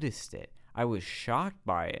noticed it. I was shocked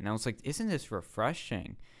by it. And I was like, isn't this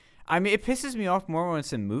refreshing? I mean, it pisses me off more when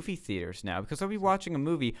it's in movie theaters now because I'll be watching a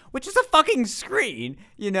movie, which is a fucking screen,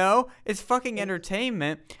 It's fucking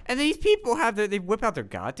entertainment. And these people they whip out their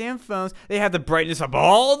goddamn phones. They have the brightness up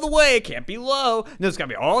all the way. It can't be low. No, it's got to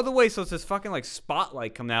be all the way. So it's this fucking, like,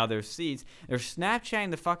 spotlight coming out of their seats. They're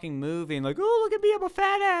Snapchatting the fucking movie and like, oh, look at me, I'm a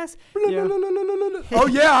fat ass. Oh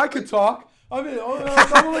yeah, I could talk. I mean,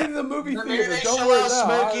 I'm only in the movie Maybe theater. they Don't show worry out now.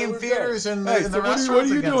 smoking in theaters and Hey, the so restaurants. what are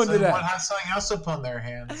you again, doing so today? One has something else upon their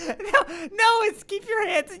hands. No, it's keep your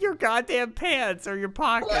hands in your goddamn pants or your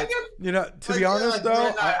pockets. To be honest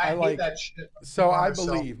though, I hate like. that shit. So I myself.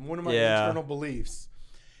 believe one of my Yeah. internal beliefs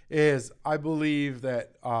is I believe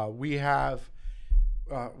that we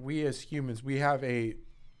as humans we have a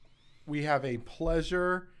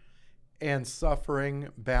pleasure and suffering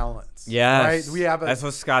balance. Yes. Right. We have That's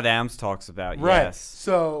what Scott Adams talks about. right. Yes.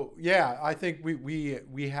 So yeah, I think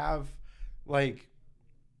we have like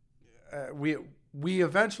we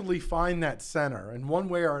eventually find that center in one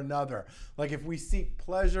way or another. Like if we seek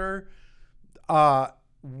pleasure,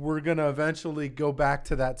 we're gonna eventually go back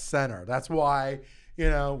to that center. That's why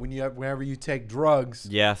whenever you take drugs,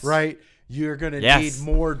 Yes. right, you're gonna Yes. need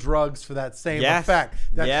more drugs for that same Yes. effect.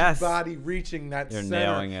 That's Yes. your body reaching that You're center,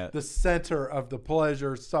 nailing it. the center of the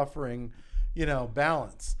pleasure suffering,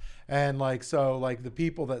 balance. And like the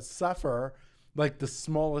people that suffer, like the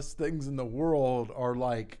smallest things in the world are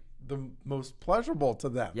like the most pleasurable to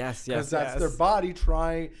them. Yes, because yes, that's their yes. body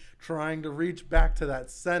trying to reach back to that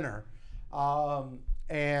center. But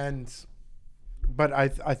I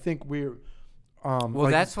think we're Well,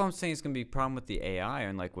 that's what I'm saying is going to be a problem with the AI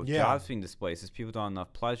and like with Yeah. jobs being displaced is people don't have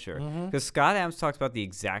enough pleasure. Because Scott Adams talks about the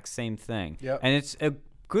exact same thing. Yep. And it's a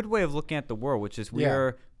good way of looking at the world, which is we Yeah.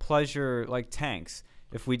 are pleasure like tanks.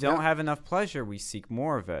 If we don't Yep. have enough pleasure, we seek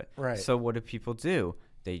more of it. Right. So what do people do?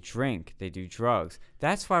 They drink, they do drugs.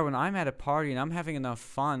 That's why when I'm at a party and I'm having enough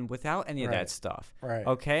fun without any of Right. that stuff. Right.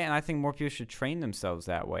 Okay? And I think more people should train themselves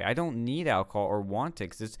that way. I don't need alcohol or want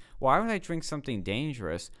it because why would I drink something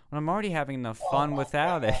dangerous when I'm already having enough fun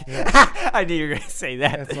without it? I knew you were going to say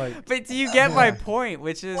that. It's like- but do you get my point,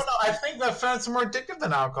 which is... Well, no, I think that phone's more addictive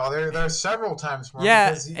than alcohol. There are several times more.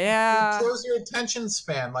 Yeah, because yeah. You close your attention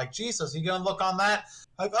span. Like, Jesus, you go and look on that.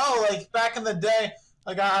 Like, like back in the day,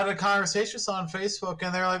 like I had a conversation with someone on Facebook,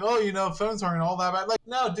 and they're like, phones aren't all that bad. Like,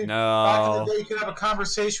 no, dude. No. Back in the day, you could have a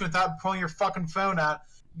conversation without pulling your fucking phone out.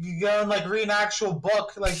 You go and like read an actual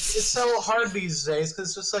book. Like, it's so hard these days because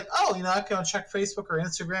it's just like, I can check Facebook or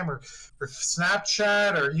Instagram or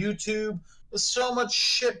Snapchat or YouTube. There's so much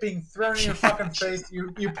shit being thrown in your fucking face.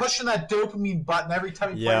 You're pushing that dopamine button every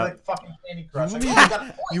time you play like fucking Candy Crush.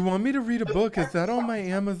 Like, You want me to read a book? Is that on my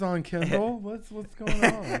Amazon Kindle? What's going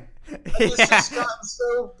on? It's just gotten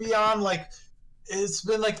so beyond, like, it's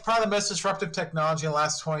been like probably the most disruptive technology in the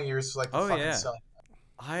last 20 years. Like, cell.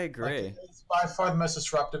 I agree. Like, it's by far the most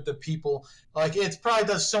disruptive to people. Like, it probably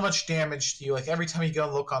does so much damage to you. Like, every time you go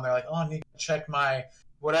and look on there, like, oh, I need to check my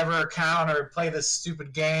whatever account or play this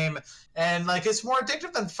stupid game. And, like, it's more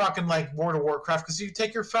addictive than fucking, like, World of Warcraft because you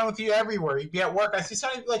take your phone with you everywhere. You'd be at work. I see so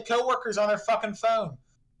many, like, coworkers on their fucking phone.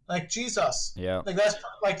 Like, Jesus. Yeah. Like, that's,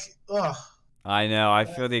 like, ugh. I know. I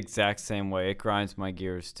feel the exact same way. It grinds my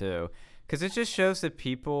gears, too. Because it just shows that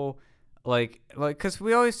people... Like, because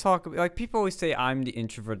we always talk, like, people always say I'm the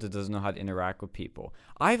introvert that doesn't know how to interact with people.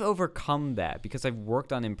 I've overcome that because I've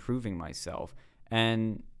worked on improving myself,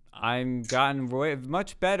 and I've gotten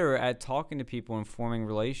much better at talking to people and forming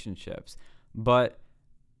relationships. But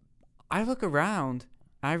I look around,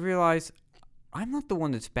 I realize I'm not the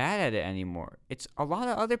one that's bad at it anymore. It's a lot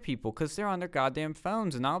of other people because they're on their goddamn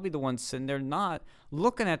phones, and I'll be the one sitting there not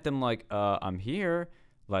looking at them like, I'm here,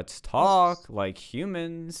 let's talk like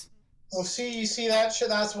humans. Well, you see that shit?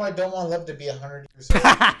 That's why I don't want to live to be 100 years old.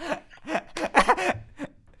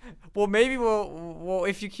 Well, maybe well,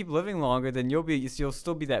 if you keep living longer, then you'll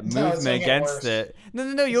still be that movement against it.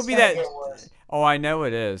 No, you'll be that. Oh, I know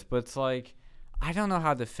it is, but it's like, I don't know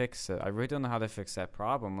how to fix it. I really don't know how to fix that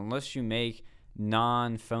problem unless you make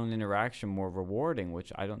non-phone interaction more rewarding, which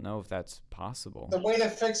I don't know if that's possible. The way to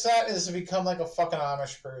fix that is to become like a fucking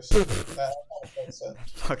Amish person. That's how to fix it.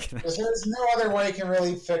 Because there's no other way you can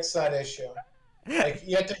really fix that issue. Like,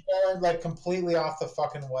 you have to go like completely off the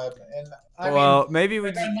fucking web. And I mean, maybe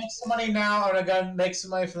we gotta make some money now, and I gotta make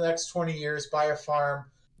some money for the next 20 years. Buy a farm,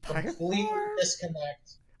 completely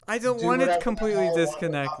disconnect. I don't want to completely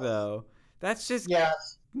disconnect though. That's just no. Like, that's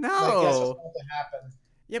what's going to happen.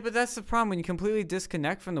 Yeah, but that's the problem. When you completely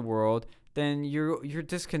disconnect from the world, then you're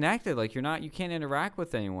disconnected. Like, you can't interact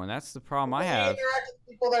with anyone. That's the problem I have. Interact with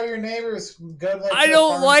people that are your neighbors. Go to, like, I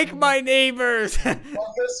don't like my neighbors. Well, go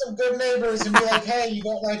to some good neighbors and be like, hey, you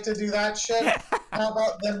don't like to do that shit? How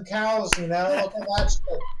about them cows, you know? Look at that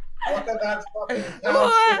shit. Look at that fucking cow.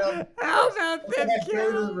 How about them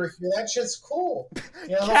cows? That shit's cool.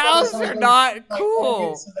 You know, cows are not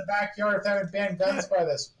cool. In the backyard if they haven't banned guns by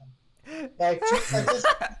this point. Like, this is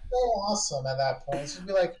so awesome at that point. It's just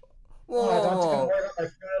be like, oh, I don't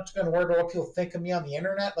have to worry about what people think of me on the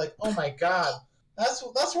internet. Like, oh my god, that's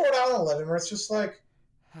what I want to live in. Where it's just like,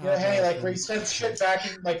 you know, hey, like where you said shit back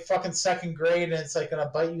in like fucking second grade, and it's like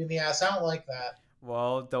gonna bite you in the ass. I don't like that.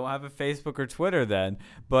 Well, don't have a Facebook or Twitter then.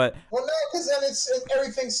 But well, no, because then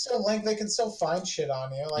everything's still linked. They can still find shit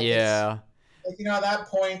on you. Like, yeah. Like, you know, at that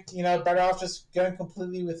point, you know, better off just going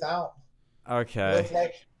completely without. Okay. Live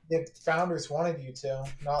like the founders wanted you to,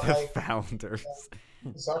 not the like founders.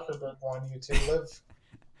 Zuckerberg wanted you to live.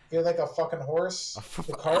 You're like a fucking horse. A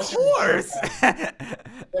horse?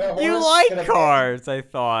 You like cars, I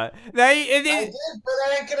thought. I did, but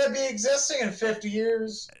that ain't gonna be existing in 50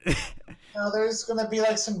 years. There's gonna be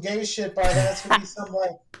like some gay shit by then. It's gonna be some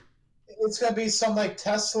like, it's gonna be some like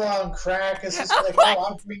Tesla and crack. It's just like,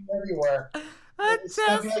 I'm being everywhere. It's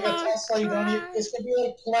gonna be like a Tesla. It's gonna be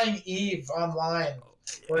like playing Eve online,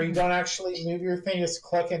 where you don't actually move your thing, just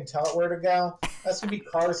click and tell it where to go. That's gonna be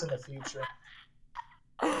cars in the future.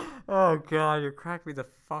 Oh god, you cracked me the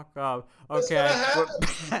fuck up. Okay.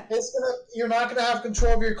 You're not gonna have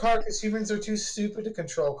control of your car because humans are too stupid to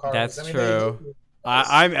control cars. That's true.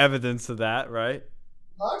 I'm evidence of that, right?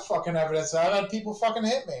 I'm fucking evidence. I've had people fucking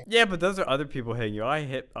hit me. Yeah, but those are other people hitting you. I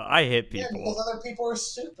hit people. Yeah, because other people are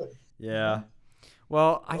stupid. Yeah.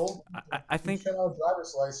 Well, I think our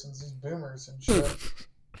driver's license, these boomers and shit.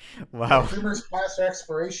 Wow. Boomers past their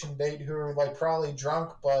expiration date who are like probably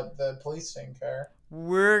drunk, but the police didn't care.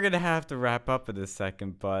 We're gonna have to wrap up in a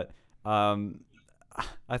second, but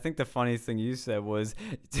I think the funniest thing you said was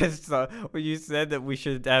just when you said that we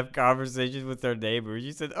should have conversations with our neighbors.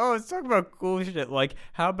 You said, "Oh, let's talk about cool shit. Like,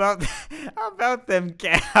 how about them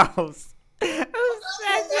cows?" A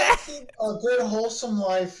good wholesome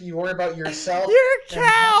life. You worry about yourself. Your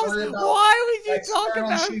cows. Why would you talk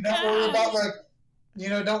about cows? Don't worry about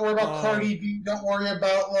don't worry about Cardi B. Don't worry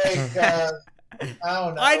about like. I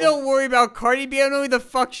don't know. I don't worry about Cardi B. I don't know who the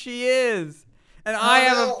fuck she is. And I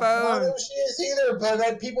have a phone. I don't know who she is either, but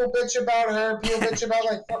like, people bitch about her. People bitch about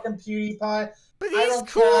like fucking PewDiePie. But he's I don't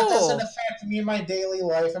cool. care. That doesn't affect me in my daily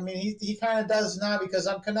life. I mean, he kind of does now because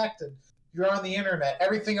I'm connected. You're on the internet.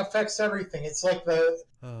 Everything affects everything. It's like the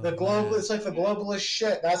global. It's like the globalist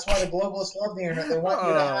shit. That's why the globalists love the internet. They want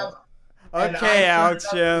you to have And Okay, I Alex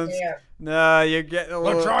turned up Jones. the band. No, you're getting a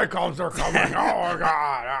little. Trichomes are coming. Oh,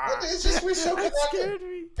 God. It's just we're so That connected. scared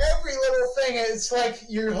me. Every little thing, it's like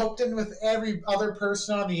you're hooked in with every other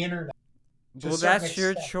person on the internet. to a Well, certain that's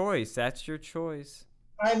your extent. choice. That's your choice.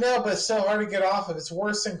 I know, but it's so hard to get off of. It's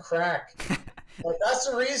worse than crack. Like, that's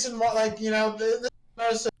the reason why, like, you know, this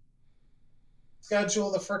most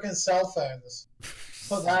schedule the freaking cell phones.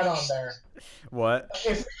 Put that on there. What?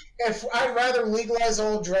 If I'd rather legalize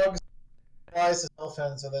all drugs than legalize the cell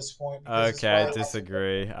phones at this point. because it's Okay, I probably less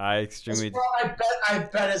disagree. I addicting. extremely. I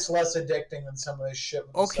bet it's less addicting than some of this shit.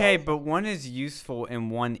 With the Okay, cell but one is useful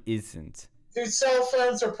and one isn't. Dude, cell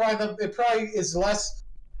phones are it probably is less,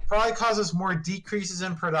 probably causes more decreases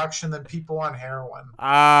in production than people on heroin.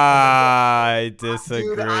 I disagree.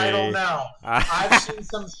 Dude, I don't know. I've I seen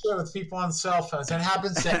some shit with people on cell phones. It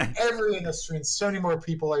happens to every industry, and so many more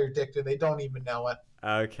people are addicted. They don't even know it.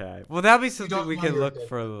 Okay. Well, that'll be something don't we know can you're look addicted.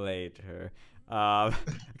 for later.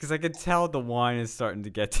 Because I can tell the wine is starting to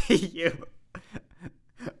get to you.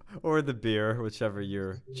 Or the beer, whichever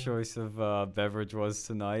your choice of beverage was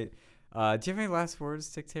tonight. Do you have any last words,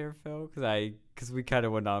 Dictator Phil? Because we kind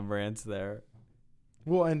of went on rants there.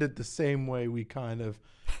 We'll end it the same way we kind of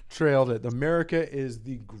trailed it. America is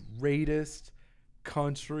the greatest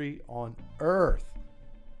country on earth.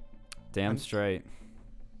 Damn straight.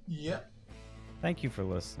 Yep. Thank you for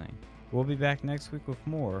listening. We'll be back next week with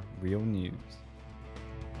more real news.